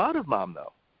when I come out of mom,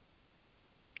 though?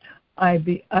 I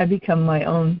become my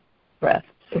own breath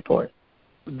support.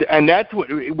 And that's what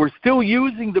we're still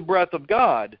using, the breath of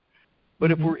God. But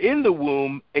Mm-hmm. if we're in the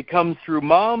womb, it comes through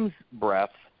mom's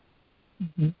breath,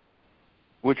 mm-hmm.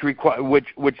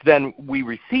 which then we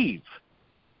receive.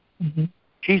 Mm-hmm.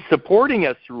 She's supporting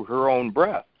us through her own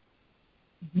breath.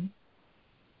 Mm-hmm.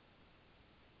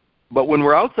 But when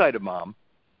we're outside of mom,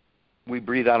 we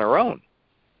breathe on our own.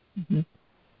 Mm-hmm.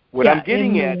 What I'm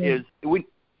getting at is Go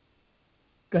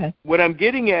ahead. What I'm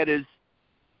getting at is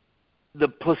the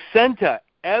placenta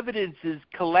evidences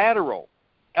collateral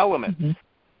elements. Mm-hmm.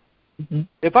 Mm-hmm.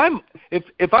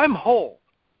 If I'm whole,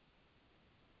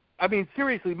 I mean,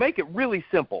 seriously, make it really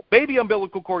simple. Baby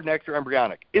umbilical cord and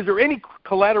extraembryonic. Is there any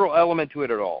collateral element to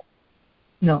it at all?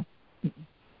 No.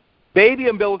 Baby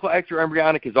umbilical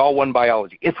extraembryonic is all one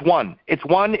biology. It's one. It's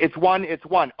one. It's one. It's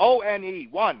one. O-N-E,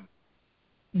 one.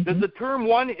 Mm-hmm. Does the term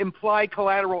one imply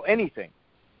collateral anything?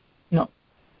 No.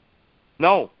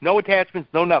 No. No attachments,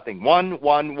 no nothing. One,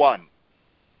 one, one.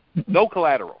 Mm-hmm. No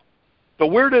collateral. So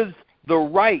where does the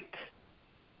right,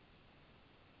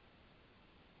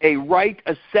 a right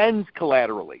ascends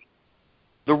collaterally?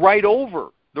 The right over,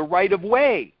 the right of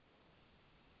way,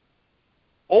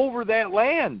 over that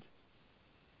land.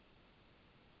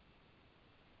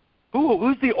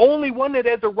 Who's the only one that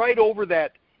has a right over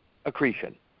that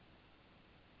accretion?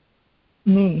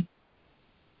 Me.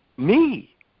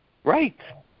 Me. Right.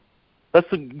 Let's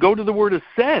go to the word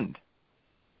ascend.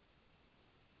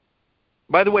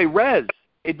 By the way, res,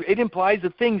 it implies a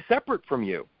thing separate from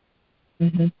you.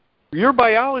 Mm-hmm. Your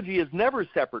biology is never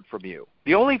separate from you.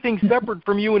 The only thing separate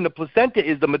from you in the placenta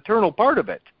is the maternal part of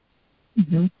it.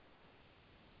 Mm-hmm.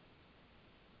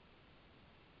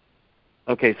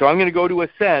 Okay, so I'm going to go to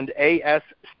ascend,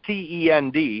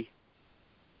 A-S-C-E-N-D.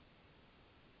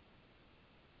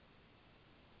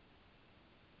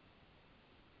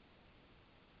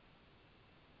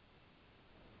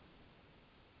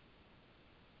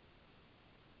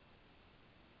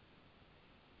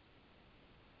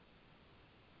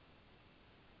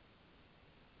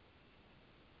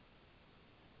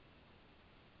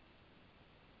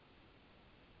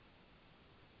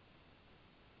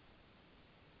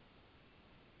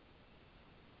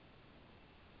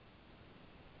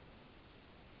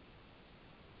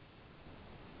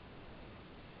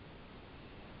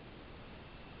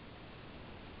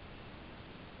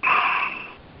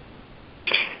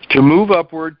 To move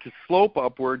upward, to slope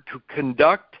upward, to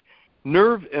conduct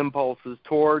nerve impulses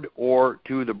toward or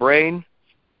to the brain,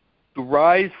 to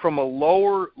rise from a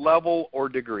lower level or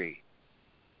degree.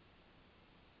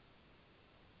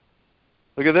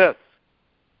 Look at this.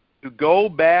 To go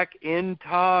back in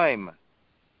time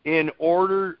in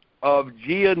order of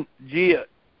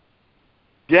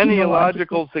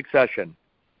genealogical succession.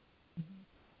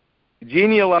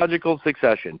 Genealogical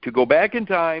succession. To go back in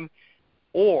time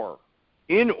or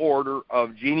in order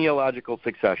of genealogical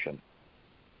succession.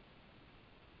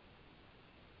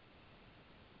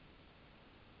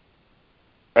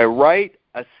 A right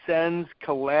ascends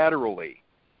collaterally.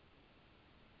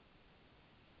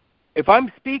 If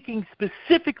I'm speaking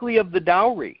specifically of the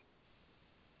dowry,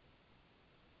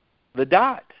 the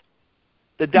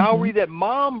dowry that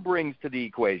mom brings to the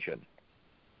equation,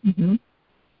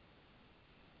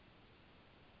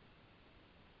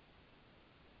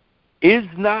 is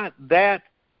not that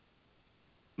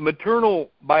maternal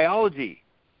biology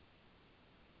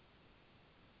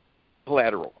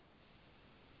collateral?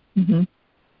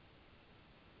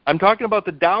 I'm talking about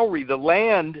the dowry, the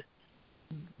land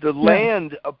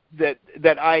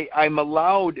that I'm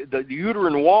allowed, the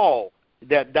uterine wall,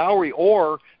 that dowry,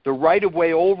 or the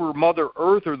right-of-way over Mother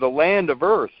Earth or the land of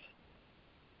Earth.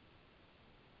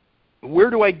 Where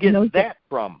do I get that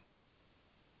from?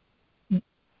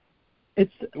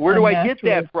 Where do I get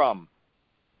that from?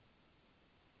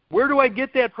 Where do I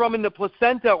get that from in the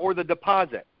placenta or the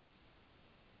deposit?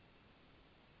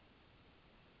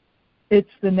 It's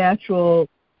the natural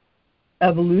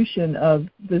evolution of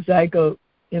the zygote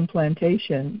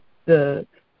implantation. The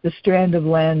strand of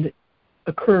land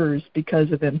occurs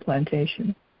because of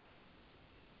implantation.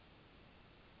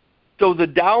 So the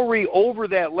dowry over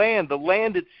that land, the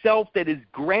land itself that is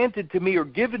granted to me or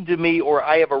given to me or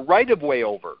I have a right-of-way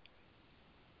over,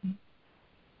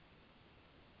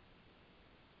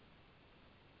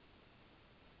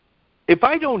 if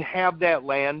I don't have that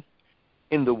land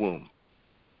in the womb,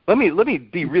 let me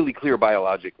be really clear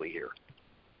biologically here.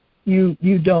 You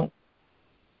don't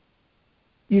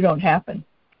happen.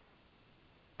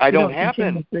 I don't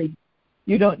happen.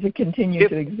 You don't continue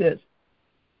to exist.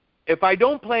 If I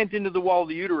don't plant into the wall of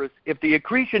the uterus, if the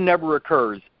accretion never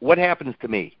occurs, what happens to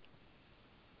me?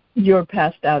 You're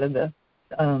passed out of the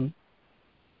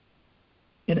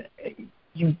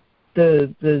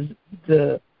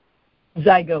the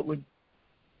zygote would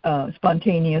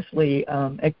spontaneously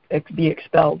be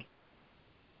expelled.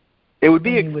 It would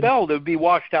be expelled. It would be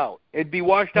washed out. It'd be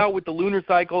washed out with the lunar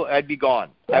cycle. I'd be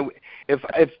gone. Yeah.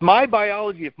 If my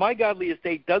biology, if my godly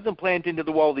estate doesn't plant into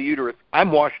the wall of the uterus,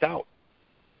 I'm washed out.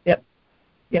 Yep.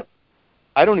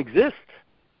 I don't exist.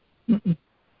 Mm-mm.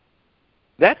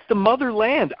 That's the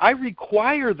motherland. I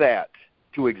require that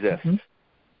to exist.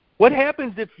 What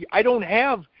happens if I don't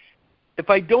have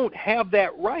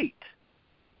that right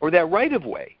or that right of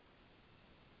way?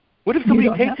 What if somebody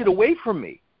takes it away from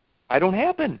me? I don't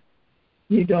happen.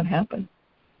 You don't happen.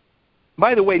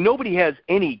 By the way, nobody has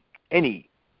any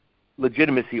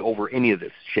legitimacy over any of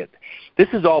this shit. This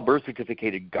is all birth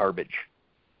certificated garbage.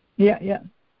 Yeah,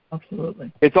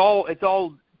 absolutely. It's all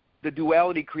the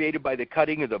duality created by the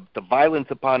cutting or the violence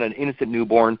upon an innocent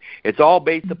newborn. It's all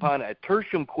based upon a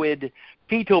tertium quid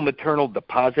fetal-maternal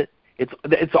deposit.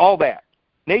 It's all that.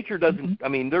 Nature doesn't,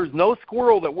 there's no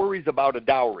squirrel that worries about a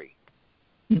dowry.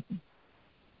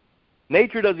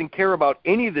 Nature doesn't care about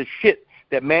any of the shit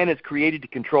that man has created to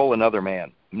control another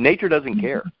man. Nature doesn't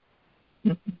care.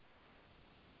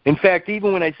 In fact,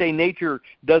 even when I say nature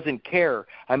doesn't care,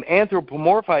 I'm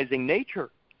anthropomorphizing nature.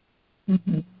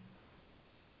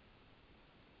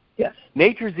 Yes.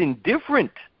 Nature's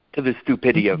indifferent to the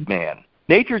stupidity of man.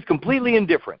 Nature's completely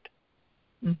indifferent.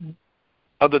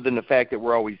 Other than the fact that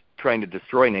we're always trying to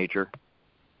destroy nature.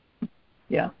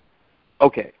 Yeah.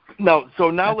 Okay. Now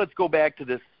let's go back to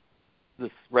this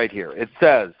right here. It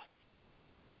says,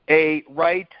 a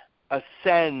right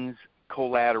ascends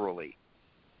collaterally.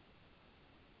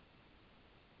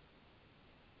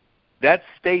 That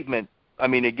statement,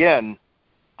 again,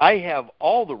 I have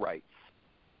all the rights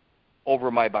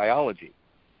over my biology.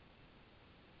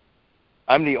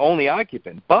 I'm the only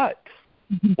occupant. But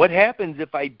what happens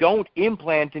if I don't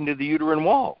implant into the uterine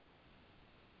wall?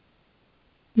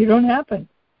 You don't happen.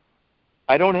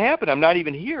 I don't happen. I'm not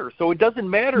even here. So it doesn't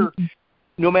matter,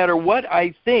 no matter what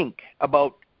I think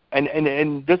about,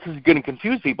 and this is going to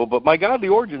confuse people, but my godly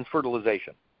origin is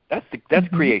fertilization. That's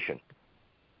creation.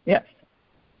 Yes.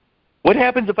 What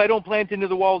happens if I don't plant into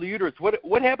the wall of the uterus?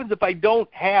 What happens if I don't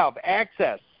have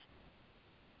access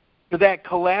to that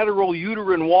collateral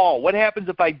uterine wall? What happens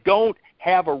if I don't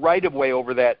have a right-of-way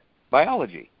over that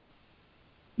biology?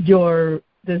 Your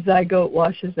the zygote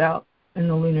washes out in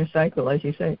the lunar cycle, as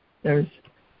you say.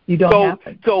 You don't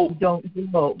happen. You don't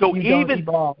evolve. So you even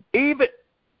don't evolve.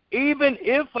 even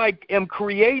if I am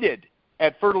created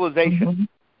at fertilization,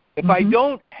 if I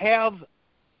don't have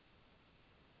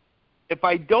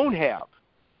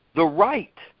the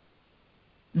right,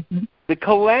 the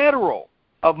collateral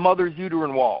of mother's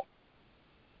uterine wall,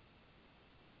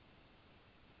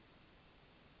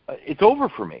 it's over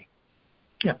for me.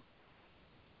 Yeah.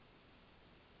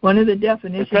 One of the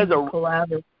definitions of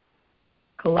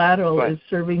collateral is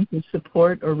serving to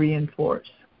support or reinforce.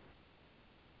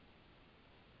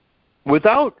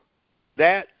 Without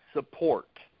that support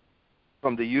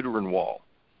from the uterine wall,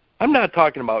 I'm not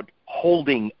talking about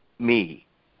holding me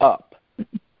up.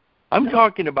 I'm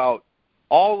talking about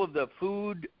all of the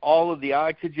food, all of the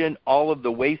oxygen, all of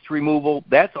the waste removal.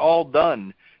 That's all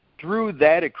done through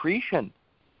that accretion.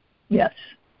 Yes.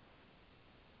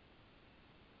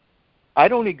 I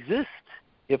don't exist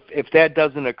if that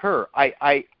doesn't occur.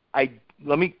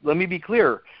 Let me be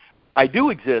clear. I do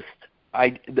exist.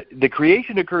 The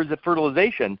creation occurs at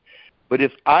fertilization, but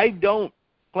if I don't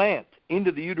plant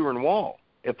into the uterine wall,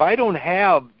 if I don't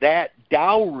have that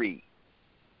dowry,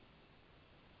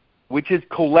 which is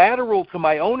collateral to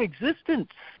my own existence,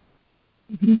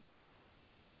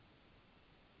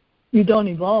 you don't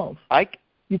evolve.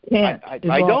 You can't. I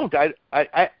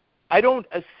don't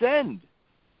ascend.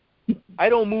 I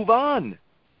don't move on.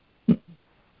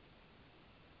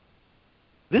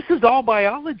 This is all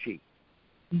biology.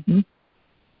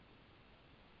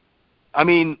 I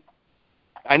mean,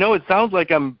 I know it sounds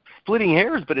like I'm splitting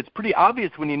hairs, but it's pretty obvious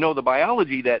when you know the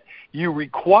biology that you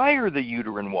require the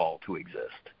uterine wall to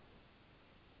exist.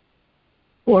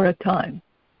 For a time.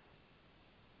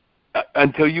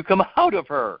 Until you come out of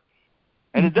her.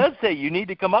 And it does say you need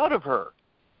to come out of her.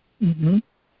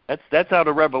 That's out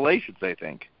of Revelations, I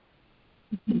think.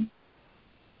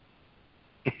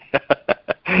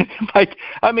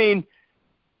 I mean,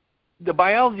 the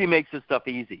biology makes this stuff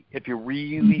easy if you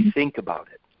really think about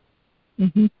it.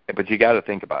 But you got to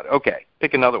think about it. Okay,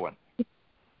 pick another one.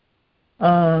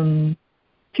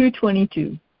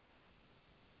 222.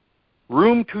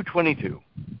 Room 222.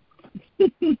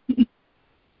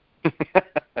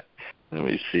 Let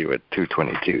me see what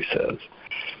 222 says.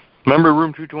 Remember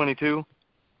Room 222?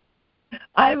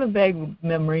 I have a vague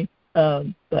memory,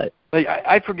 but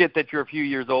I forget that you're a few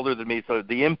years older than me, so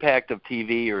the impact of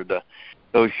TV or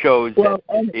those shows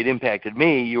it impacted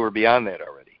me, you were beyond that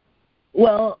already.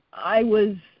 Well, I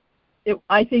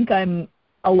think a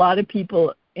lot of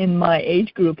people in my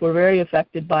age group were very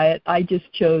affected by it. I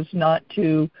just chose not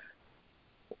to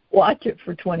watch it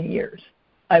for 20 years.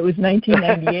 I was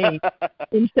 1998.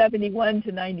 From 71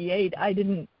 to 98, I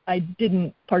didn't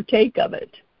partake of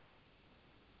it.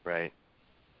 Right.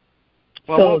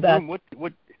 Well, so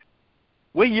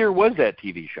what year was that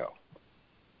TV show?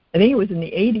 I think it was in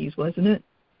the 80s, wasn't it?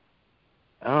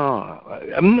 Oh,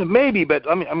 maybe, but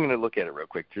I'm going to look at it real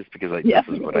quick just because this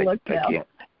is what I can't.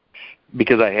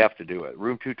 Because I have to do it.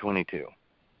 Room 222.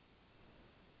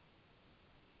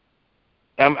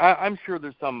 I'm sure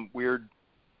there's some weird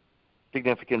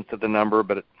significance to the number,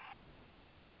 but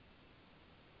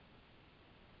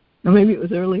or maybe it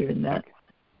was earlier than that.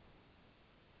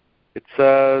 It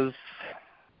says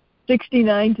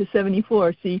 69 to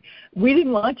 74. See, we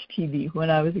didn't watch TV when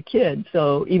I was a kid,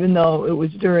 so even though it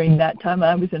was during that time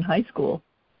I was in high school,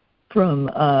 from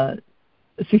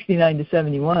 69 to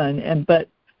 71, but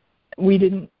we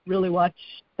didn't really watch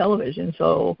television,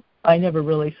 so I never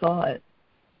really saw it.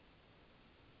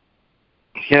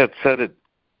 Yeah, it said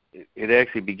it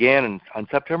actually began on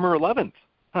September 11th.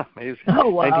 Maybe oh,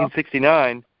 wow.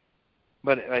 1969,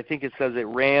 but I think it says it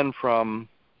ran from.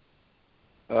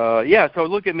 So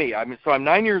look at me. I'm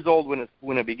 9 years old when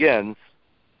it begins.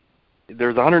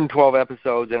 There's 112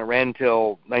 episodes, and it ran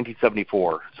until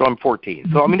 1974. So I'm 14.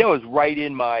 So I mean that was right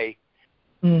in my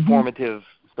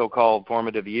so-called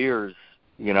formative years.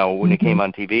 When it came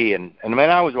on TV, and I mean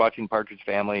I was watching Partridge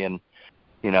Family and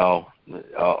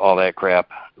all that crap,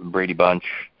 Brady Bunch,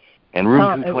 and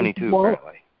Room 222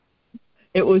 apparently.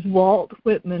 It was Walt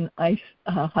Whitman High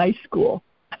School.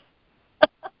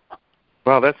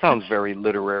 Wow, that sounds very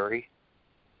literary.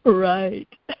 Right.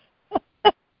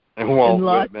 And Walt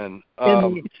Whitman.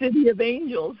 In the City of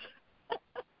Angels.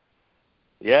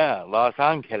 Yeah, Los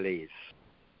Angeles.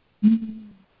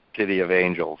 City of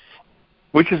Angels.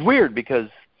 Which is weird because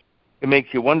it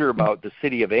makes you wonder about the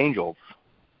City of Angels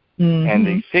and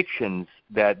the fictions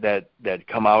that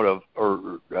come out of,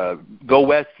 or Go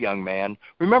West, Young Man.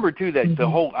 Remember, too, that the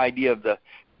whole idea of the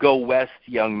Go West,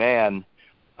 Young Man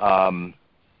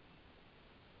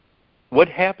What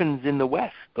happens in the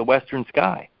west, the western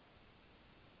sky?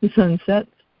 The sun sets.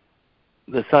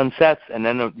 The sun sets, and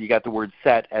then you got the word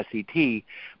set, S-E-T,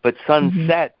 but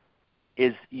sunset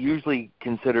is usually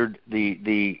considered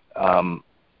the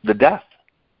death.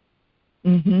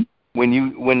 Mm-hmm.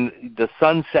 When the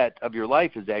sunset of your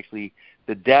life is actually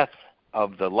the death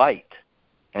of the light,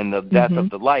 and the death of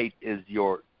the light is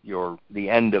the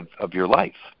end of your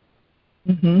life.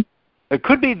 Mm-hmm. It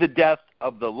could be the death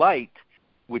of the light,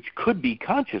 which could be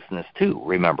consciousness too,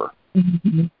 remember.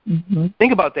 Mm-hmm. Mm-hmm.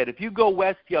 Think about that. If you go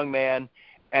west, young man,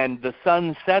 and the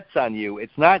sun sets on you, it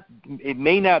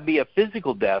may not be a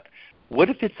physical death. What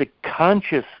if it's a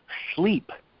conscious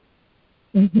sleep?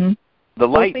 Mm-hmm. The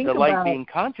light being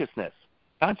consciousness.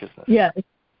 Yeah.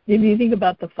 If you think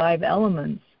about the 5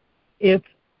 elements, if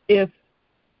the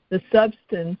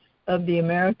substance of the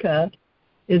America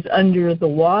is under the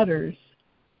waters,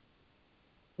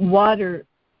 water,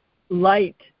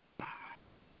 light,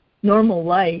 normal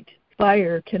light,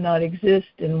 fire cannot exist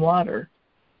in water.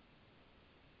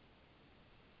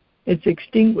 It's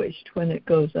extinguished when it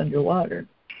goes underwater.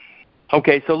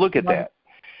 Okay, so look at that.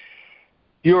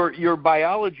 Your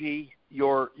biology,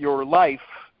 your life,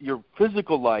 your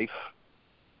physical life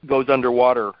goes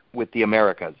underwater with the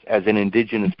Americas as an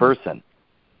indigenous person.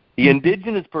 The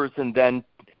indigenous person then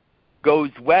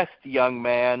goes west, young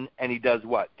man, and he does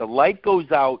what? The light goes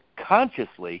out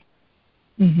consciously,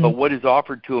 but what is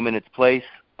offered to him in its place?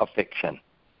 A fiction.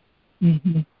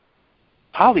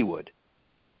 Hollywood.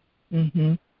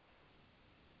 And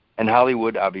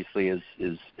Hollywood obviously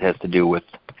has to do with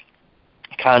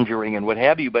conjuring and what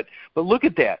have you. But look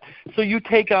at that. So you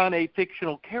take on a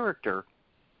fictional character,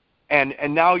 and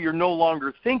now you're no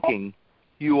longer thinking.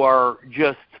 You are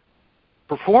just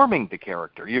performing the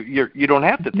character. You don't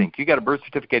have to think. You got a birth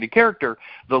certificated character.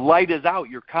 The light is out.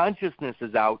 Your consciousness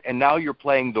is out, and now you're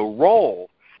playing the role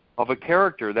of a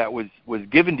character that was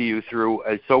given to you through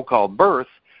a so-called birth,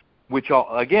 which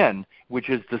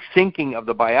is the sinking of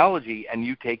the biology and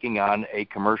you taking on a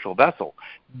commercial vessel.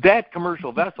 That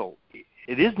commercial vessel,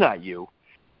 it is not you,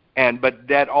 but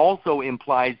that also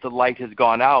implies the light has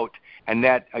gone out, and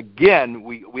that, again,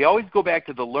 we always go back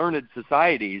to the learned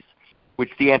societies,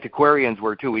 which the antiquarians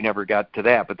were too. We never got to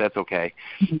that, but that's okay.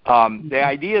 The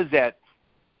idea is that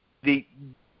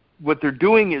what they're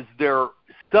doing is they're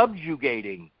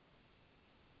subjugating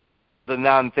the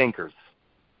non-thinkers.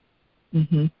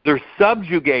 They're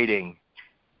subjugating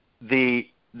the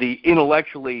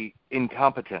intellectually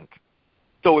incompetent.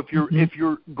 So if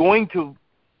you're going to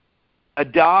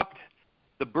adopt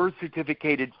the birth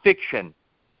certificated fiction,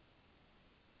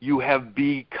 you have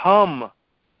become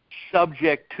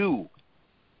subject to.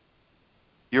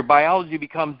 Your biology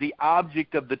becomes the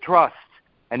object of the trust,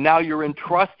 and now you're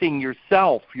entrusting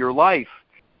yourself, your life,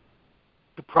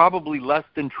 to probably less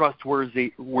than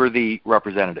trustworthy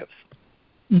representatives.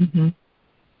 And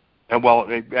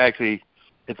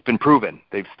it's been proven.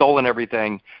 They've stolen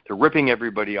everything. They're ripping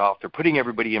everybody off. They're putting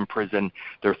everybody in prison.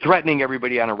 They're threatening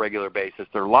everybody on a regular basis.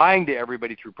 They're lying to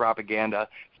everybody through propaganda,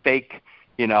 fake,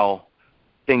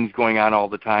 things going on all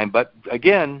the time. But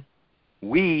again,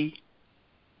 we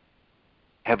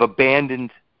have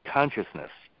abandoned consciousness.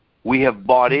 We have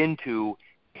bought into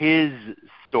his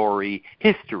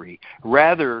history,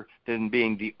 rather than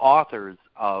being the authors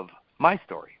of my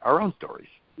story, our own stories.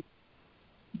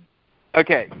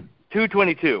 Okay,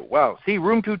 222. Wow, see,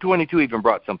 room 222 even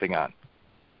brought something on.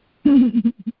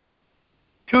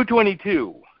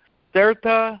 222.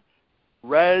 Certa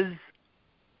res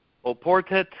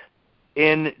oportet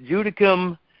in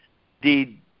judicum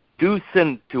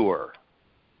deducentur.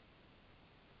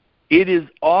 It is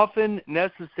often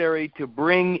necessary to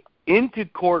bring into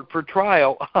court for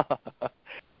trial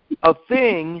a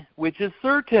thing which is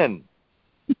certain.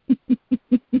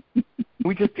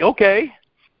 Okay.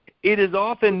 It is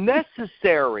often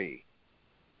necessary.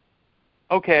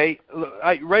 Okay, so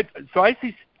I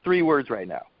see 3 words right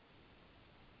now.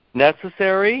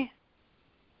 Necessary,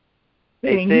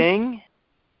 a thing,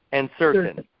 and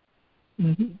certain.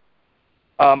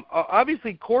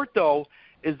 Obviously, court, though,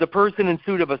 is the person in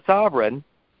suit of a sovereign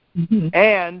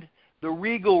and the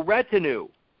regal retinue,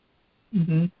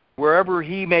 wherever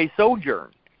he may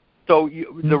sojourn. So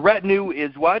the retinue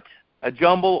is what? A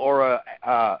jumble or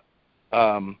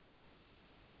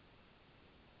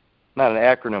not an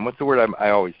acronym. What's the word I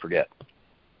always forget?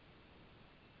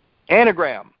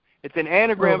 Anagram. It's an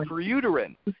anagram for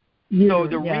uterine. So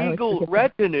the regal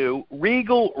retinue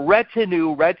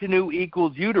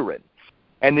equals uterine.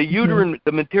 And the uterine,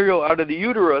 the material out of the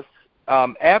uterus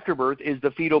after birth is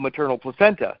the fetal maternal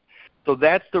placenta. So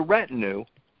that's the retinue.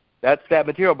 That's that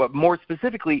material. But more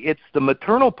specifically, it's the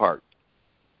maternal part.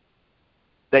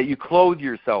 that you clothe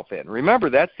yourself in. Remember,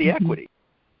 that's the equity.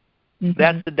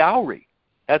 That's the dowry.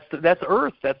 That's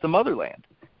earth. That's the motherland.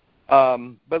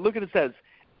 But look at it says,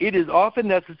 it is often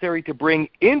necessary to bring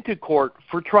into court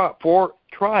for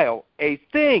trial a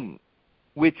thing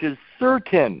which is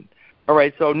certain. All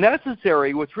right, so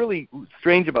necessary, what's really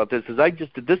strange about this is I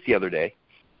just did this the other day.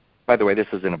 By the way, this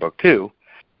is in a book too.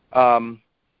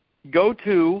 Go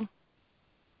to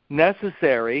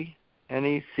necessary,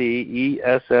 necessary,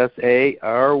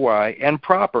 and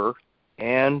proper,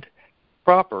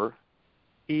 proper,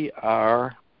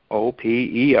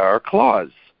 clause.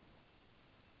 clause,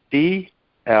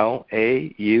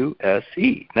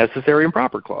 necessary and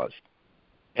proper clause.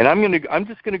 And I'm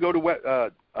just gonna go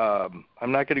to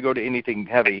I'm not gonna go to anything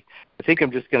heavy. I think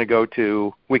I'm just gonna go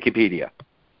to Wikipedia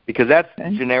because that's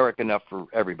generic enough for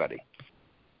everybody.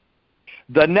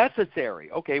 The necessary.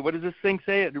 Okay, what does this thing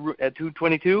say at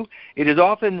 222? It is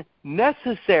often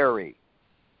necessary.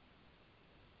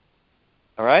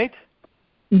 All right?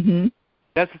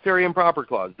 Necessary and proper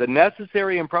clause. The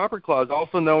necessary and proper clause,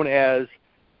 also known as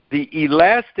the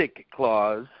elastic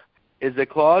clause, is a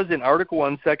clause in Article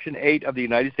 1, Section 8 of the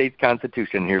United States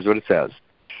Constitution. Here's what it says.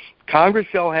 Congress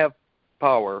shall have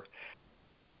power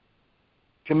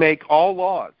to make all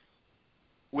laws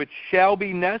which shall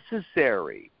be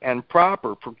necessary and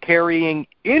proper for carrying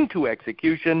into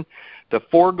execution the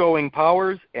foregoing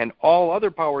powers and all other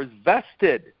powers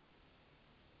vested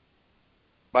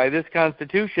by this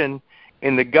Constitution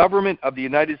in the government of the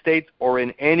United States or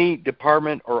in any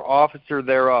department or officer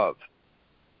thereof.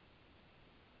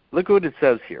 Look what it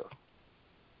says here.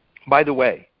 By the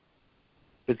way,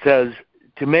 it says,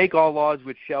 to make all laws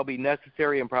which shall be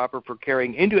necessary and proper for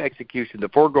carrying into execution the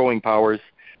foregoing powers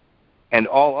and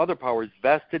all other powers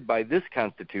vested by this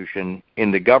Constitution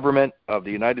in the government of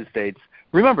the United States.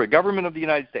 Remember, government of the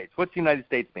United States. What's the United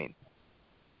States mean?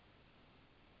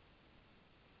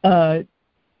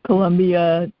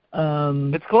 Columbia.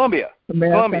 It's Columbia.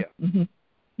 America.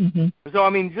 Columbia. So, I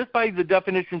mean, just by the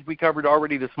definitions we covered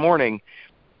already this morning,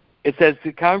 it says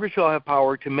that Congress shall have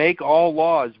power to make all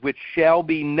laws which shall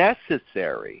be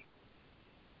necessary.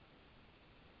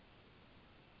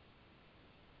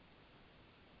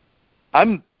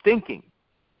 I'm thinking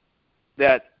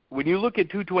that when you look at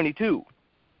 222,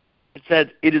 it says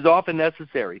it is often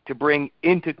necessary to bring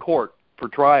into court for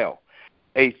trial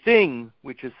a thing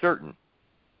which is certain.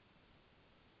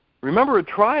 Remember a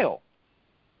trial.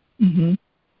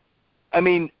 I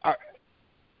mean,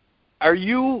 are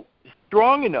you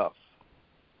strong enough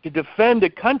to defend a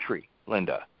country,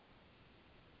 Linda,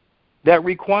 that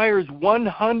requires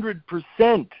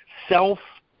 100%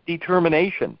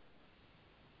 self-determination?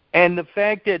 And the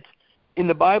fact that in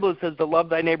the Bible it says to love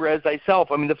thy neighbor as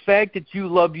thyself, I mean, the fact that you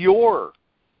love your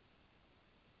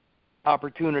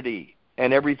opportunity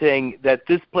and everything that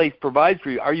this place provides for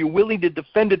you, are you willing to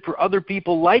defend it for other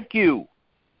people like you?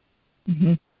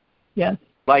 Yes.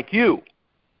 Like you.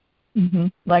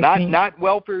 Like me. Not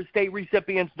welfare state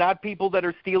recipients, not people that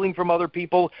are stealing from other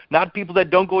people, not people that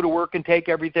don't go to work and take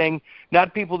everything,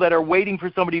 not people that are waiting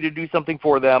for somebody to do something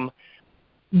for them.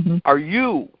 Are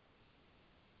you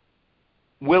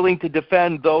willing to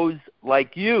defend those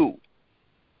like you?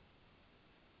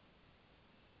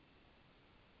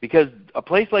 Because a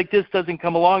place like this doesn't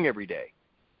come along every day.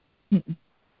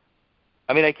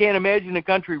 I mean, I can't imagine a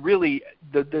country really,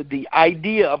 the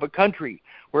idea of a country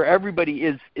where everybody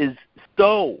is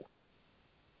so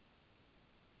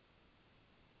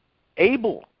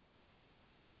able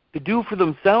to do for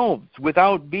themselves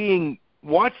without being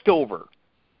watched over.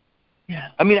 Yeah.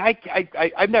 I mean,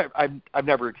 I've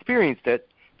never experienced it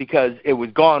because it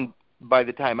was gone by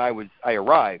the time I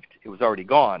arrived. It was already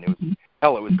gone. It was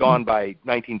it was gone by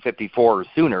 1954 or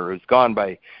sooner. It was gone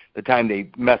by the time they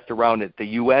messed around at the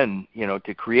UN,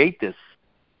 to create this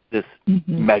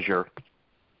measure.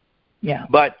 Yeah.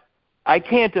 But I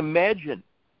can't imagine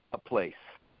a place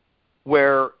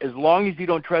where, as long as you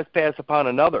don't trespass upon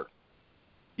another,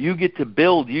 you get to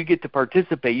build, you get to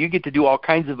participate, you get to do all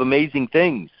kinds of amazing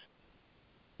things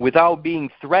without being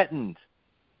threatened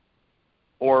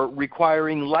or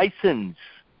requiring license.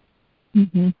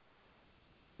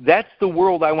 That's the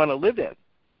world I want to live in.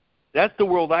 That's the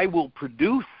world I will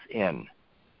produce in.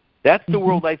 That's the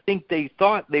world I think they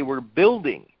thought they were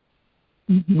building.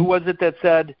 Who was it that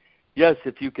said, yes,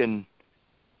 if you can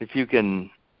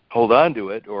hold on to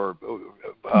it, or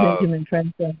Benjamin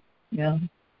Franklin. Yeah.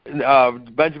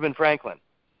 Benjamin Franklin.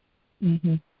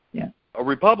 Yeah. A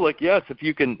republic, yes, if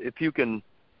you can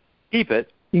keep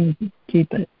it.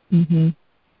 Keep it.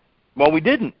 Well, we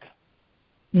didn't.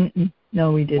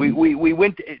 No, we didn't.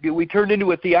 We turned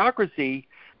into a theocracy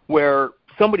where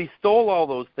somebody stole all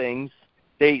those things,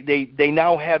 They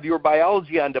now have your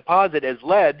biology on deposit as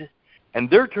lead, and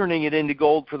they're turning it into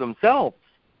gold for themselves.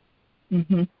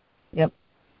 Mm-hmm. Yep.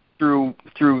 Through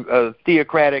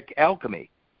theocratic alchemy.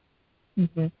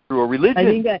 Mm-hmm. Through a religion. I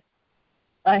think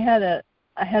I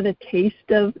had a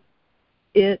taste of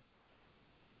it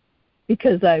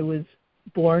because I was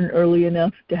born early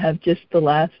enough to have just the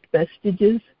last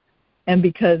vestiges, and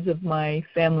because of my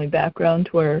family background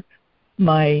where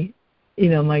my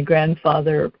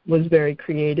grandfather was very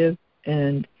creative,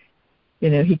 and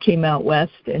he came out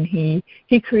west and he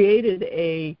created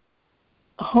a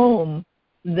home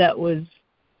that was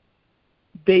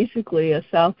basically a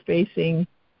south-facing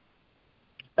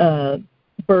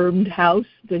bermed house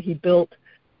that he built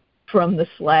from the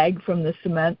slag from the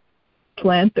cement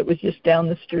plant that was just down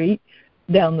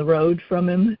the road from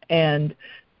him, and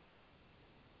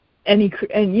there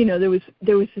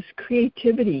was this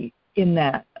creativity in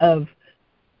that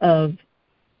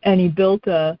and he built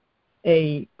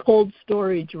a cold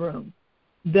storage room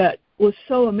that was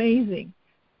so amazing,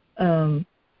 and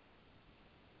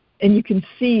you can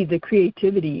see the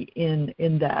creativity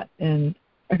in that. And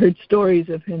I heard stories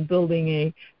of him building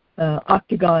a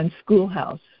octagon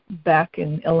schoolhouse back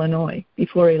in Illinois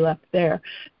before he left there,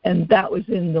 and that was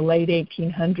in the late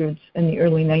 1800s and the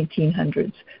early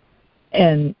 1900s.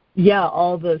 And yeah,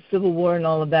 all the Civil War and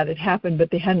all of that had happened, but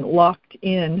they hadn't locked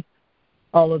in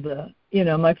all of the,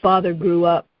 my father grew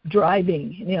up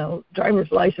driving,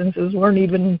 driver's licenses weren't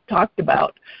even talked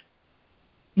about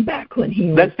back when he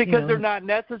was. That's because they're not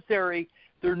necessary.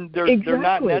 They're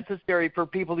not necessary for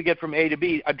people to get from A to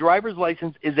B. A driver's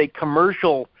license is a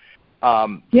commercial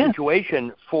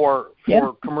situation for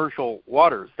commercial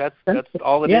waters. That's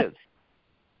all it is.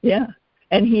 Yeah,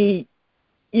 and he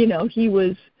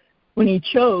was, when he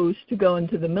chose to go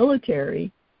into the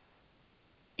military,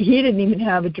 he didn't even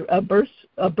have a birth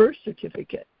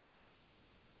certificate.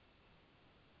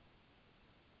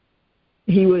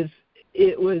 It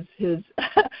was his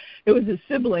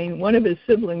sibling, one of his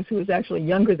siblings who was actually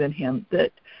younger than him,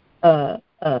 that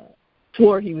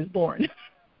swore he was born.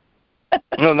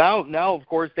 Now of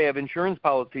course they have insurance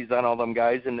policies on all them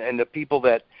guys, and the people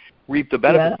that reap the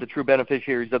benefits, the true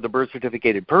beneficiaries of the birth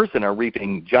certificated person, are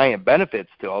reaping giant benefits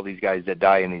to all these guys that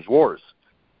die in these wars.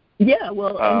 Yeah,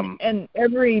 well, and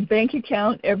every bank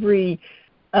account, every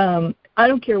I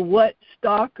don't care what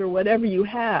stock or whatever you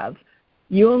have,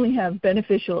 you only have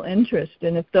beneficial interest.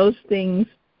 And if those things,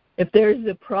 if there's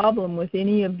a problem with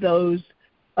any of those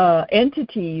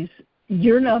entities,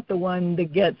 you're not the one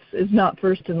that is not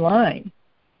first in line.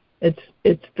 You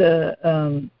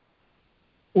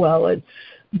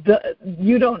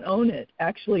don't own it.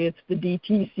 Actually, it's the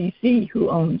DTCC who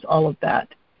owns all of that.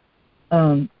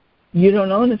 You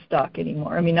don't own a stock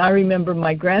anymore. I mean, I remember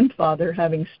my grandfather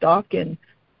having stock in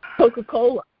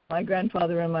Coca-Cola, my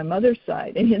grandfather on my mother's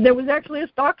side, and there was actually a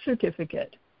stock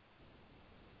certificate.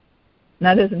 And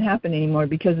that doesn't happen anymore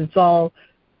because it's all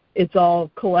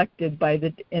collected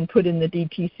and put in the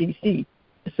DTCC.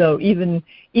 So even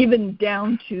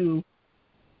down to,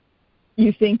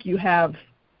 you think you have,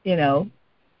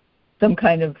 some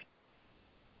kind of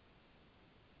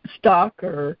stock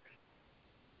or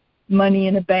money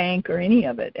in a bank or any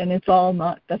of it, and it's all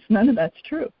none of that's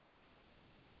true.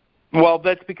 Well,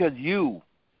 that's because you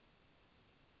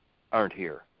aren't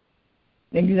here.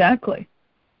 Exactly.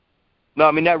 No,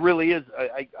 I mean that really is.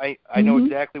 I know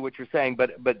exactly what you're saying,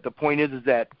 but the point is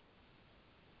that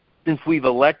since we've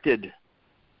elected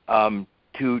to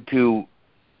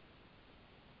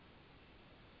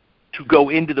go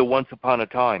into the once upon a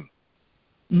time,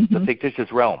 the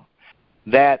fictitious realm,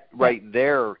 that right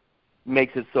there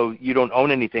makes it so you don't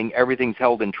own anything. Everything's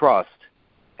held in trust,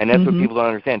 and that's what people don't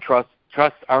understand. Trusts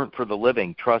aren't for the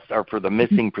living. Trusts are for the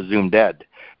missing, presumed dead.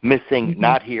 Missing,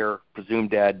 not here,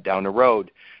 presumed dead, down the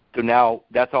road. So now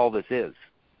that's all this is.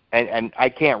 And I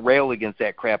can't rail against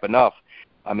that crap enough.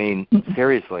 I mean,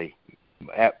 seriously,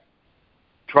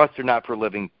 trusts are not for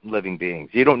living beings.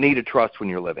 You don't need a trust when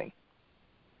you're living.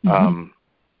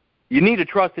 You need a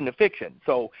trust in the fiction.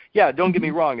 So, yeah, don't get me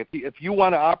wrong. If you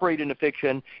want to operate in the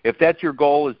fiction, if that's your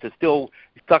goal is to still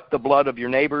suck the blood of your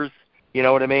neighbors, you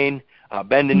know what I mean,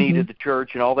 bend the knee to the church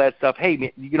and all that stuff,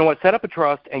 hey, you know what, set up a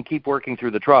trust and keep working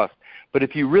through the trust. But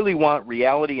if you really want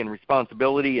reality and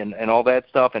responsibility and all that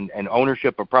stuff and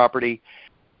ownership of property,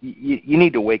 you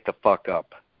need to wake the fuck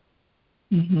up.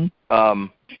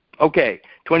 Okay,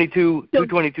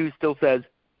 222 still says,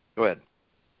 go ahead.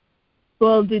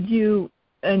 Well, did you,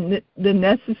 and the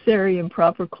necessary and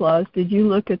proper clause, did you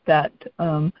look at that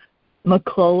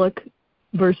McCulloch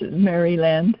versus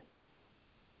Maryland?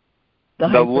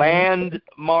 The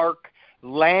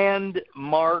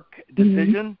landmark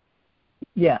decision?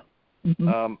 Yeah.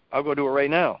 Mm-hmm. I'll go do it right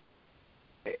now.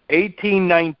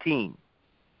 1819,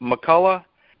 McCulloch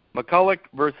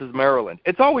versus Maryland.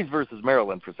 It's always versus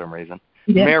Maryland for some reason.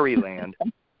 Yeah. Maryland.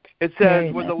 It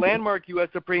says, was a landmark U.S.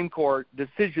 Supreme Court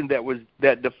decision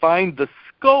that defined the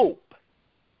scope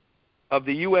of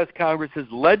the U.S. Congress's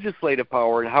legislative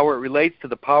power and how it relates to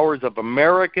the powers of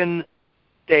American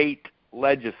state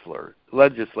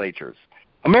legislatures.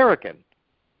 American.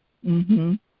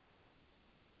 Mm-hmm.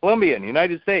 Colombian,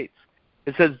 United States.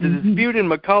 It says the dispute in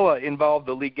McCulloch involved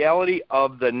the legality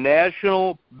of the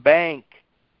national bank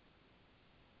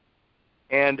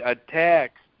and a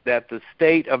tax that the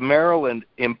state of Maryland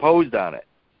imposed on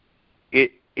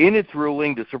it. In its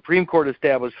ruling, the Supreme Court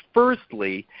established,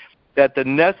 firstly, that the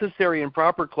necessary and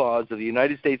proper clause of the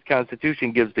United States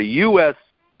Constitution gives the U.S.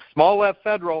 small f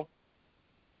federal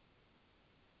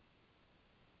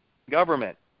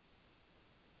government.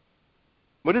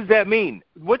 What does that mean?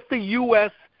 What's the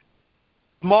U.S.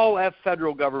 small f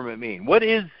federal government mean? What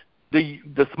is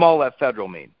the small f federal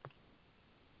mean?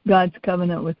 God's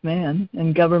covenant with man,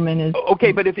 and government is...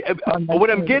 Okay, but what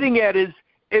I'm getting at is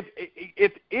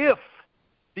if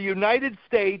the United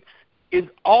States is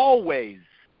always...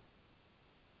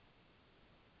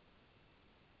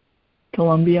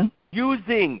 Colombia?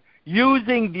 Using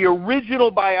the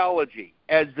original biology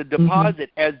as the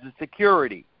deposit, as the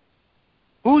security,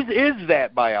 whose is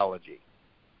that biology?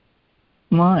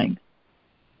 Mine.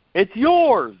 It's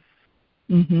yours.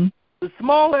 Mm-hmm. The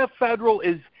small f federal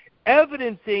is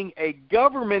evidencing a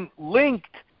government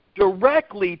linked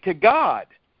directly to God.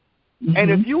 Mm-hmm.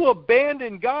 And if you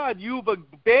abandon God, you've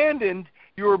abandoned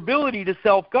your ability to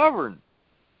self-govern.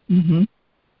 Mm-hmm.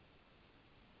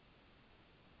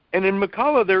 And in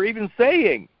McCulloch, they're even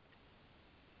saying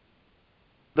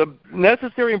the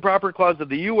necessary and proper clause of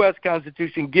the U.S.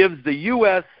 Constitution gives the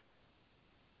U.S.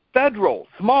 federal,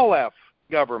 small f,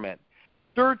 government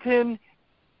certain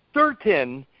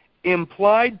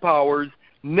implied powers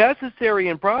necessary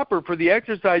and proper for the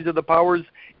exercise of the powers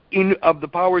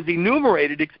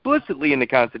enumerated explicitly in the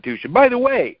Constitution. By the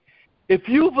way, if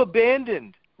you've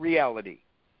abandoned reality,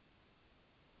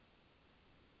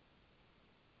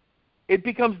 it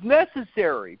becomes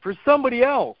necessary for somebody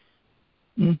else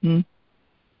to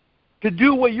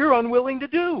do what you're unwilling to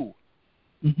do.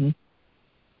 Mm-hmm.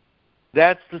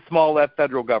 That's the small f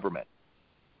federal government.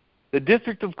 The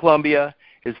District of Columbia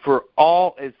is for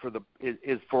all of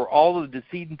the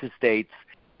decedent estates.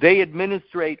 They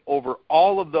administrate over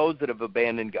all of those that have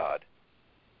abandoned God.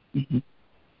 Mm-hmm.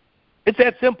 It's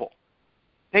that simple.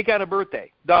 Take out a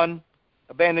birthday. Done.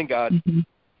 Abandon God. Mm-hmm.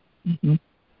 Mm-hmm.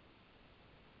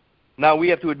 Now we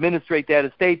have to administrate that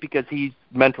estate because he's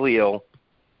mentally ill.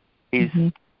 He's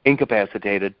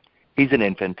incapacitated. He's an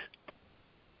infant.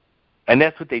 And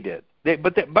that's what they did.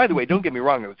 By the way, don't get me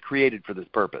wrong, it was created for this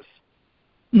purpose.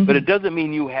 Mm-hmm. But it doesn't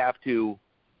mean you have to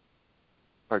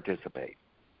participate.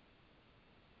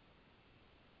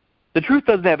 The truth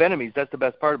doesn't have enemies. That's the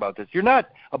best part about this. You're not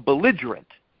a belligerent.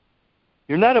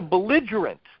 You're not a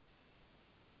belligerent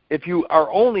if you are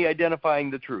only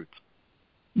identifying the truth.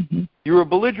 Mm-hmm. You're a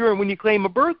belligerent when you claim a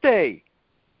birthday.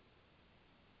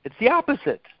 It's the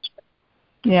opposite.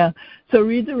 Yeah. So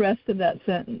read the rest of that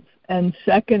sentence. And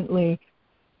secondly,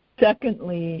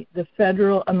 the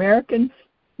federal American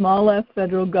small f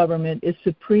federal government is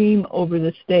supreme over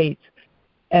the states,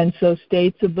 and so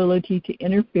states' ability to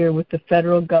interfere with the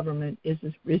federal government is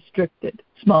restricted.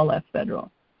 Small f federal.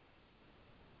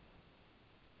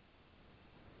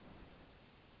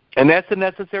 And that's the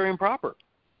necessary and proper.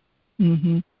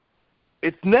 Mm-hmm.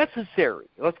 It's necessary.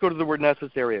 Let's go to the word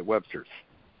necessary at Webster's.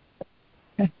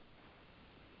 Okay.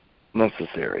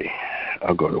 Necessary.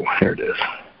 I'll go to where it is.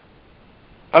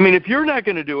 I mean, if you're not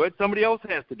going to do it, somebody else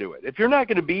has to do it. If you're not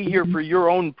going to be here for your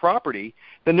own property,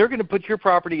 then they're going to put your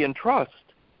property in trust.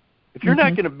 If you're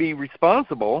not going to be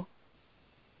responsible,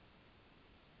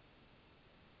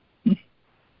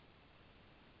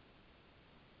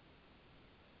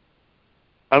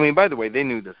 I mean, by the way, they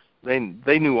knew this. They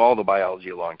knew all the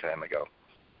biology a long time ago.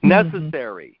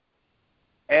 Necessary.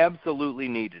 Absolutely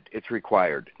needed. It's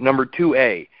required. Number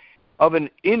 2A, of an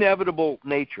inevitable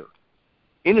nature.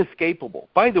 Inescapable.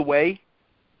 By the way,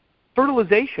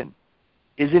 fertilization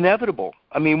is inevitable.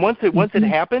 I mean, once it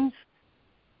happens,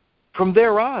 from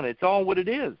there on, it's all what it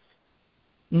is.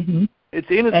 Mm-hmm. It's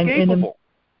inescapable.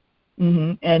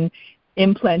 And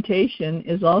implantation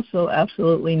is also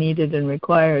absolutely needed and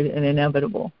required and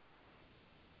inevitable.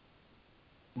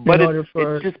 But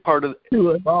it's just part of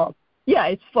to evolve. Yeah,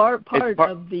 it's part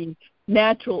of the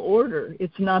natural order.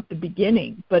 It's not the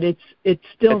beginning, but it's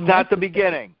still. It's not the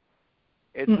beginning.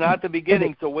 It's not the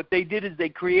beginning. So what they did is they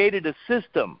created a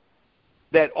system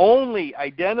that only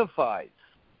identifies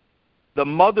the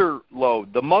mother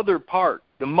lode, the mother part,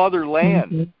 the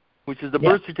motherland, which is the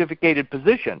birth certificated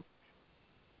position.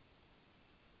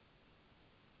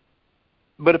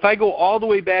 But if I go all the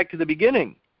way back to the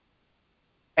beginning,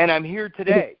 and I'm here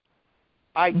today,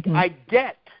 I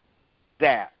get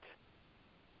that.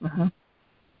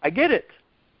 I get it.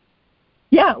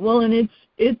 Yeah, well, and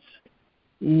it's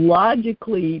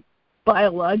logically,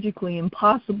 biologically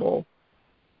impossible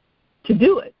to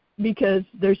do it because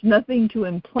there's nothing to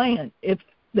implant if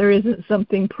there isn't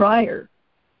something prior.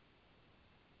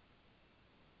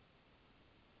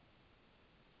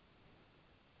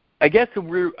 I guess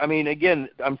again,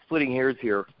 I'm splitting hairs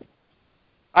here.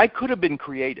 I could have been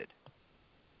created,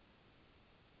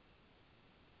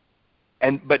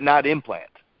 but not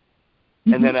implant,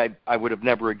 and then I would have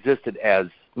never existed as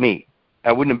me.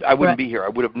 I wouldn't be here. I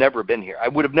would have never been here. I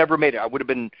would have never made it. I would have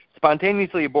been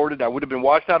spontaneously aborted. I would have been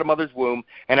washed out of mother's womb,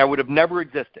 and I would have never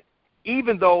existed,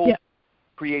 even though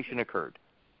creation occurred.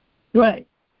 Right.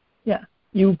 Yeah.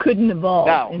 You couldn't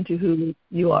evolve into who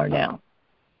you are now.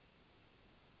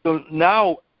 So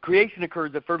now creation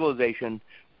occurs at fertilization.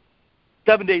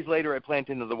 7 days later, I plant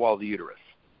into the wall of the uterus.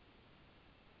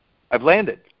 I've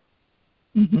landed.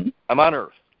 I'm on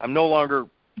Earth. I'm no longer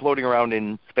floating around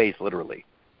in space, literally.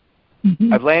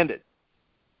 I've landed.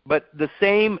 But the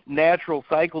same natural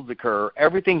cycles occur.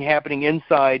 Everything happening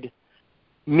inside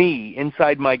me,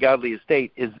 inside my godly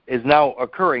estate, is now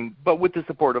occurring, but with the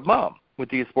support of mom, with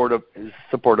the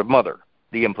support of mother,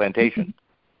 the implantation.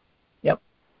 Yep.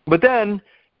 But then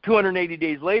 280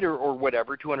 days later, or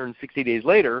whatever, 260 days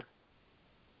later,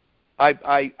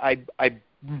 I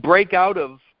break out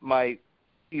of my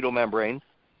fetal membranes.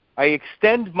 I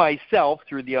extend myself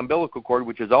through the umbilical cord,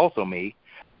 which is also me,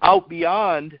 out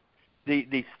beyond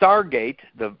the stargate,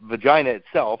 the vagina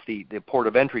itself, the port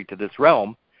of entry to this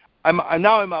realm. I'm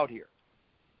out here.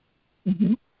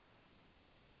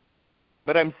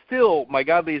 But I'm still, my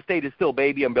godly estate is still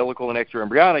baby, umbilical, and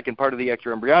extraembryonic, and part of the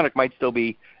extraembryonic might still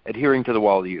be adhering to the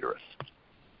wall of the uterus.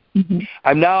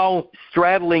 I'm now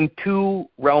straddling two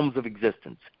realms of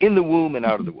existence, in the womb and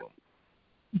out of the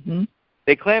womb.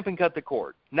 They clamp and cut the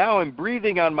cord. Now I'm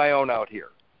breathing on my own out here,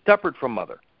 separate from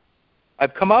mother.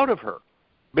 I've come out of her,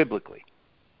 biblically.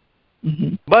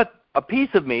 But a piece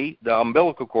of me, the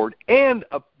umbilical cord, and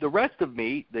the rest of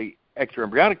me, the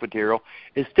extraembryonic material,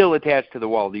 is still attached to the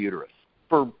wall of the uterus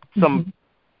for some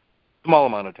small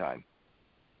amount of time.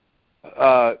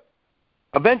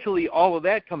 Eventually, all of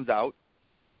that comes out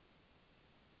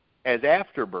as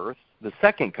afterbirth, the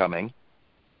second coming,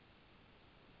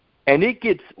 and it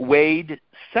gets weighed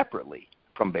separately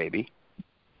from baby,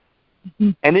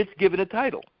 and it's given a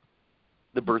title,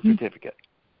 the birth certificate.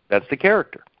 That's the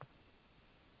character.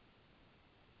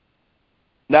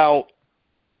 Now,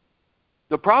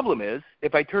 the problem is,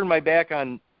 if I turn my back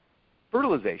on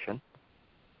fertilization,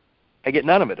 I get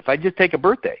none of it. If I just take a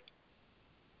birthday,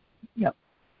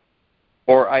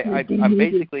 or I'm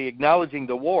basically acknowledging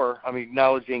the war. I'm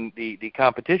acknowledging the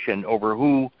competition over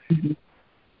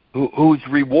who's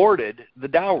rewarded the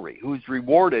dowry, who's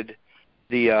rewarded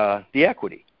the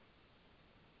equity.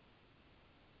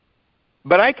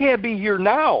 But I can't be here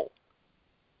now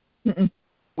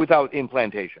without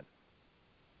implantation.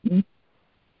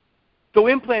 So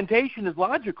implantation is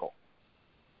logical.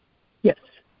 Yes.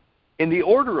 In the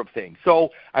order of things. So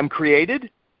I'm created,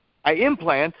 I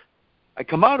implant, I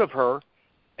come out of her,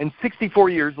 and 64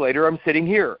 years later I'm sitting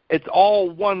here. It's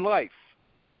all one life.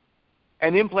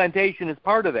 And implantation is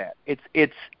part of that.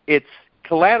 It's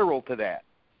collateral to that.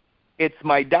 It's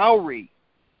my dowry.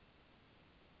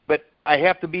 But I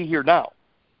have to be here now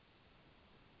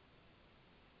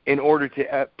in order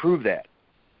to prove that.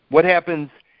 What happens?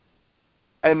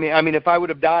 I mean, if I would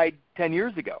have died 10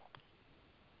 years ago,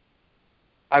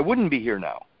 I wouldn't be here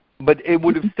now. But it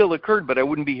would have still occurred, but I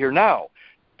wouldn't be here now.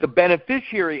 The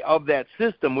beneficiary of that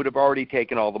system would have already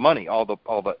taken all the money, all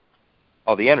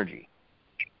the energy.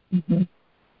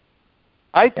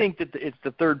 I think that it's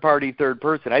the third party, third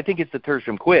person. I think it's the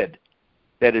tertium quid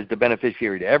that is the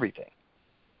beneficiary to everything.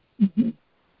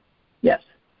 Yes.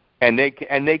 And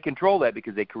they control that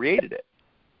because they created it.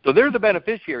 So they're the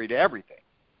beneficiary to everything.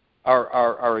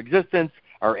 Our existence,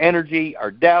 our energy, our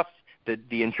death,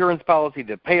 the insurance policy,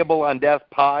 the payable on death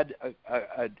pod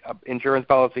insurance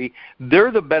policy,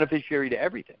 they're the beneficiary to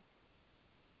everything.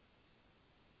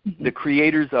 The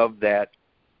creators of that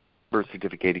birth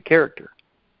certificated character.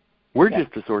 We're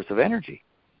just the source of energy.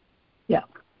 Yeah.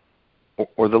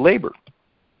 Or the labor.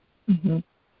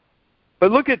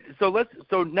 But look at,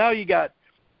 so now you got,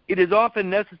 it is often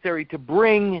necessary to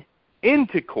bring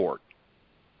into court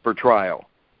for trial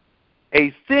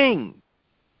a thing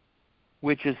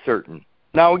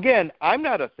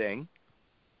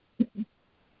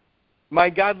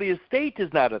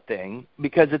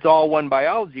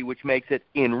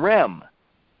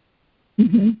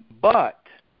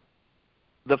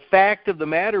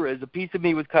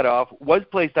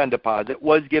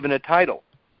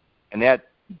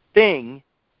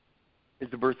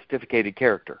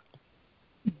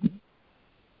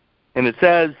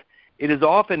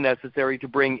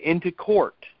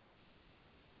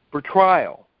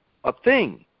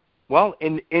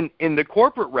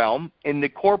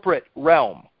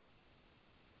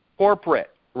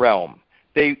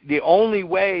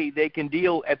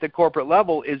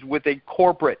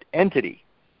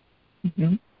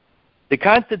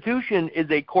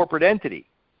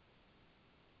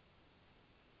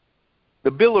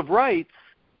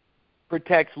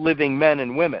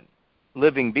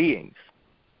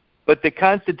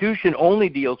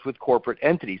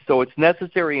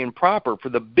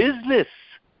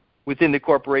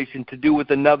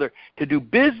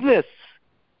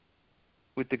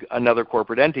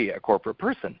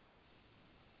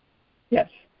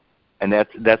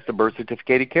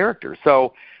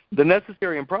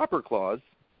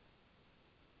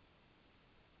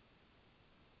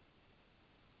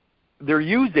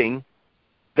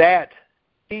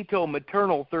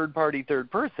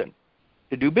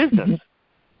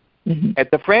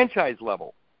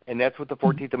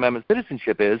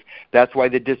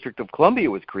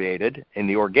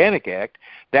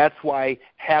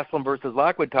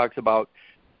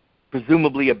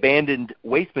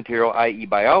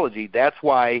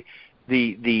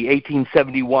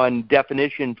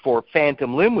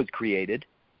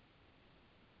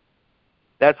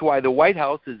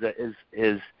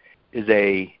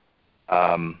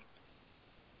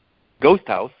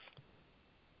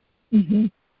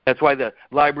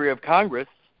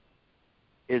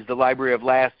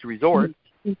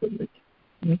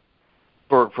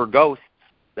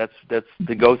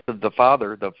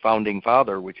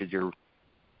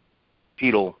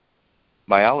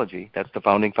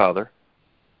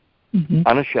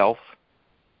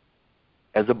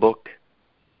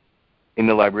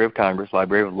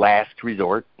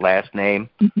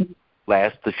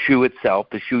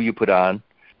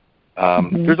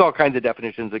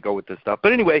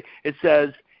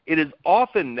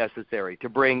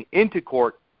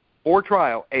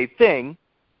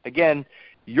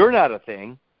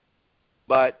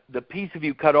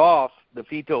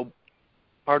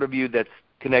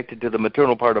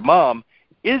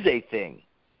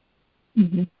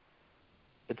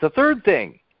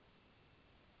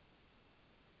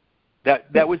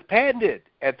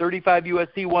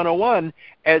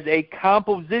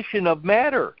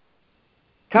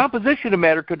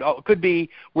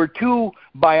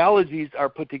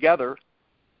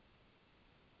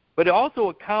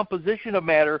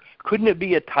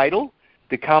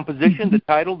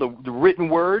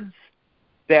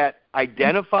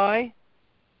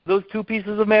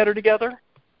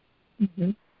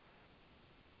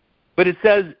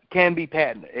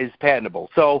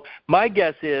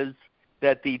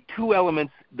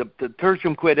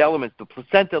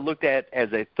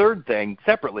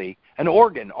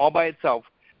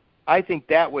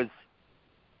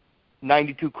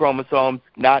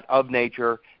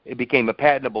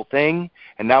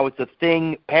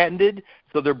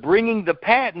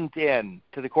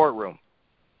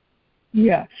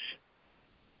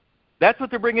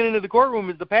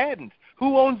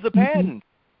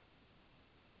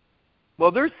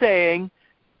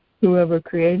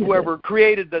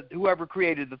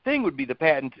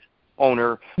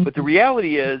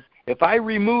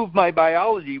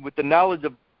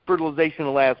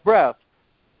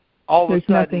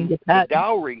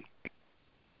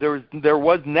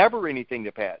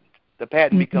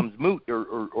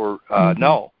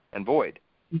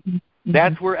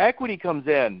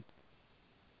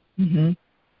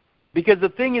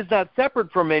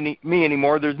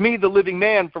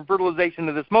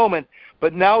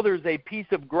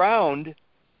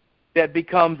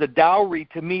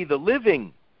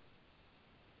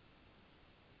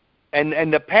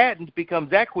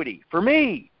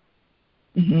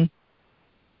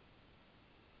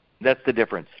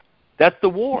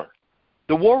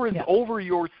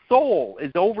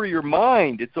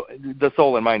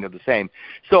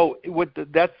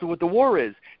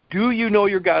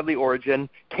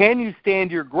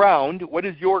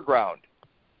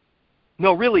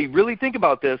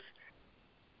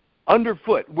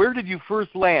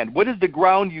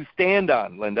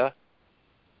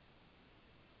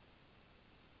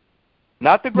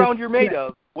Not the ground you're made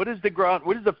of. What is the ground?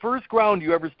 What is the first ground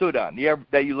you ever stood on,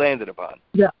 that you landed upon?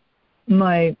 Yeah,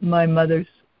 my mother's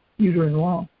uterine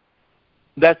wall.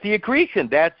 That's the accretion.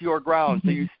 That's your ground.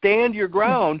 So you stand your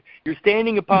ground. You're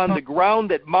standing upon the ground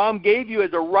that Mom gave you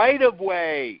as a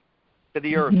right-of-way to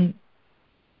the earth.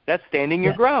 That's standing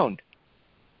your ground.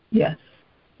 Yes.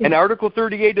 And Article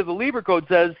 38 of the Libra Code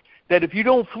says that if you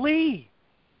don't flee,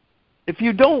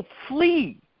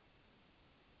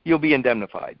 you'll be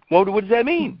indemnified. What does that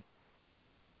mean?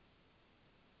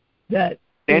 That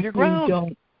stand your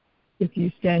ground. If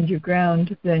you stand your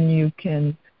ground, then you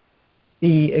can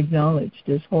be acknowledged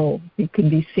as whole. You can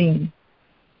be seen.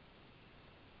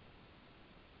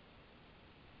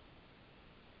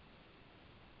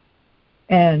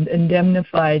 And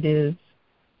indemnified is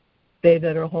they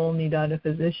that are whole need not a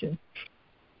physician.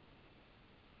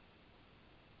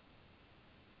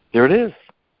 There it is.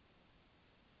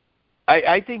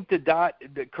 I think the dot,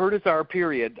 Curtis, our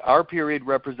period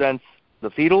represents the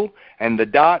fetal, and the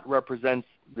dot represents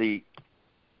the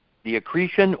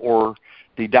accretion or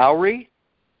the dowry.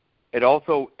 It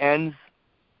also ends,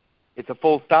 it's a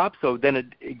full stop, so then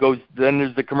it goes, then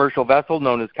there's the commercial vessel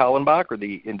known as Kallenbach, or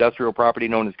the industrial property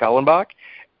known as Kallenbach.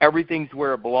 Everything's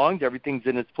where it belongs. Everything's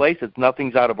in its place.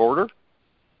 Nothing's out of order.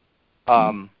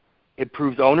 It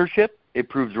proves ownership. It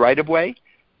proves right-of-way.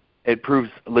 It proves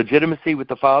legitimacy with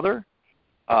the father.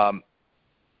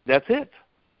 That's it.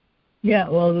 Yeah,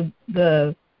 well,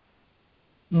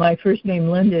 my first name,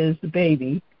 Linda, is the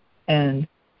baby, and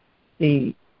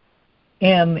the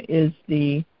M is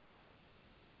the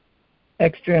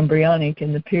extra-embryonic,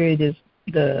 and the period is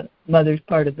the mother's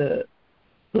part of the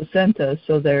placenta,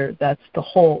 so that's the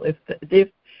whole. If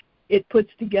it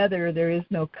puts together, there is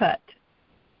no cut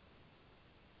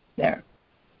there.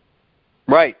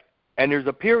 Right, and there's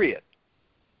a period.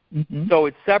 So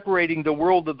it's separating the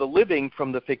world of the living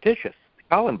from the fictitious,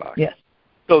 Kallenbach. Yes.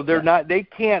 So they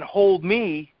can't hold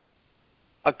me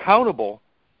accountable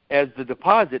as the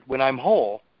deposit when I'm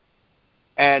whole.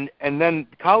 And then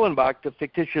Kallenbach, the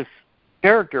fictitious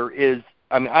character, is,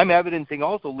 I'm evidencing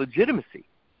also legitimacy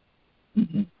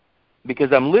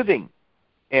because I'm living.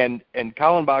 And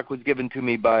Kallenbach was given to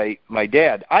me by my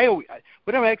dad.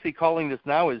 What I'm actually calling this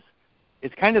now is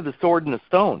it's kind of the sword and the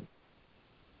stone.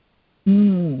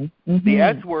 The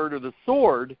S word, or the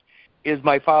sword, is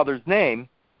my father's name,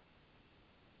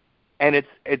 and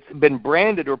it's been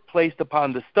branded or placed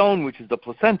upon the stone, which is the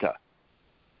placenta.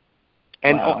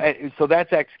 And so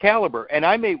that's Excalibur. And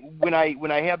when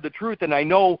I have the truth and I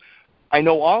know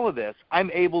all of this, I'm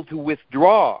able to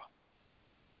withdraw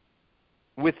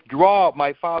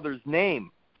my father's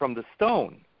name from the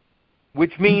stone,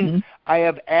 which means I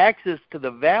have access to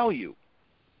the value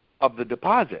of the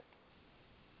deposit.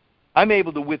 I'm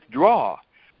able to withdraw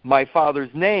my father's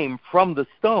name from the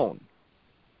stone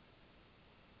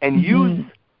and use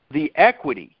the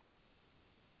equity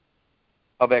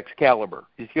of Excalibur.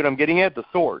 You see what I'm getting at? The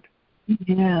sword.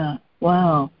 Yeah.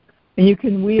 Wow. And you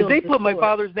can wield. They put my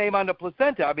father's name on the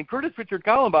placenta. Curtis Richard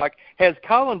Kallenbach has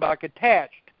Kallenbach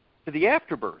attached to the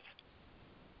afterbirth.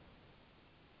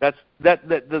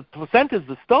 The placenta is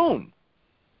the stone,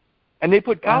 and they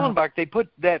put Kallenbach.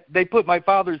 They put my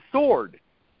father's sword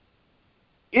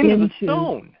into the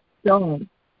stone.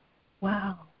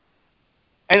 Wow.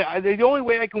 And the only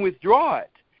way I can withdraw it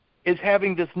is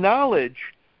having this knowledge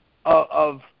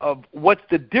of what's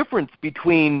the difference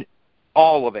between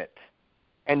all of it.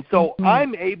 And so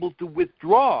I'm able to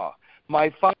withdraw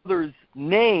my father's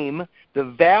name, the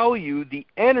value, the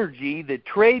energy, the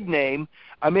trade name.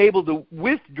 I'm able to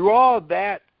withdraw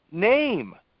that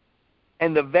name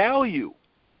and the value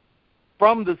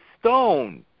from the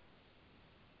stone.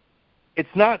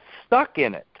 It's not stuck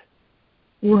in it.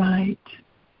 Right.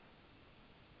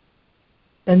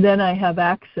 And then I have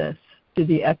access to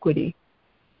the equity.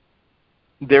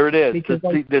 There it is.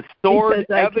 The sword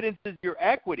evidences your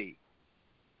equity.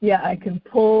 Yeah, I can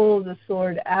pull the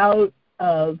sword out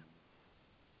of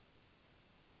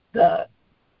the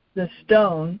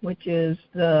stone, which is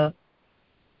the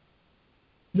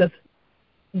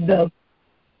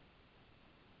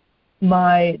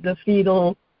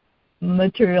fetal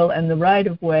material and the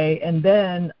right-of-way, and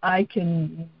then I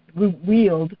can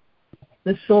wield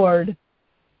the sword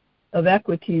of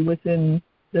equity within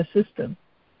the system.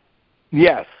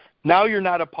 Yes. Now you're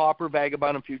not a pauper,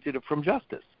 vagabond, and fugitive from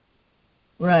justice.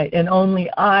 Right, and only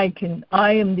I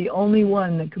am the only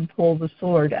one that can pull the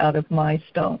sword out of my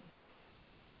stone.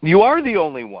 You are the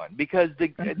only one, because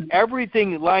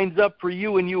everything lines up for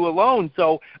you and you alone,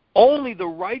 so only the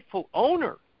rightful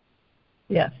owner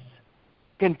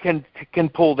can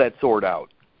pull that sword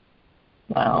out.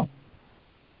 Wow.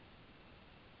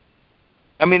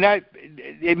 I mean,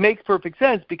 it makes perfect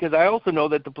sense, because I also know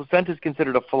that the placenta is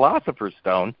considered a philosopher's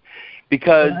stone,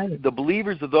 because the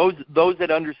believers of those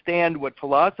that understand what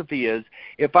philosophy is,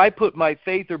 if I put my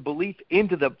faith or belief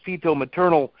into the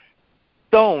feto-maternal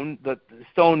stone, the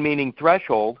stone meaning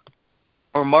threshold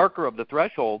or marker of the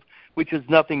threshold, which is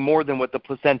nothing more than what the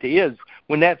placenta is,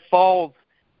 when that falls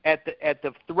at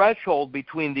the threshold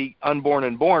between the unborn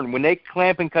and born, when they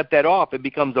clamp and cut that off, it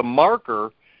becomes a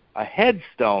marker, a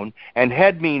headstone, and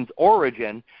head means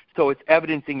origin, so it's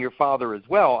evidencing your father as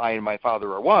well. I and my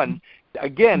father are one.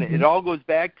 Again, it all goes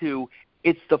back to,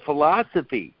 it's the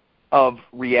philosophy of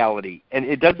reality, and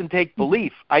it doesn't take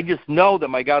belief. I just know that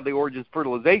my godly origins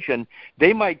fertilization,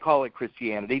 they might call it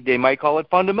Christianity, they might call it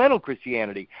fundamental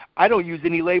Christianity. I don't use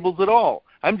any labels at all.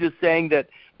 I'm just saying that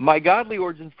my godly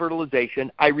origins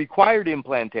fertilization, I required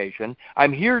implantation.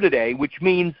 I'm here today, which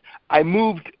means I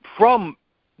moved from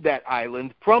that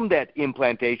island, from that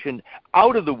implantation,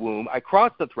 out of the womb. I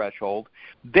crossed the threshold.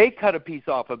 They cut a piece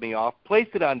off of me off,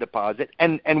 placed it on deposit,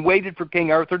 and waited for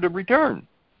King Arthur to return.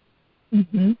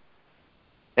 Mm-hmm.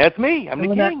 That's me. I'm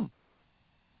the king.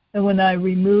 And when I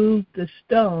remove the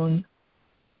stone,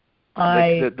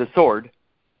 the sword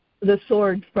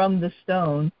from the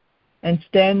stone, and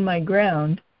stand my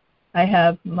ground, I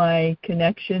have my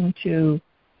connection to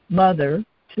Mother,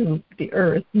 to the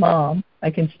earth, Mom. I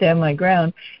can stand my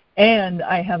ground, and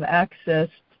I have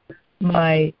accessed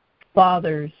my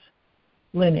father's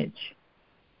lineage,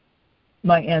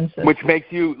 my ancestors.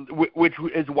 Which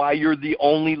is why you're the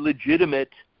only legitimate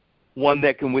one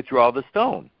that can withdraw the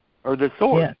stone or the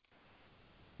sword.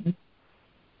 Yeah.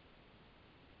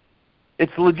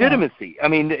 It's legitimacy. I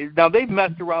mean, now they've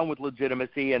messed around with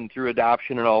legitimacy and through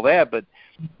adoption and all that, but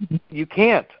you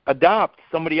can't adopt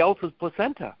somebody else's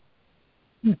placenta.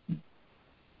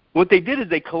 What they did is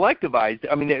they collectivized.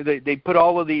 I mean, they put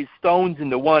all of these stones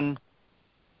into one,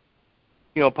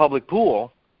 public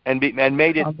pool and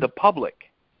made it the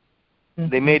public.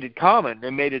 They made it common.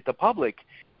 They made it the public.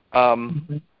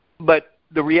 But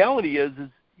the reality is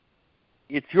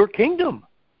it's your kingdom.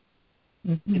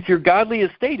 It's your godly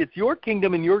estate. It's your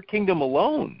kingdom and your kingdom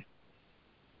alone.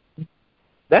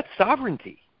 That's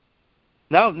sovereignty.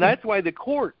 Now that's why the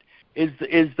court is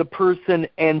the person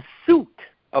and suit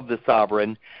of the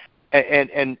sovereign,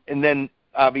 and then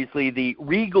obviously the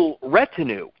regal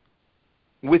retinue,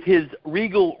 with his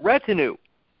regal retinue,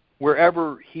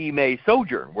 wherever he may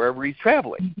sojourn, wherever he's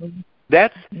traveling.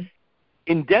 That's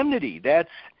indemnity.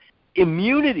 That's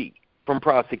immunity from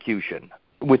prosecution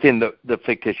within the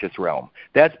fictitious realm.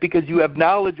 That's because you have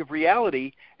knowledge of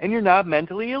reality and you're not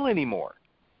mentally ill anymore.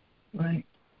 Right.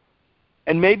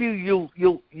 And maybe you'll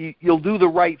do the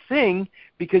right thing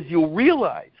because you'll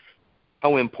realize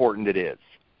how important it is.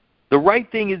 The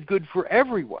right thing is good for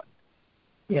everyone.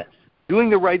 Yes.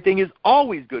 Doing the right thing is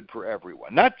always good for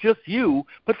everyone, not just you,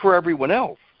 but for everyone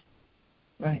else.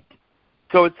 Right.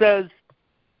 So it says,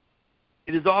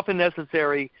 it is often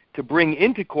necessary to bring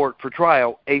into court for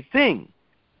trial a thing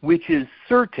which is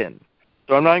certain.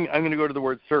 So I'm going to go to the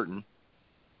word certain.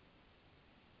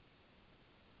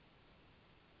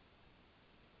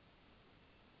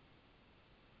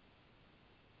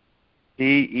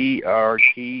 Certain.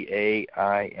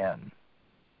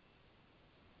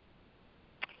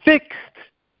 Fixed.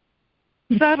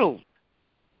 Settled.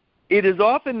 It is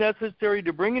often necessary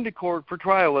to bring into court for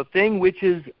trial a thing which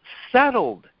is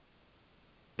settled.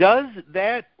 Does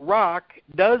that rock,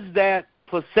 does that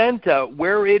placenta,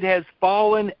 where it has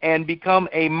fallen and become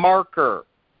a marker,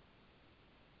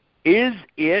 is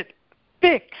it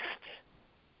fixed?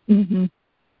 Mm-hmm.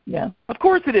 Yeah. Of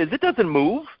course it is. It doesn't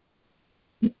move.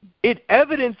 It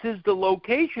evidences the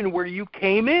location where you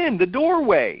came in, the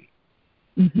doorway.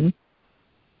 Mm-hmm.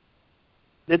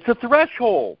 It's a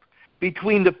threshold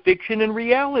between the fiction and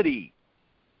reality.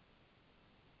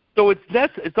 So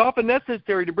it's often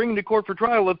necessary to bring into court for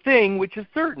trial a thing which is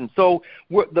certain. So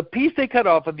the piece they cut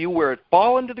off of you, where it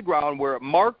fallen to the ground, where it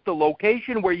marked the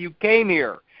location where you came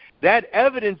here, that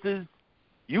evidences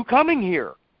you coming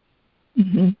here.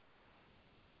 Mm-hmm.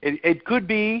 It could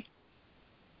be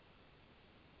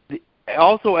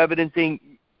also evidencing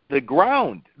the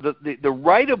ground, the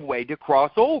right-of-way to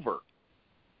cross over.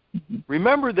 Mm-hmm.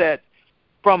 Remember that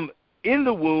from in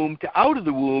the womb to out of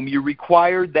the womb, you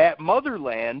required that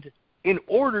motherland in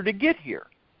order to get here.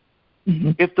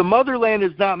 Mm-hmm. If the motherland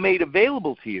is not made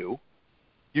available to you,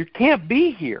 you can't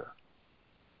be here.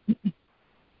 Mm-hmm.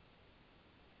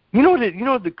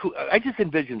 I just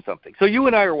envisioned something. So you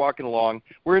and I are walking along.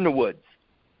 We're in the woods,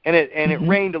 and it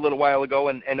rained a little while ago,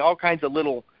 and all kinds of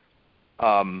little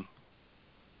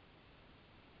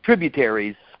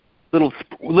tributaries,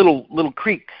 little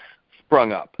creeks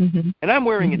sprung up, and I'm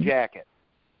wearing a jacket.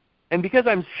 And because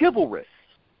I'm chivalrous,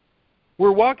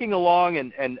 we're walking along,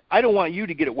 and I don't want you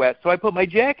to get it wet, so I put my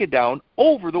jacket down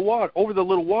over the water, over the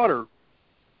little water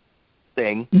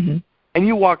thing, and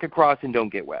you walk across and don't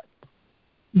get wet.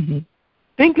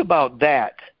 Think about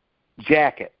that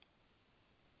jacket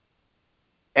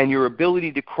and your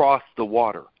ability to cross the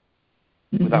water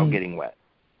without getting wet.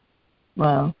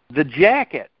 Wow. The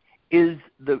jacket is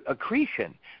the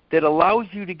accretion that allows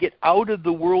you to get out of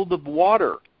the world of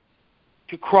water,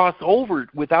 to cross over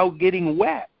without getting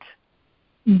wet.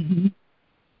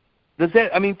 Does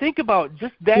that? I mean, think about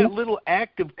just that little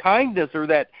act of kindness, or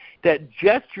that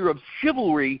gesture of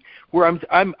chivalry, where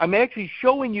I'm actually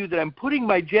showing you that I'm taking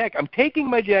my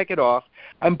jacket off,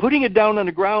 I'm putting it down on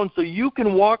the ground so you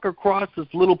can walk across this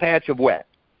little patch of wet,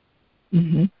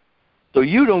 so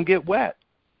you don't get wet.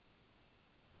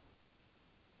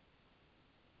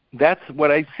 That's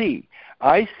what I see.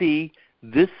 I see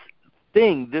this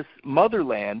thing, this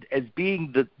motherland, as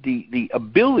being the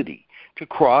ability to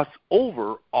cross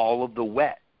over all of the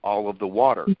wet, all of the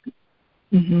water.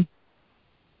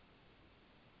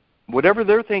 Whatever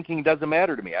they're thinking doesn't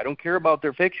matter to me. I don't care about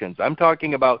their fictions. I'm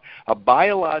talking about a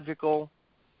biological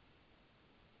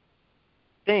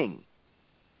thing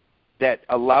that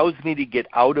allows me to get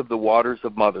out of the waters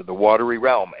of Mother, the watery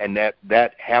realm, and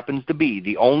that happens to be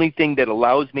the only thing that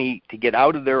allows me to get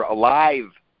out of there alive.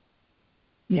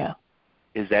 Yeah.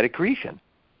 Is that accretion.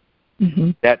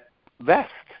 That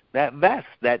vest,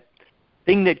 that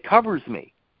thing that covers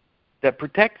me, that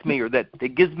protects me, or that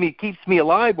keeps me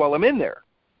alive while I'm in there.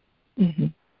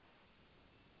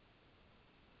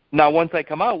 Now, once I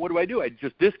come out, what do? I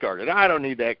just discard it. I don't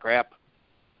need that crap.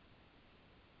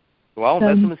 Well,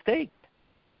 that's a mistake.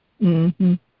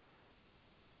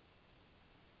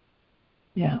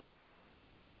 Yeah.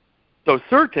 So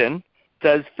certain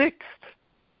says fixed.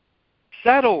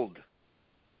 Settled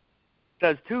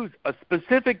says too, a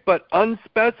specific but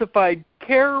unspecified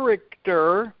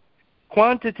character,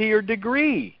 quantity, or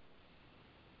degree.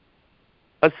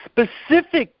 A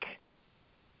specific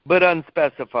but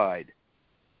unspecified.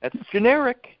 That's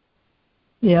generic.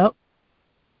 Yep.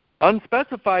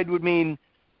 Unspecified would mean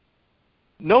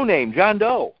no name, John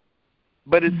Doe.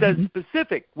 But it says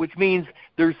specific, which means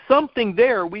there's something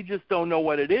there, we just don't know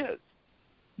what it is.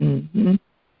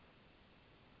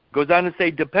 Goes on to say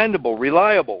dependable,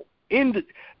 reliable,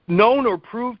 known or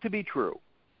proved to be true.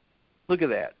 Look at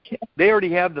that. They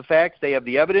already have the facts. They have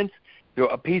the evidence.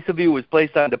 A piece of you was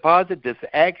placed on deposit. This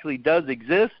actually does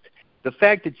exist. The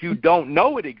fact that you don't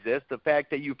know it exists, the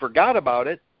fact that you forgot about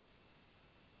it,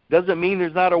 doesn't mean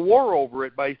there's not a war over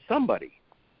it by somebody.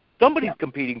 Somebody's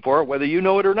competing for it, whether you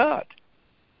know it or not.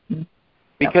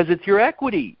 Because it's your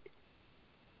equity.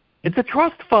 It's a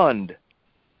trust fund.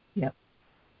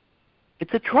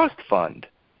 It's a trust fund.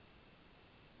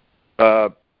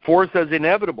 4 says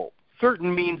inevitable.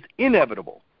 Certain means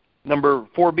inevitable. Number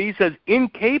 4b says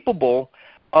incapable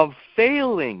of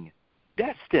failing,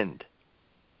 destined.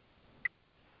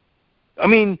 I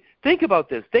mean, think about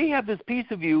this. They have this piece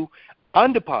of you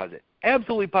on deposit.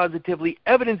 Absolutely positively,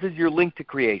 evidence is your link to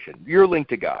creation, your link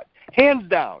to God. Hands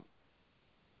down.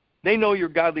 They know your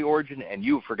godly origin, and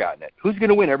you've forgotten it. Who's going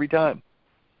to win every time?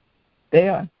 They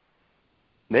are.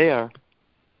 They are.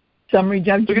 Summary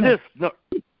judgment. Look at this. No,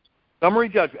 summary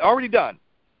judgment. Already done.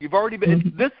 You've already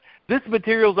been. This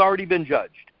material's already been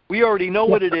judged. We already know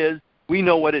what it is. We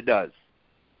know what it does.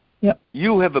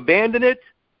 You have abandoned it.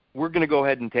 We're going to go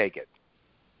ahead and take it.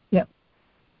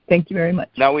 Thank you very much.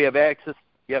 Now we have access.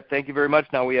 Thank you very much.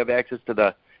 Now we have access to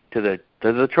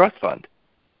the trust fund.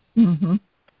 And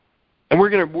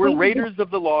we're Raiders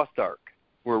of the Lost Ark.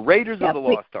 We're Raiders of the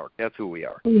Lost Ark. That's who we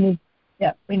are. We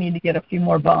need to get a few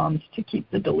more bombs to keep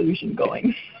the delusion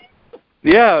going.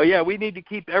 We need to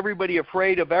keep everybody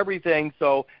afraid of everything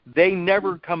so they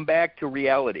never come back to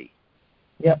reality.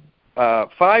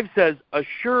 5 says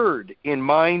assured in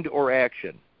mind or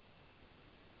action.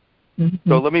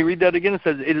 So let me read that again. It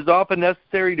says, it is often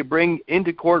necessary to bring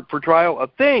into court for trial a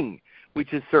thing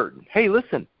which is certain. Hey,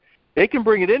 listen, they can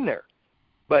bring it in there.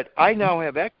 But I now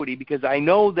have equity because I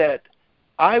know that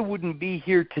I wouldn't be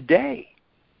here today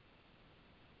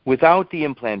without the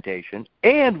implantation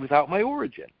and without my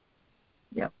origin.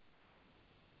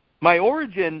 My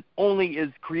origin only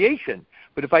is creation.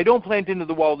 But if I don't plant into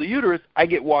the wall of the uterus, I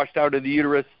get washed out of the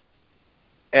uterus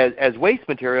as waste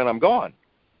material and I'm gone.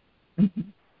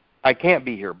 I can't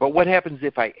be here. But what happens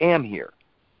if I am here?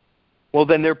 Well,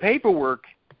 then their paperwork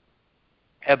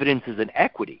evidences an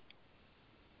equity.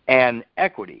 And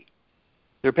equity.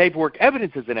 Their paperwork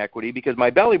evidences an equity because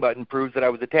my belly button proves that I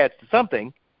was attached to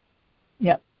something.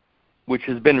 which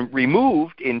has been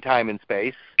removed in time and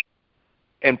space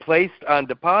and placed on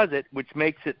deposit, which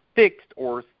makes it fixed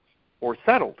or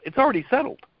settled. It's already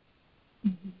settled.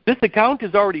 Mm-hmm. This account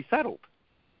is already settled.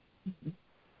 Mm-hmm.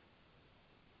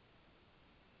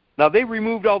 Now, they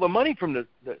removed all the money from the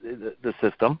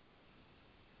system,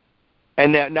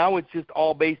 and now it's just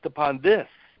all based upon this.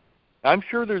 I'm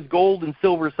sure there's gold and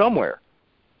silver somewhere,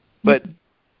 but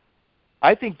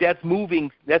I think that's moving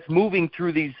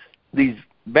through these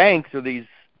banks or these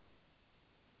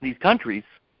countries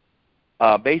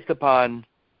based upon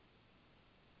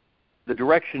the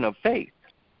direction of faith.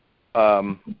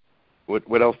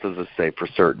 What else does this say for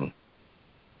certain?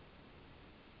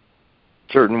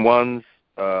 Certain ones.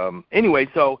 Anyway,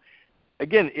 so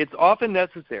again, it's often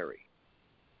necessary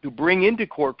to bring into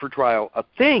court for trial a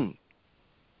thing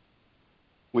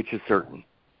which is certain.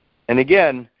 And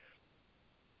again,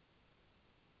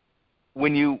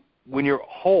 when you're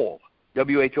whole,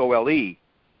 WHOLE,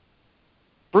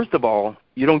 first of all,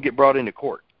 you don't get brought into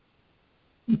court.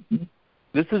 Mm-hmm.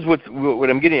 This is what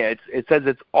I'm getting at. It says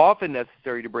it's often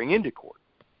necessary to bring into court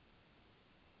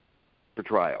for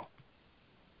trial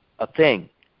a thing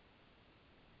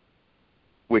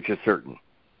which is certain.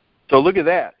 So look at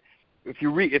that. If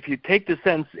you take the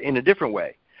sentence in a different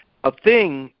way, a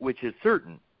thing which is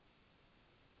certain,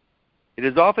 it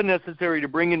is often necessary to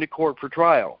bring into court for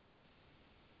trial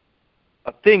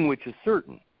a thing which is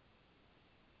certain.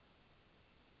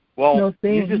 Well, no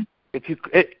thing.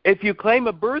 If you claim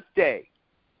a birthday,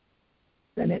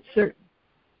 then it's certain.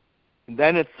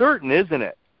 Then it's certain, isn't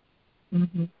it?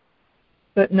 Mm-hmm.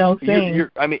 But no thing.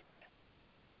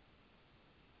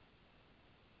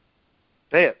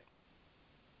 Say it.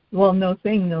 Well, no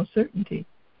thing, no certainty.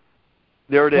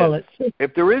 There it is. Well,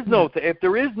 if there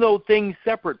is no thing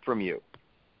separate from you,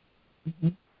 mm-hmm.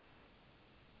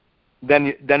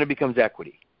 then it becomes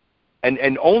equity,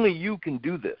 and only you can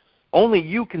do this. Only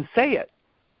you can say it.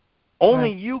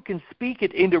 Only you can speak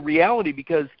it into reality,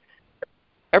 because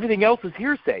everything else is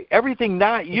hearsay. Everything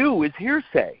not you is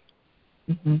hearsay.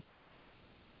 Mm-hmm.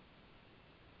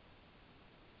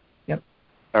 Yep.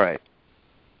 All right.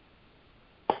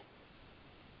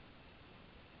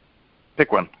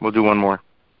 Pick one. We'll do one more.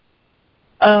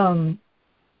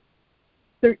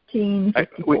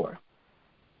 1354.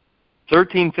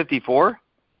 1354?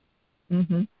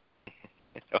 Mm-hmm.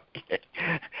 Okay.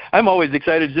 I'm always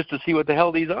excited just to see what the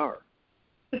hell these are.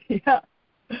 Yeah.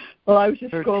 Well, I was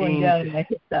just scrolling down and I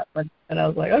hit that one, and I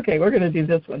was like, okay, we're going to do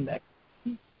this one next.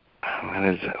 What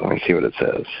is it? Let me see what it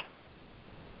says.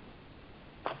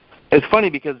 It's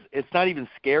funny because it's not even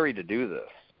scary to do this.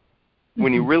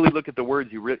 When you really look at the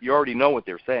words, you already know what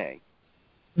they're saying.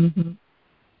 Mm-hmm.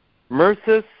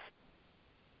 Mercis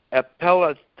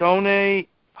appellatone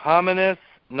homines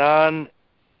non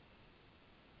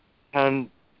continere.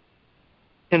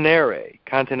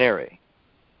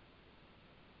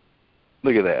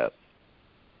 Look at that.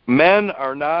 Men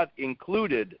are not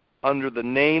included under the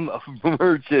name of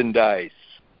merchandise.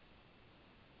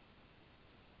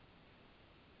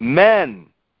 Men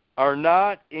are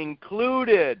not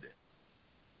included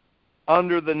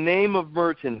under the name of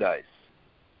merchandise.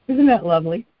 Isn't that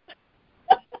lovely?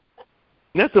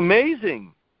 That's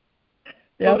amazing.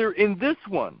 Yep. So they're in this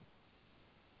one.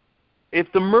 If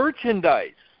the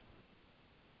merchandise,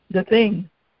 the thing,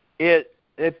 is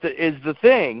the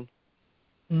thing,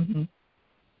 mm-hmm.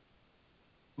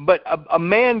 but a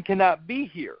man cannot be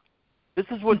here. This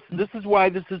is why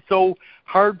this is so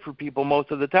hard for people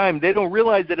most of the time. They don't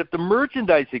realize that if the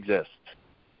merchandise exists,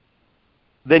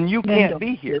 then you can't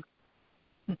be here.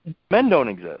 Mm-mm. Men don't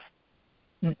exist.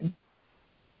 Mm-mm.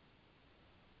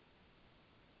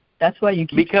 That's why you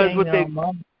keep saying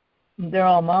they're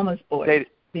all mama's boys.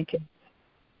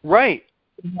 Right.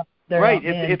 They're right.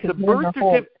 Men, if the birth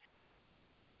certificate,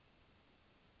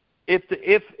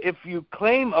 if you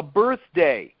claim a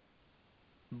birthday,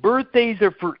 birthdays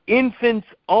are for infants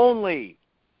only.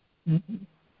 Mm-hmm.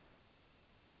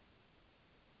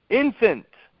 Infant.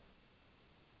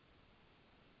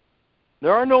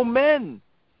 There are no men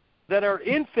that are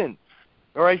infants,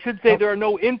 or I should say, there are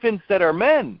no infants that are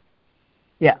men.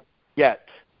 Yeah. Yet.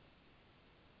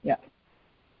 Yeah.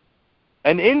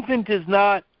 An infant is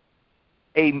not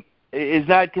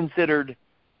considered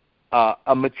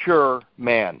a mature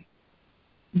man.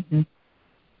 Mm-hmm.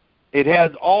 It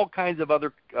has all kinds of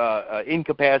other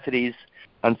incapacities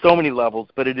on so many levels,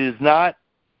 but it is not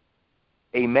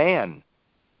a man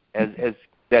as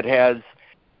that has.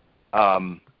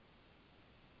 I'm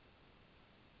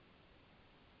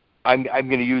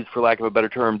going to use, for lack of a better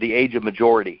term, the age of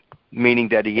majority, meaning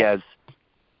that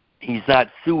he's not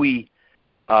sui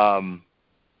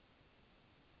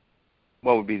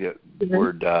what would be the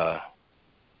word?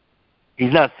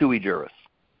 He's not sui juris.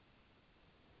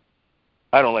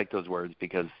 I don't like those words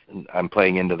because I'm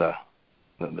playing into the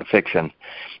fiction.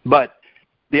 But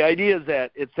the idea is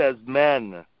that it says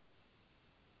men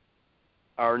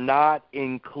are not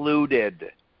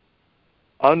included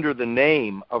under the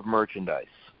name of merchandise.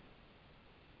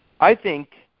 I think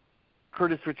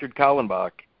Curtis Richard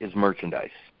Kallenbach is merchandise.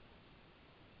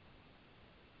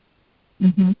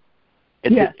 Mm-hmm.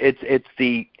 It's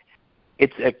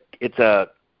a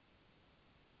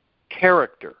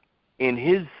character in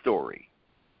his story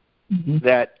mm-hmm.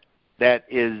 that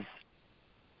is,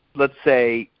 let's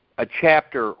say, a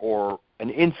chapter or an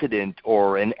incident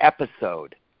or an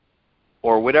episode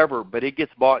or whatever, but it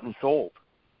gets bought and sold.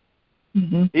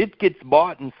 Mm-hmm. It gets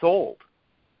bought and sold.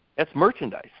 That's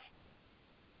merchandise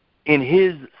in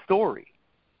his story.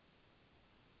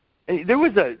 There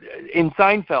was in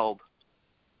Seinfeld,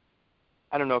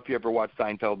 I don't know if you ever watched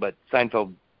Seinfeld, but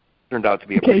Seinfeld turned out to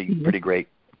be a pretty great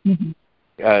mm-hmm.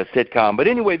 sitcom. But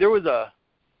anyway, there was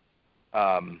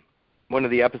one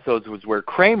of the episodes was where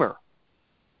Kramer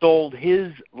sold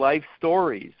his life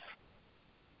stories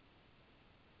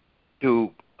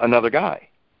to another guy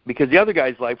because the other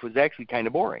guy's life was actually kind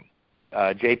of boring.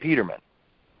 Jay Peterman.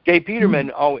 Jay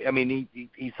Peterman,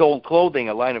 he sold clothing,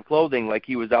 a line of clothing, like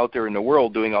he was out there in the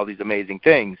world doing all these amazing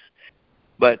things.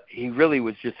 But he really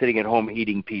was just sitting at home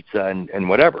eating pizza and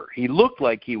whatever. He looked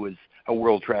like he was a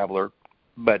world traveler,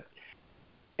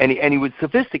 and he was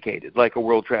sophisticated like a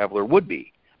world traveler would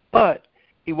be, but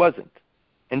he wasn't.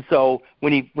 And so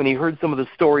when he heard some of the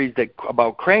stories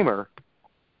about Kramer,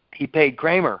 he paid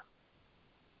Kramer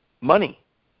money.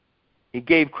 He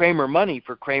gave Kramer money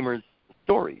for Kramer's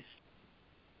stories.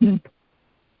 Mm-hmm.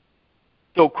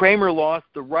 So Kramer lost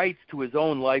the rights to his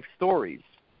own life stories.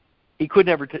 He could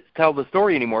never tell the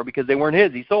story anymore because they weren't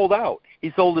his. He sold out.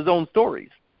 He sold his own stories.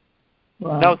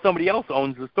 Wow. Now somebody else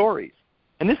owns the stories.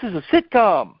 And this is a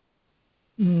sitcom.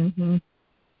 Mm-hmm.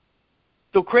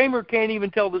 So Kramer can't even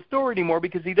tell the story anymore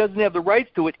because he doesn't have the rights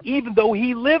to it, even though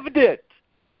he lived it.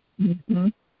 Mm-hmm.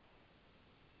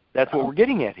 That's what we're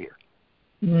getting at here.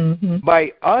 Mm-hmm.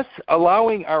 By us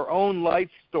allowing our own life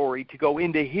story to go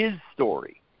into his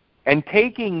story and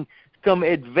taking some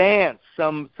advance,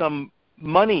 some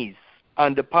monies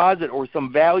on deposit or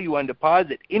some value on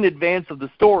deposit in advance of the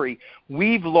story,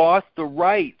 we've lost the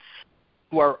rights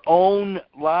to our own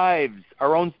lives,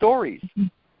 our own stories.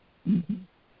 Mm-hmm.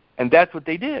 And that's what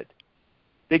they did.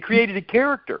 They created a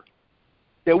character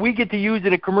that we get to use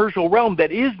in a commercial realm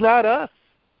that is not us.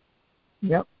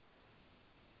 Yep.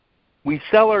 We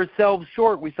sell ourselves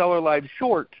short. We sell our lives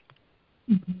short.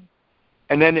 Mm-hmm.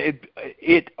 And then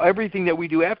everything that we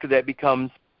do after that becomes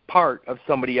part of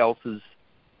somebody else's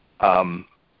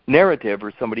narrative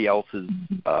or somebody else's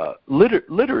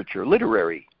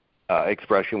literary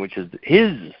expression, which is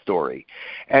his story.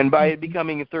 And by it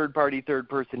becoming a third-party,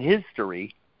 third-person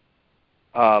history,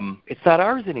 it's not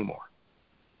ours anymore.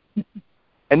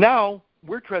 And now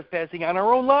we're trespassing on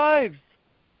our own lives.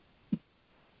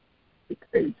 It's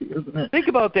crazy, isn't it? Think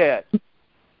about that.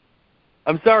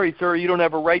 I'm sorry, sir, you don't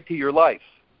have a right to your life.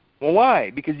 Well,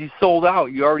 why? Because you sold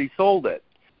out. You already sold it.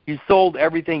 You sold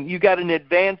everything. You got an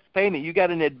advance payment. You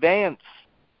got an advance.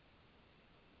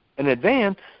 An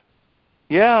advance?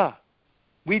 Yeah.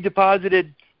 We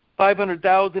deposited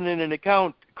 $500,000 in an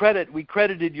account credit. We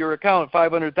credited your account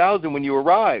 $500,000 when you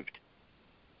arrived.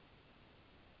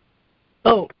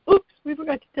 Oh, oops! We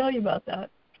forgot to tell you about that.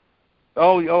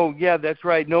 Oh, yeah, that's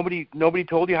right. Nobody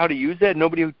told you how to use that?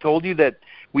 Nobody told you that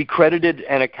we credited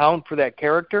an account for that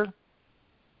character?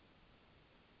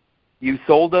 You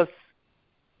sold us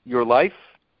your life?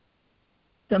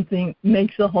 Something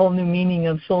makes a whole new meaning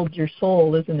of sold your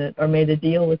soul, isn't it? Or made a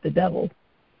deal with the devil.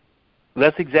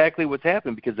 That's exactly what's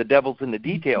happened because the devil's in the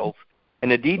details,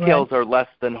 and the details are less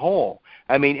than whole.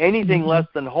 I mean, anything less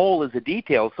than whole is a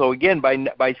detail. So again,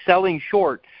 by selling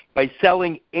short, by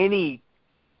selling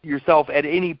yourself at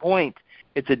any point,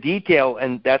 it's a detail,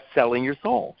 and that's selling your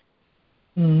soul.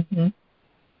 Mm-hmm.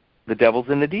 The devil's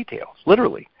in the details,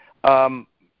 literally.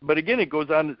 But again, it goes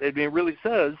on. It really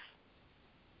says,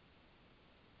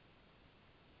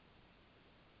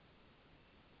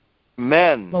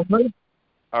 men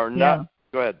are not. Yeah.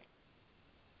 Go ahead.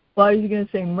 Well, I was going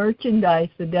to say merchandise,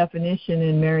 the definition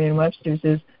in Merriam-Webster's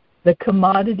is the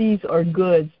commodities or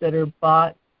goods that are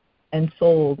bought and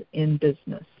sold in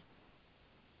business.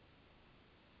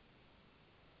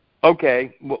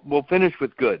 Okay, we'll finish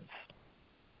with goods.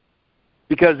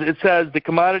 Because it says the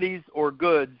commodities or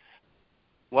goods,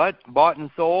 what? Bought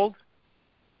and sold?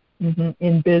 Mm-hmm.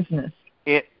 In business.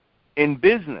 In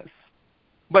business.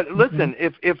 But listen,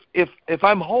 if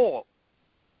I'm whole,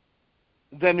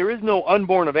 then there is no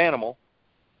unborn of animal.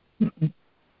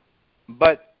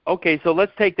 But, okay, so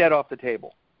let's take that off the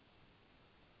table.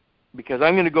 Because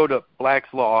I'm going to go to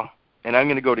Black's Law, and I'm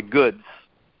going to go to goods.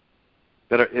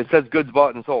 It says goods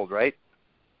bought and sold, right?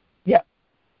 Yeah.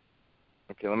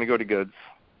 Okay, let me go to goods.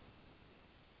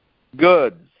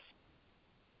 Goods.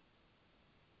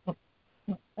 Oh,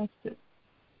 that's it.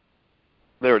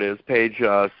 There it is, page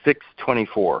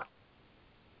 624.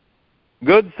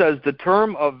 Goods says the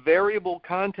term of variable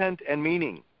content and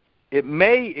meaning. It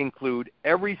may include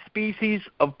every species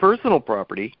of personal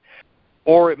property,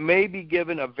 or it may be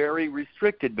given a very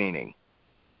restricted meaning.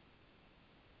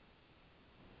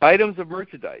 Items of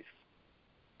merchandise,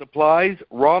 supplies,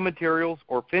 raw materials,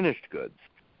 or finished goods.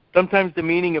 Sometimes the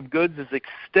meaning of goods is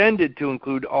extended to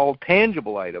include all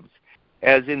tangible items,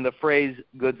 as in the phrase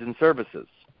goods and services.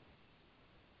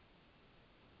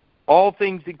 All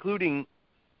things including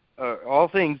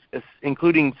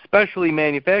specially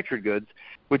manufactured goods,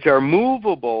 which are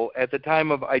movable at the time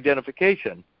of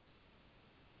identification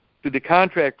to the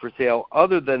contract for sale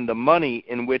other than the money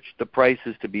in which the price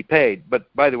is to be paid.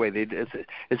 But, by the way, it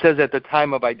says at the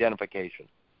time of identification.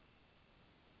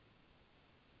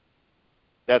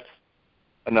 That's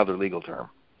another legal term.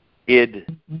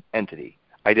 Entity,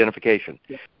 identification.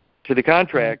 Yeah. To the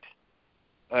contract,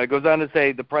 it goes on to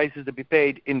say the price is to be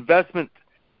paid, investment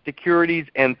securities,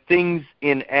 and things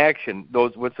in action.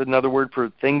 What's another word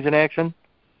for things in action?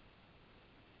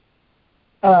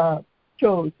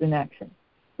 Chose in action.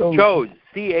 Chose,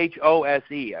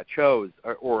 C-H-O-S-E, a chose,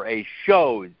 or a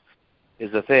shows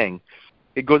is a thing.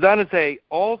 It goes on to say,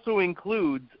 also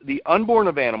includes the unborn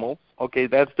of animals. Okay,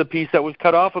 that's the piece that was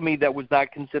cut off of me that was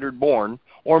not considered born,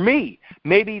 or me.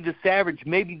 Maybe the savage,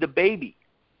 maybe the baby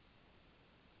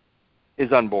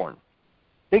is unborn.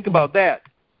 Think about that.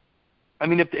 I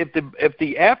mean, if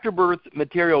the afterbirth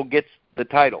material gets the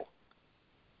title,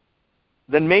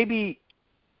 then maybe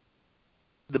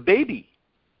the baby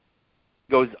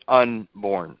goes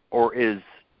unborn or is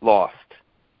lost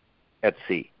at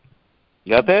sea.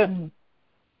 You got that?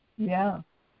 Yeah.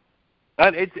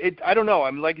 I don't know.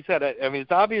 I mean, like I said, I mean,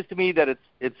 it's obvious to me that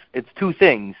it's two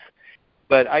things,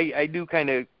 but I do kind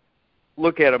of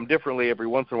look at them differently every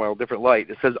once in a while, different light.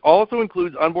 It says also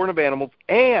includes unborn of animals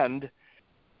and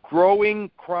growing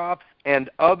crops and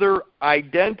other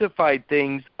identified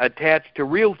things attached to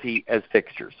realty as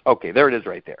fixtures. Okay, there it is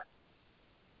right there.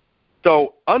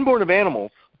 So unborn of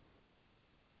animals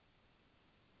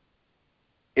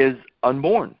is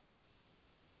unborn,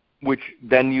 which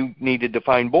then you need to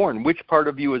define born. Which part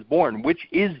of you is born? Which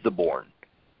is the born?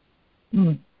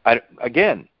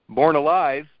 Again, born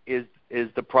alive is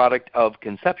the product of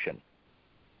conception.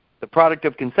 The product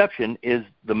of conception is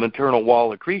the maternal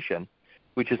wall accretion,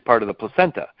 which is part of the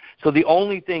placenta. So the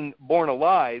only thing born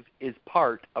alive is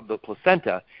part of the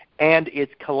placenta, and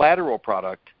its collateral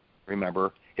product,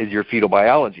 remember, is your fetal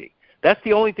biology. That's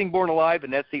the only thing born alive,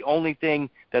 and that's the only thing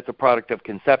that's a product of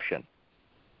conception.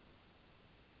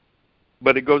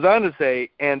 But it goes on to say,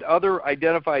 and other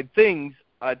identified things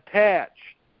attached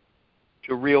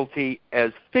to realty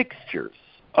as fixtures.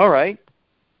 All right.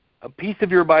 A piece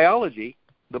of your biology,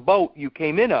 the boat you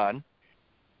came in on,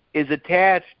 is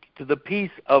attached to the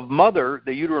piece of mother,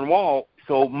 the uterine wall.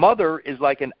 So mother is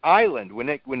like an island.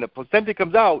 When the placenta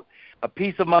comes out, a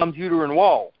piece of mom's uterine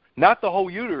wall. Not the whole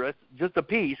uterus, just a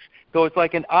piece. So it's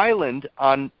like an island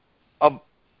on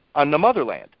the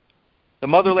motherland. The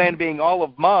motherland being all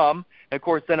of mom. And of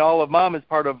course, then all of mom is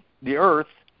part of the earth.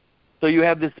 So you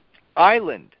have this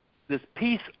island, this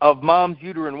piece of mom's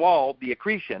uterine wall, the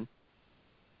accretion,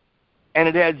 and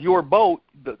it has your boat,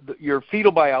 your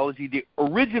fetal biology, the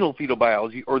original fetal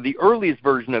biology, or the earliest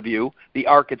version of you, the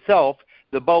ark itself,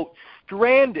 the boat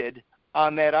stranded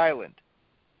on that island.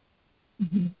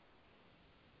 Mm-hmm.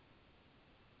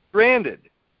 Stranded.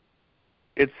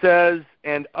 It says,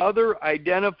 and other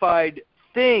identified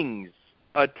things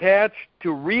attached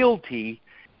to realty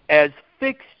as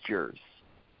fixtures.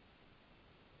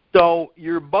 So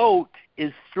your boat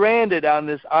is stranded on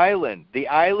this island. The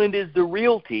island is the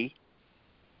realty,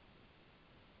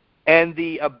 and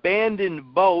the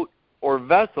abandoned boat or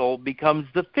vessel becomes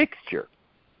the fixture.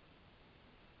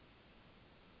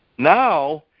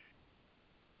 Now,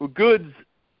 goods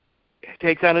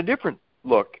takes on a different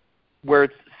look, where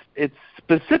it's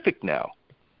specific now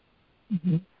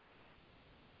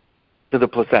to the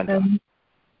placenta.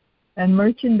 And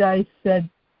merchandise said,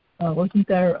 wasn't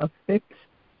there a fix?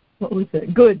 What was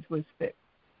it? Goods was fixed.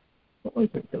 What was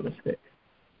it that was fixed?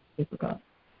 I forgot.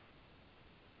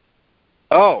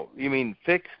 Oh, you mean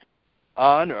fixed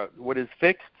on, or what is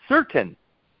fixed? Certain.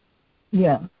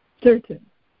 Yeah, certain.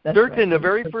 That's certain, right. the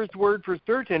very first word for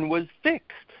certain was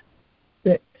fixed.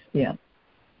 Fixed, yeah.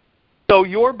 So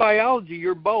your biology,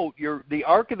 your boat, the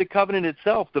Ark of the Covenant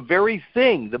itself, the very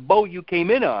thing, the boat you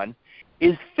came in on,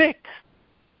 is fixed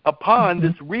upon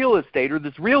this real estate or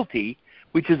this realty,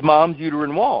 which is mom's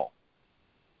uterine wall.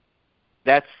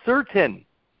 That's certain.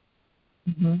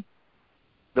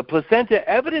 The placenta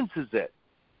evidences it.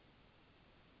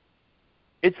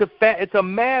 It's a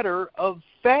matter of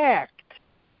fact.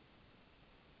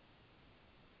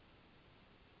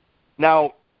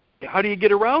 Now, how do you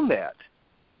get around that?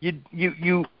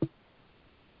 You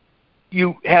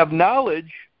have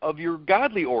knowledge of your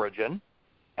godly origin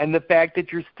and the fact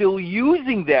that you're still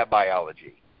using that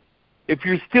biology. If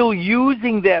you're still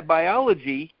using that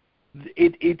biology,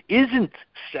 it isn't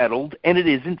settled and it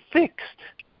isn't fixed.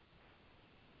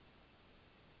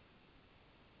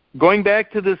 Going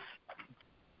back to this,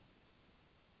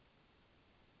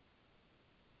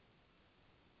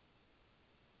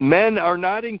 men are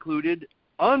not included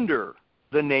under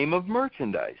the name of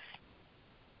merchandise.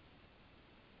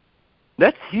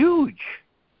 That's huge.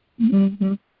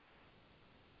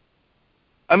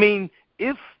 I mean,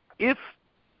 if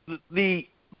the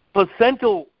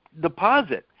placental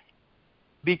deposit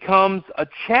becomes a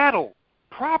chattel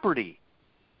property,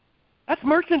 that's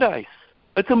merchandise.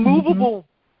 It's a movable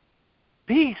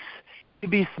piece to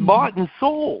be bought and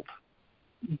sold.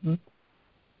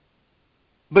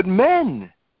 But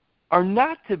men are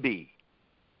not to be.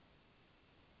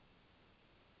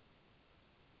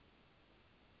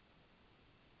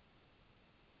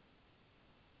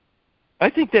 I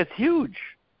think that's huge.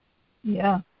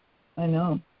 Yeah, I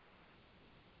know.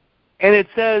 And it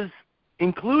says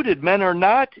included. Men are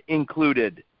not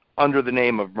included under the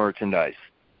name of merchandise.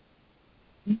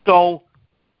 So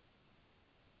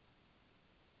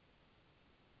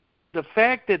the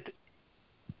fact that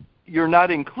you're not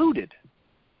included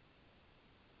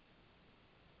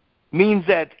means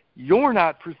that you're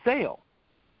not for sale.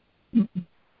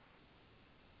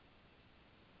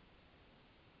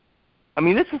 I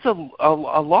mean, this is a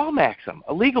law maxim,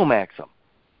 a legal maxim.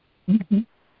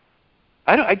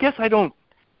 I guess I don't.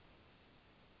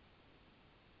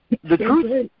 The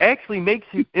truth actually makes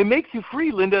you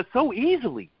free, Linda, so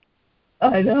easily.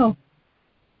 I know.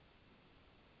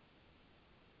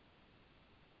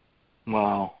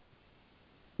 Wow.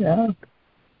 Yeah.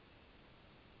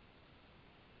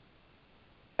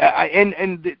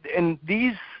 And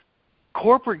these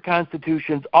corporate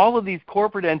constitutions, all of these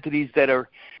corporate entities that are,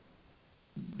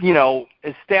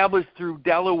 established through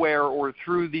Delaware or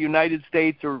through the United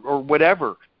States or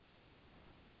whatever.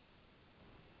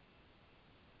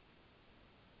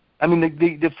 I mean,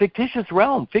 the fictitious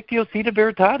realm, fictio cita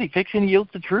veritati, fiction yields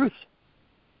the truth.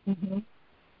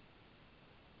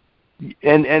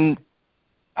 And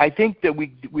I think that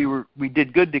we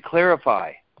did good to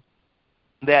clarify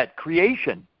that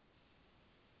creation,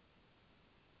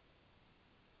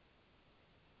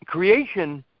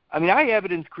 I mean, I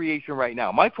evidence creation right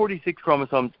now. My 46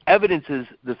 chromosomes evidences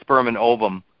the sperm and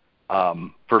ovum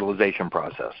fertilization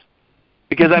process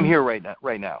because I'm here right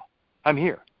now. I'm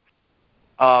here.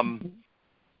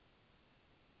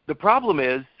 The problem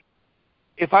is,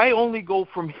 if I only go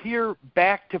from here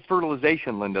back to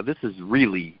fertilization, Linda, this is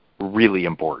really, really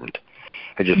important.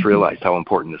 I just realized how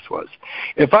important this was.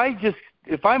 If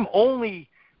I'm only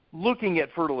looking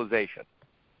at fertilization,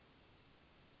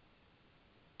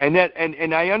 and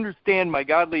I understand my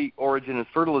godly origin is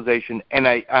fertilization, and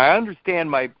I understand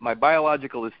my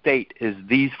biological estate is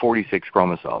these 46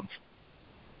 chromosomes.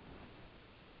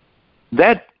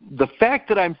 That the fact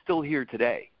that I'm still here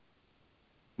today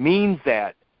means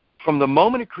that from the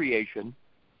moment of creation,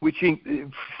 which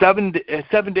 7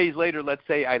 days later, let's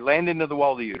say I land into the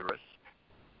wall of the uterus,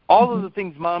 all of the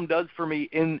things Mom does for me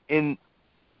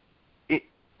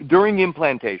during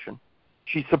implantation.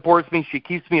 She supports me. She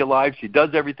keeps me alive. She does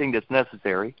everything that's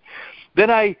necessary. Then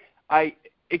I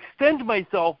extend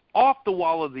myself off the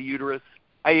wall of the uterus.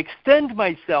 I extend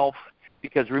myself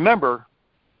because, remember,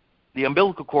 the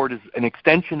umbilical cord is an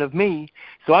extension of me.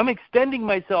 So I'm extending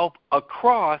myself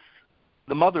across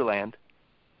the motherland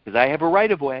because I have a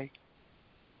right-of-way.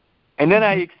 And then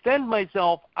I extend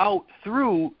myself out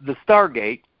through the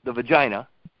stargate, the vagina.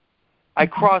 I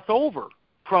cross over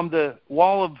from the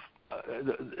wall of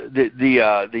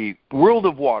the world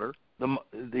of water,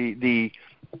 the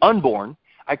unborn.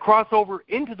 I cross over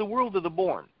into the world of the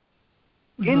born,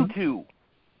 into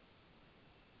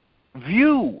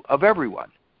view of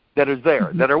everyone that is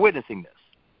there, that are witnessing this.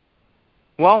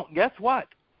 Well, guess what?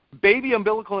 Baby,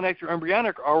 umbilical, and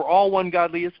extra-embryonic are all one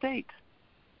godly estate.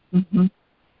 And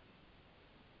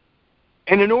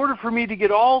in order for me to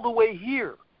get all the way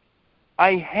here,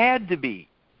 I had to be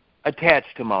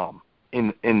attached to Mom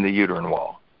in the uterine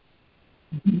wall.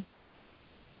 Mm-hmm.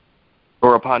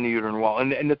 Or upon the uterine wall.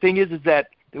 And the thing is that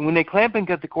when they clamp and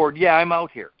cut the cord, yeah, I'm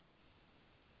out here.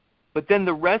 But then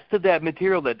the rest of that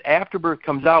material that after birth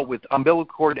comes out with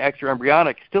umbilical cord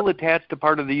extraembryonic still attached to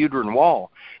part of the uterine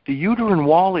wall. The uterine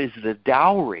wall is the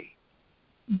dowry,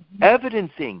 mm-hmm.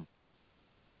 evidencing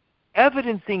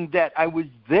that I was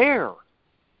there,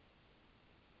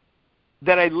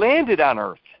 that I landed on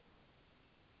Earth,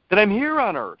 that I'm here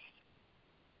on Earth,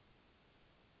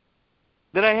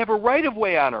 that I have a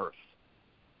right-of-way on Earth.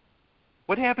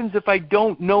 What happens if I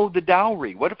don't know the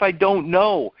dowry? What if I don't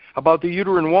know about the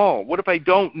uterine wall? What if I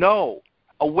don't know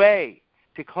a way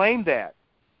to claim that?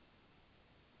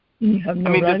 You have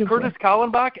no right does Curtis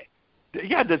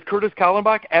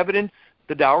Kallenbach evidence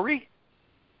the dowry?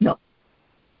 No.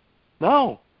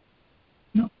 No.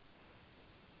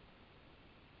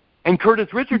 And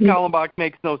Curtis Richard Kallenbach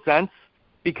makes no sense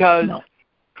because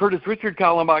Curtis Richard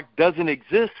Kallenbach doesn't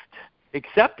exist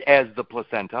except as the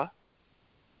placenta.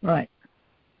 Right.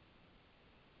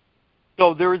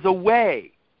 So there is a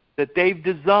way that they've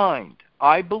designed,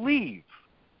 I believe,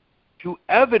 to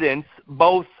evidence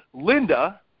both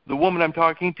Linda, the woman I'm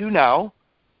talking to now,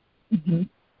 mm-hmm.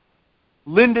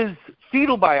 Linda's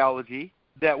fetal biology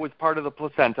that was part of the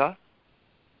placenta,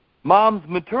 Mom's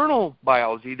maternal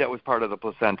biology that was part of the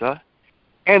placenta,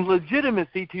 and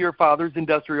legitimacy to your father's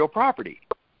industrial property,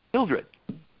 Mildred.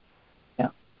 Yeah.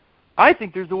 I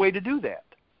think there's a way to do that.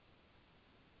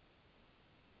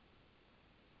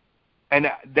 And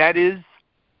that is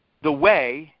the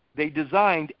way they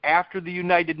designed after the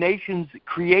United Nations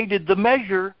created the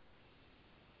measure.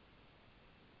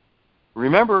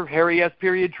 Remember, Harry S.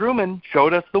 Truman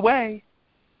showed us the way.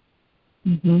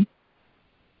 Mm-hmm.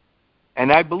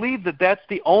 And I believe that that's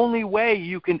the only way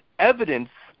you can evidence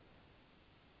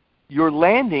your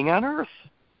landing on Earth.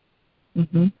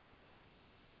 Mm-hmm.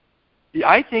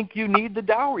 I think you need the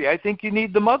dowry. I think you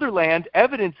need the motherland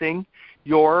evidencing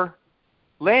your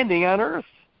landing on Earth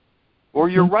or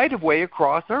your mm-hmm. right-of-way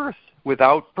across Earth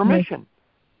without permission.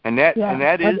 And that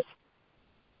is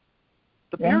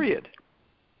the period,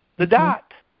 the mm-hmm.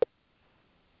 dot.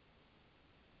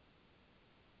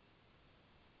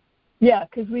 Yeah,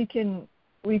 because we can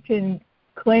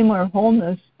claim our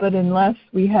wholeness, but unless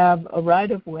we have a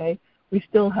right-of-way, we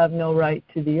still have no right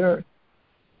to the Earth.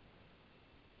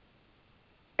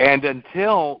 And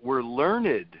until we're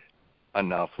learned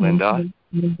enough, Linda,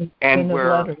 mm-hmm. and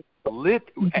we're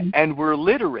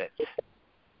literate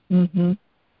mm-hmm.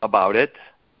 about it,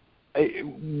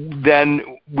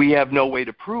 then we have no way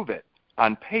to prove it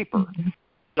on paper. Mm-hmm.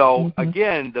 So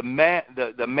again, the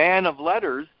man of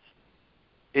letters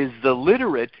is the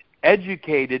literate,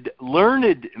 educated,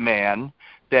 learned man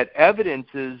that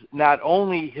evidences not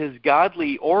only his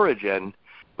godly origin,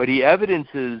 but he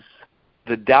evidences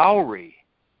the dowry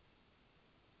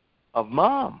of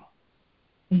Mom.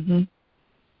 Mm-hmm.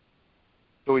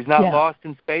 So he's not lost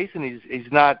in space, and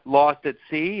he's not lost at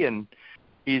sea, and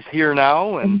he's here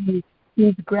now, and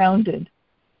he's grounded.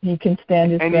 He can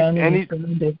stand his ground, and he's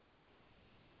grounded.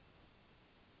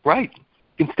 Right.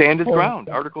 He can stand his ground.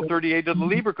 Article 38 of the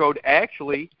Liber Code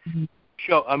actually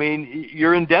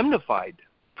you're indemnified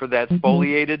for that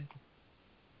spoliated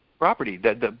property,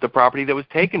 the property that was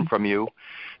taken from you,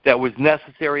 that was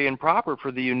necessary and proper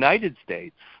for the United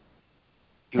States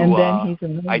to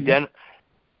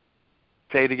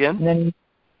say it again?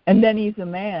 And then he's a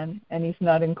man, and he's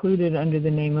not included under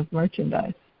the name of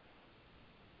merchandise.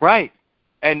 Right.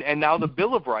 And now the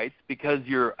Bill of Rights, because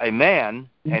you're a man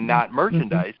and not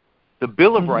merchandise, the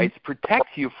Bill of Rights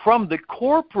protects you from the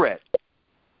corporate.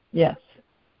 Yes.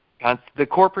 The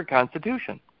corporate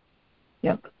constitution.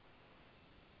 Yep.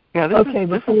 Yeah,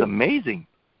 this is amazing.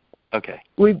 Okay.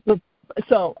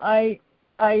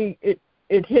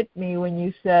 It hit me when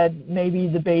you said maybe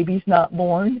the baby's not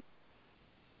born.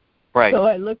 Right. So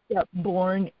I looked up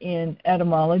born in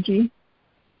etymology,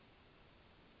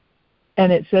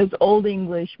 and it says Old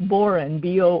English boren,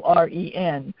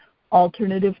 B-O-R-E-N,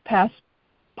 alternative past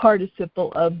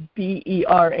participle of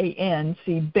B-E-R-A-N,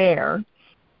 see bear,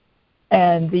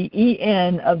 and the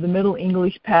E-N of the Middle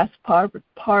English past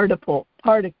participles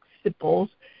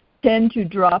tend to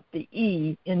drop the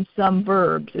E in some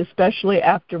verbs, especially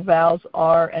after vowels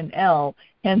R and L,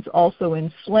 hence also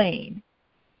in slain,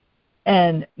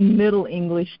 and Middle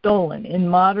English stolen. In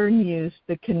modern use,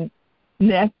 the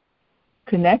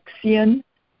connection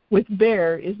with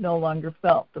bear is no longer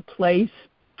felt. The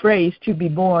phrase to be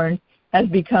born has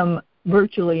become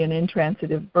virtually an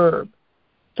intransitive verb.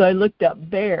 So I looked up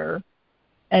bear,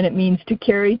 and it means to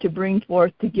carry, to bring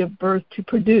forth, to give birth, to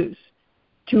produce.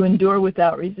 to endure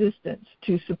without resistance,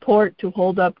 to support, to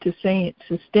hold up, to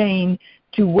sustain,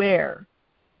 to wear.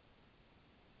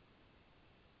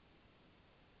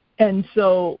 And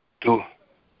so,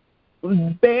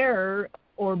 bear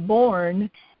or born,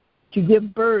 to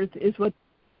give birth, is what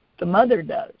the mother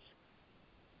does.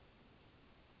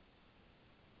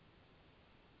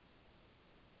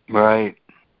 Right.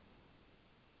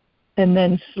 And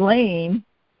then slain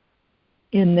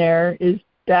in there is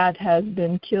that has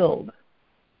been killed.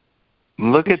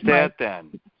 Look at that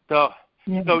then. So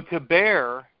to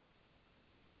bear,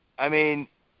 I mean,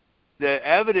 the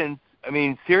evidence, I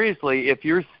mean, seriously, if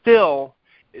you're still,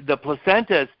 the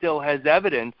placenta still has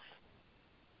evidence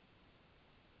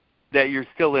that you're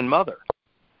still in mother.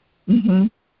 Mm-hmm.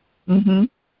 Mm-hmm.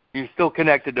 You're still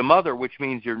connected to mother, which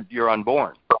means you're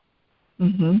unborn.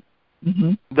 Mm-hmm.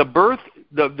 Mm-hmm. The birth,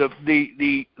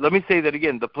 the let me say that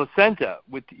again, the placenta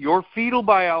with your fetal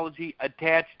biology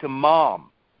attached to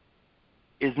mom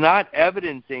is not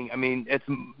evidencing, I mean,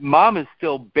 mom is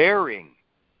still bearing.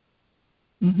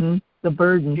 Mm-hmm. The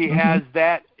burden. She has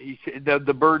that,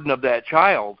 the burden of that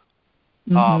child,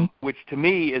 which to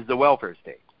me is the welfare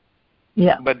state.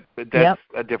 Yeah. But that's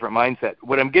a different mindset.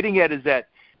 What I'm getting at is that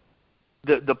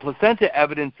the placenta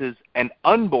evidences an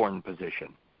unborn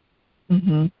position.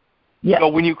 Mm-hmm. Yeah. So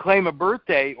when you claim a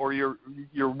birthday or you're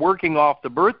working off the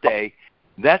birthday,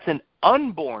 that's an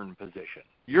unborn position.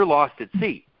 You're lost at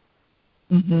sea.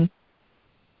 Mm-hmm.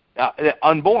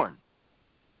 Unborn.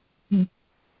 Mm-hmm.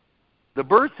 The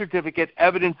birth certificate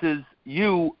evidences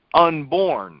you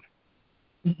unborn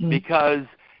because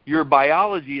your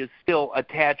biology is still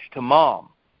attached to mom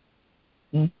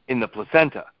in the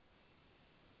placenta.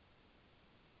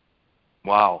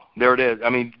 Wow, there it is. I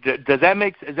mean, does that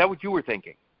is that what you were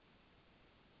thinking?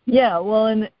 Yeah, well,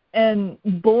 and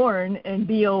born and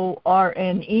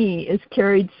B-O-R-N-E is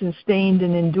carried, sustained,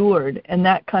 and endured, and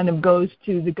that kind of goes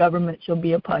to the government shall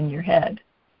be upon your head.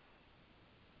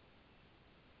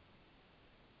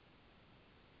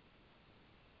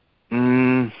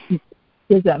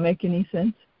 Does that make any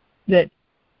sense? That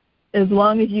as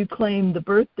long as you claim the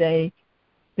birthday,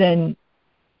 then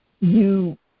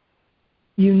you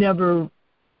never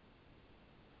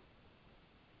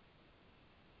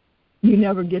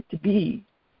get to be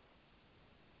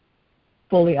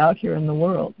fully out here in the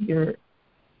world.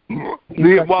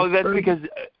 Well, that's because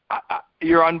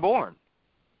you're unborn.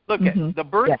 Look, the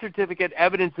birth certificate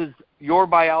evidences your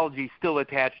biology still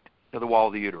attached to the wall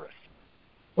of the uterus.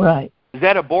 Right. Is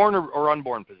that a born or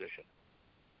unborn position?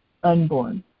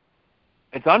 Unborn.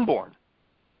 It's unborn.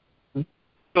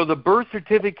 So the birth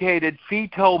certificated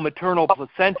fetal-maternal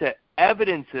placenta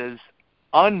evidences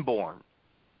unborn.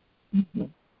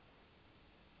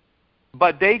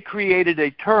 But they created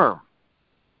a term,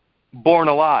 born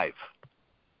alive,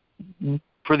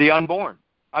 for the unborn.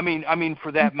 I mean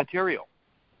for that material,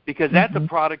 because that's a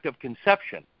product of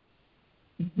conception.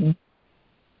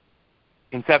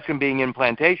 Conception being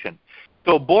implantation.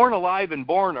 So born alive and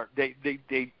born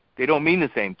they don't mean the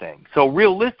same thing. So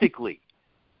realistically,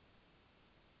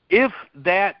 if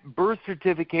that birth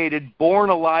certificated born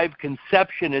alive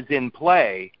conception is in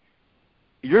play,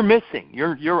 you're missing.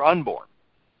 You're unborn.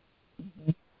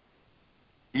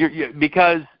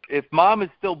 Because if mom is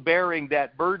still bearing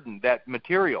that burden, that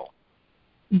material,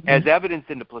 as evidence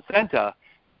in the placenta,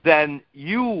 then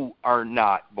you are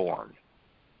not born.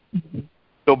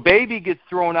 So baby gets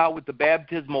thrown out with the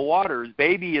baptismal waters.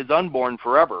 Baby is unborn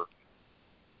forever.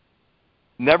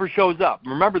 Never shows up.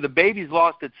 Remember, the baby's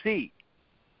lost at sea.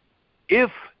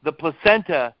 If the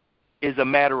placenta is a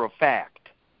matter of fact.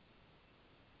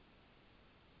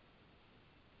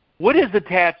 What is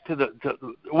attached to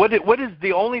what is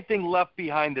the only thing left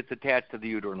behind that's attached to the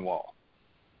uterine wall?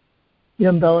 The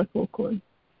umbilical cord.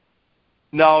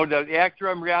 No, the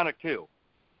extraembryonic too.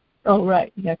 Oh,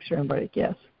 right, the extraembryonic,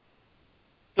 yes.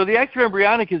 So the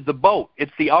extraembryonic is the boat.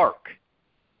 It's the ark.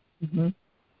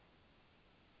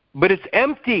 But it's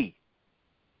empty.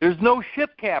 There's no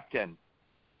ship captain.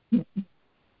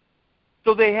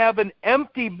 So they have an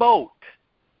empty boat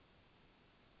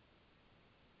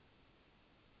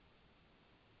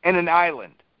and an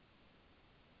island.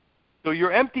 So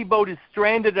your empty boat is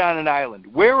stranded on an island.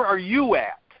 Where are you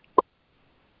at?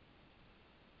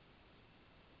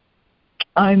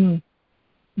 I'm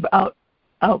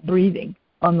out breathing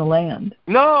on the land.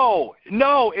 No.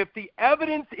 If the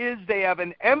evidence is they have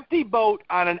an empty boat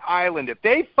on an island, if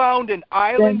they found an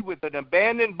island with an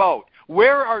abandoned boat,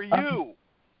 where are you?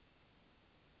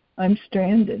 I'm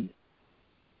stranded.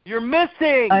 You're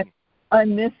missing.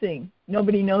 I'm missing.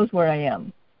 Nobody knows where I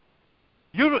am.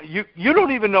 You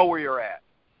don't even know where you're at.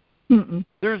 Mm-mm.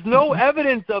 There's no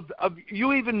evidence of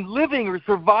you even living or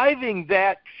surviving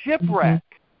that shipwreck.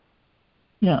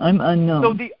 Yeah, I'm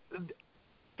unknown.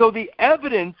 So the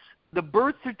evidence, the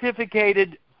birth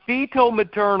certificated fetal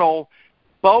maternal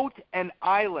boat and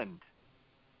island,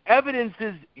 evidence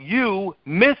is you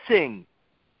missing.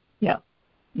 Yeah.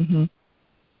 Mm-hmm.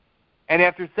 And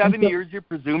after 7 years, you're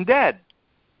presumed dead.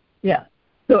 Yeah.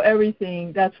 So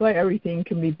that's why everything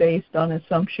can be based on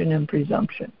assumption and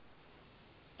presumption.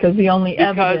 Because the only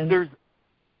evidence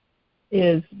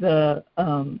is the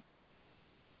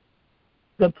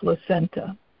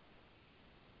placenta.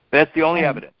 That's the only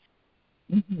evidence.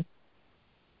 Mm-hmm.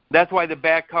 That's why the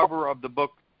back cover of the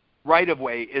book, Right of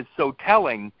Way, is so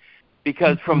telling,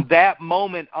 because from that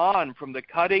moment on, from the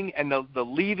cutting and the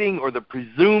leaving or the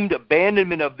presumed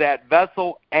abandonment of that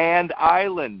vessel and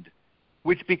island,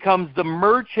 which becomes the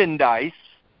merchandise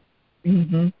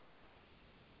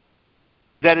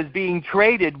that is being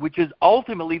traded, which is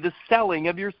ultimately the selling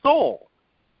of your soul.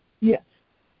 Yes.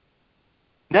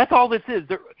 That's all this is.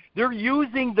 They're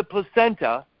using the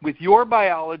placenta with your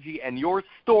biology and your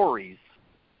stories,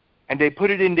 and they put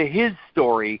it into his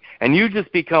story, and you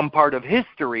just become part of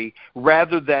history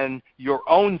rather than your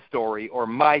own story or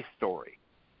my story.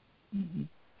 Mm-hmm.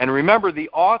 And remember, the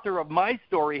author of my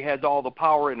story has all the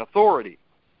power and authority.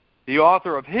 The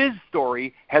author of his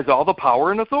story has all the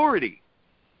power and authority.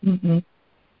 Mm-hmm.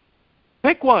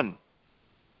 Pick one.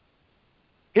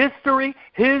 History,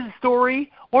 his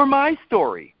story, or my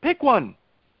story. Pick one.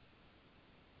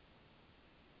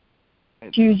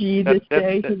 Choose ye this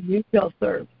day who you shall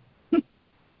serve.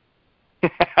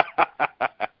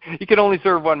 You can only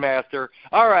serve one master.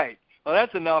 All right. Well,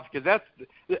 that's enough, because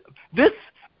this.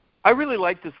 I really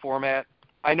like this format.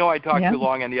 I know I talked too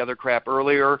long on the other crap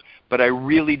earlier, but I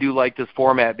really do like this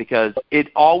format because it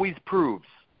always proves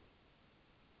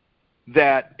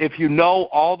that if you know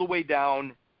all the way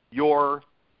down your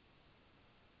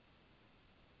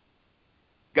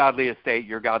godly estate,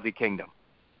 your godly kingdom,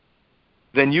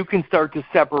 then you can start to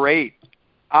separate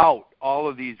out all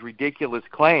of these ridiculous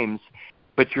claims,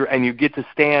 and you get to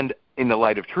stand in the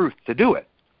light of truth to do it.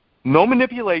 No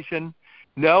manipulation,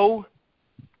 no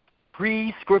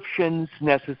prescriptions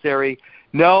necessary,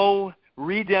 no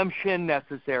redemption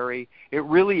necessary. It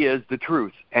really is the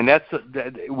truth. And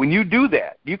when you do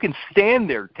that, you can stand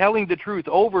there telling the truth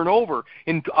over and over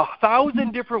in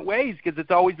 1,000 different ways, because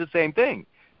it's always the same thing.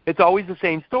 It's always the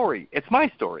same story. It's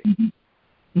my story.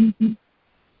 Mm-hmm.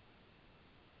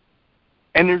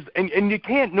 And you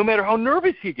can't, no matter how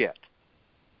nervous you get.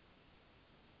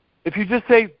 If you just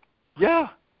say, yeah,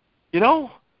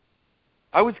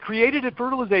 I was created at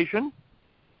fertilization.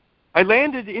 I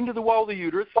landed into the wall of the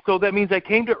uterus, so that means I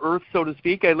came to Earth, so to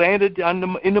speak. I landed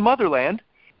in the motherland.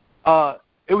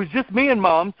 It was just me and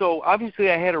Mom, so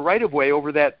obviously I had a right-of-way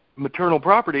over that maternal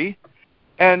property.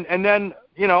 And then,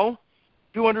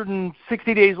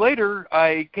 260 days later,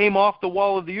 I came off the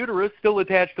wall of the uterus, still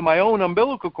attached to my own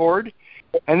umbilical cord,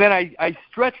 and then I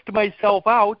stretched myself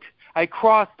out. I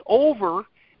crossed over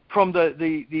from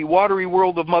the watery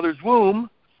world of Mother's womb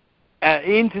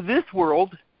into this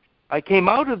world. I came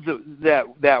out of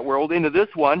that world into this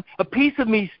one. A piece of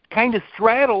me kind of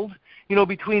straddled,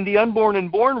 between the unborn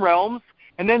and born realms,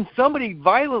 and then somebody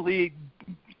violently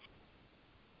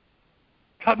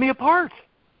cut me apart.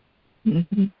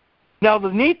 Mm-hmm. Now,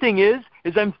 the neat thing is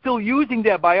I'm still using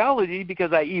that biology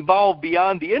because I evolved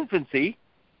beyond the infancy.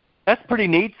 That's pretty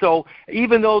neat. So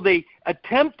even though they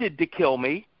attempted to kill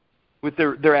me with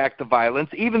their act of violence,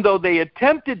 even though they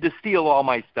attempted to steal all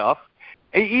my stuff,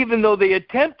 even though they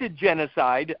attempted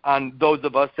genocide on those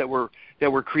of us that were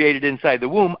created inside the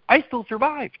womb, I still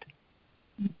survived.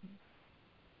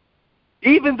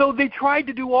 Even though they tried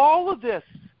to do all of this,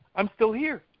 I'm still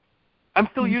here. I'm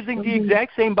still using the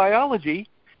exact same biology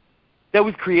that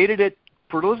was created at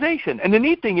fertilization. And the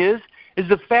neat thing is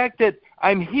the fact that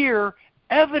I'm here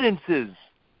evidences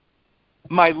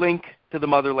my link to the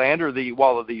motherland or the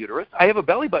wall of the uterus. I have a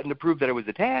belly button to prove that I was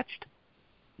attached.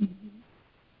 Mm-hmm.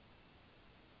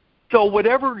 So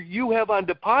whatever you have on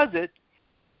deposit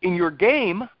in your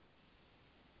game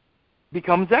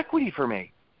becomes equity for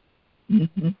me.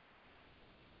 Mm-hmm.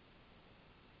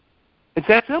 It's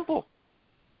that simple.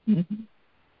 Mm-hmm.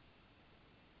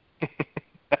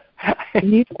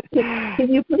 Can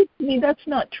you prove to me that's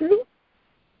not true?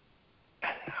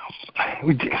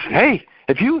 Hey,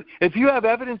 if you have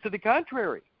evidence to the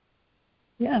contrary,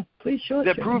 yeah, please show it.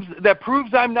 That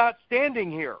proves I'm not standing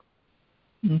here.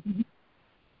 Mm-hmm.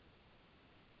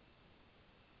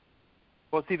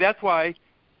 Well, see, that's why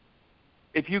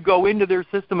if you go into their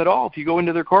system at all, if you go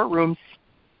into their courtrooms,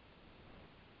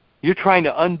 you're trying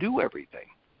to undo everything.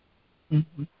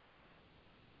 Mm-hmm.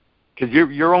 because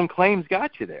your own claims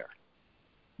got you there.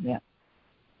 Yeah.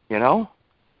 You know?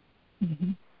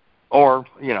 Mm-hmm. Or,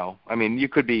 you know, I mean, you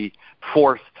could be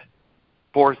forced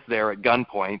there at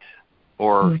gunpoint,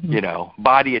 or, mm-hmm. you know,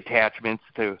 body attachments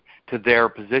to their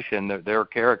position, their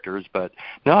characters. But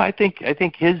no, I think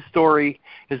his story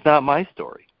is not my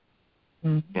story.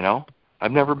 Mm-hmm. You know,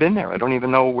 I've never been there. I don't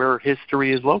even know where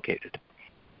history is located.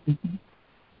 Mm-hmm.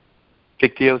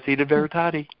 Fictio de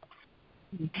veritati.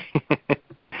 Mm-hmm.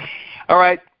 All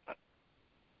right.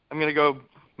 I'm going to go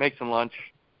make some lunch.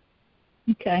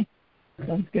 Okay.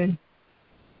 Sounds good.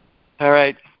 All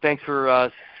right. Thanks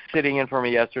for sitting in for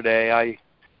me yesterday.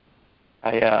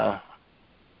 Well,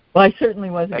 I certainly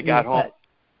wasn't. I got home.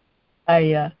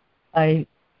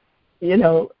 You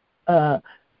know,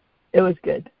 it was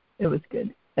good. It was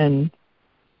good. And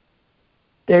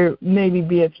there maybe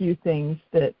be a few things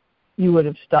that you would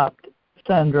have stopped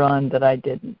Sandra on that I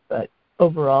didn't, but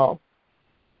overall,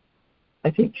 I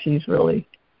think she's really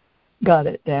got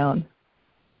it down.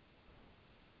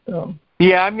 So.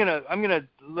 Yeah, I'm gonna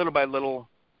little by little,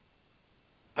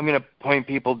 I'm gonna point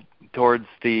people towards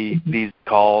mm-hmm. these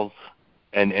calls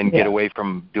and get away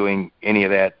from doing any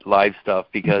of that live stuff,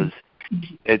 because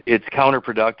mm-hmm. it's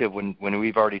counterproductive when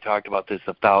we've already talked about this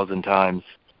 1,000 times.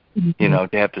 Mm-hmm. You know,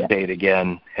 to have to say it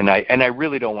again, and I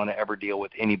really don't want to ever deal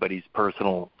with anybody's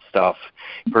personal stuff,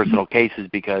 personal cases,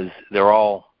 because they're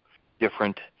all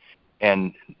different,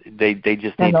 and they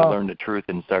just need to learn the truth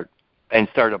and start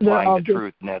applying the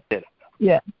truth, and that's it.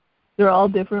 Yeah, they're all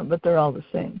different, but they're all the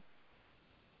same.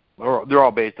 They're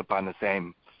all based upon the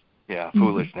same,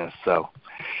 foolishness. So,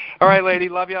 all right, lady,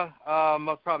 love you.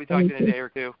 I'll probably talk to you in a day or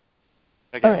two.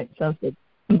 Okay. All right, sounds good.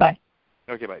 Bye.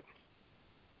 Okay, bye.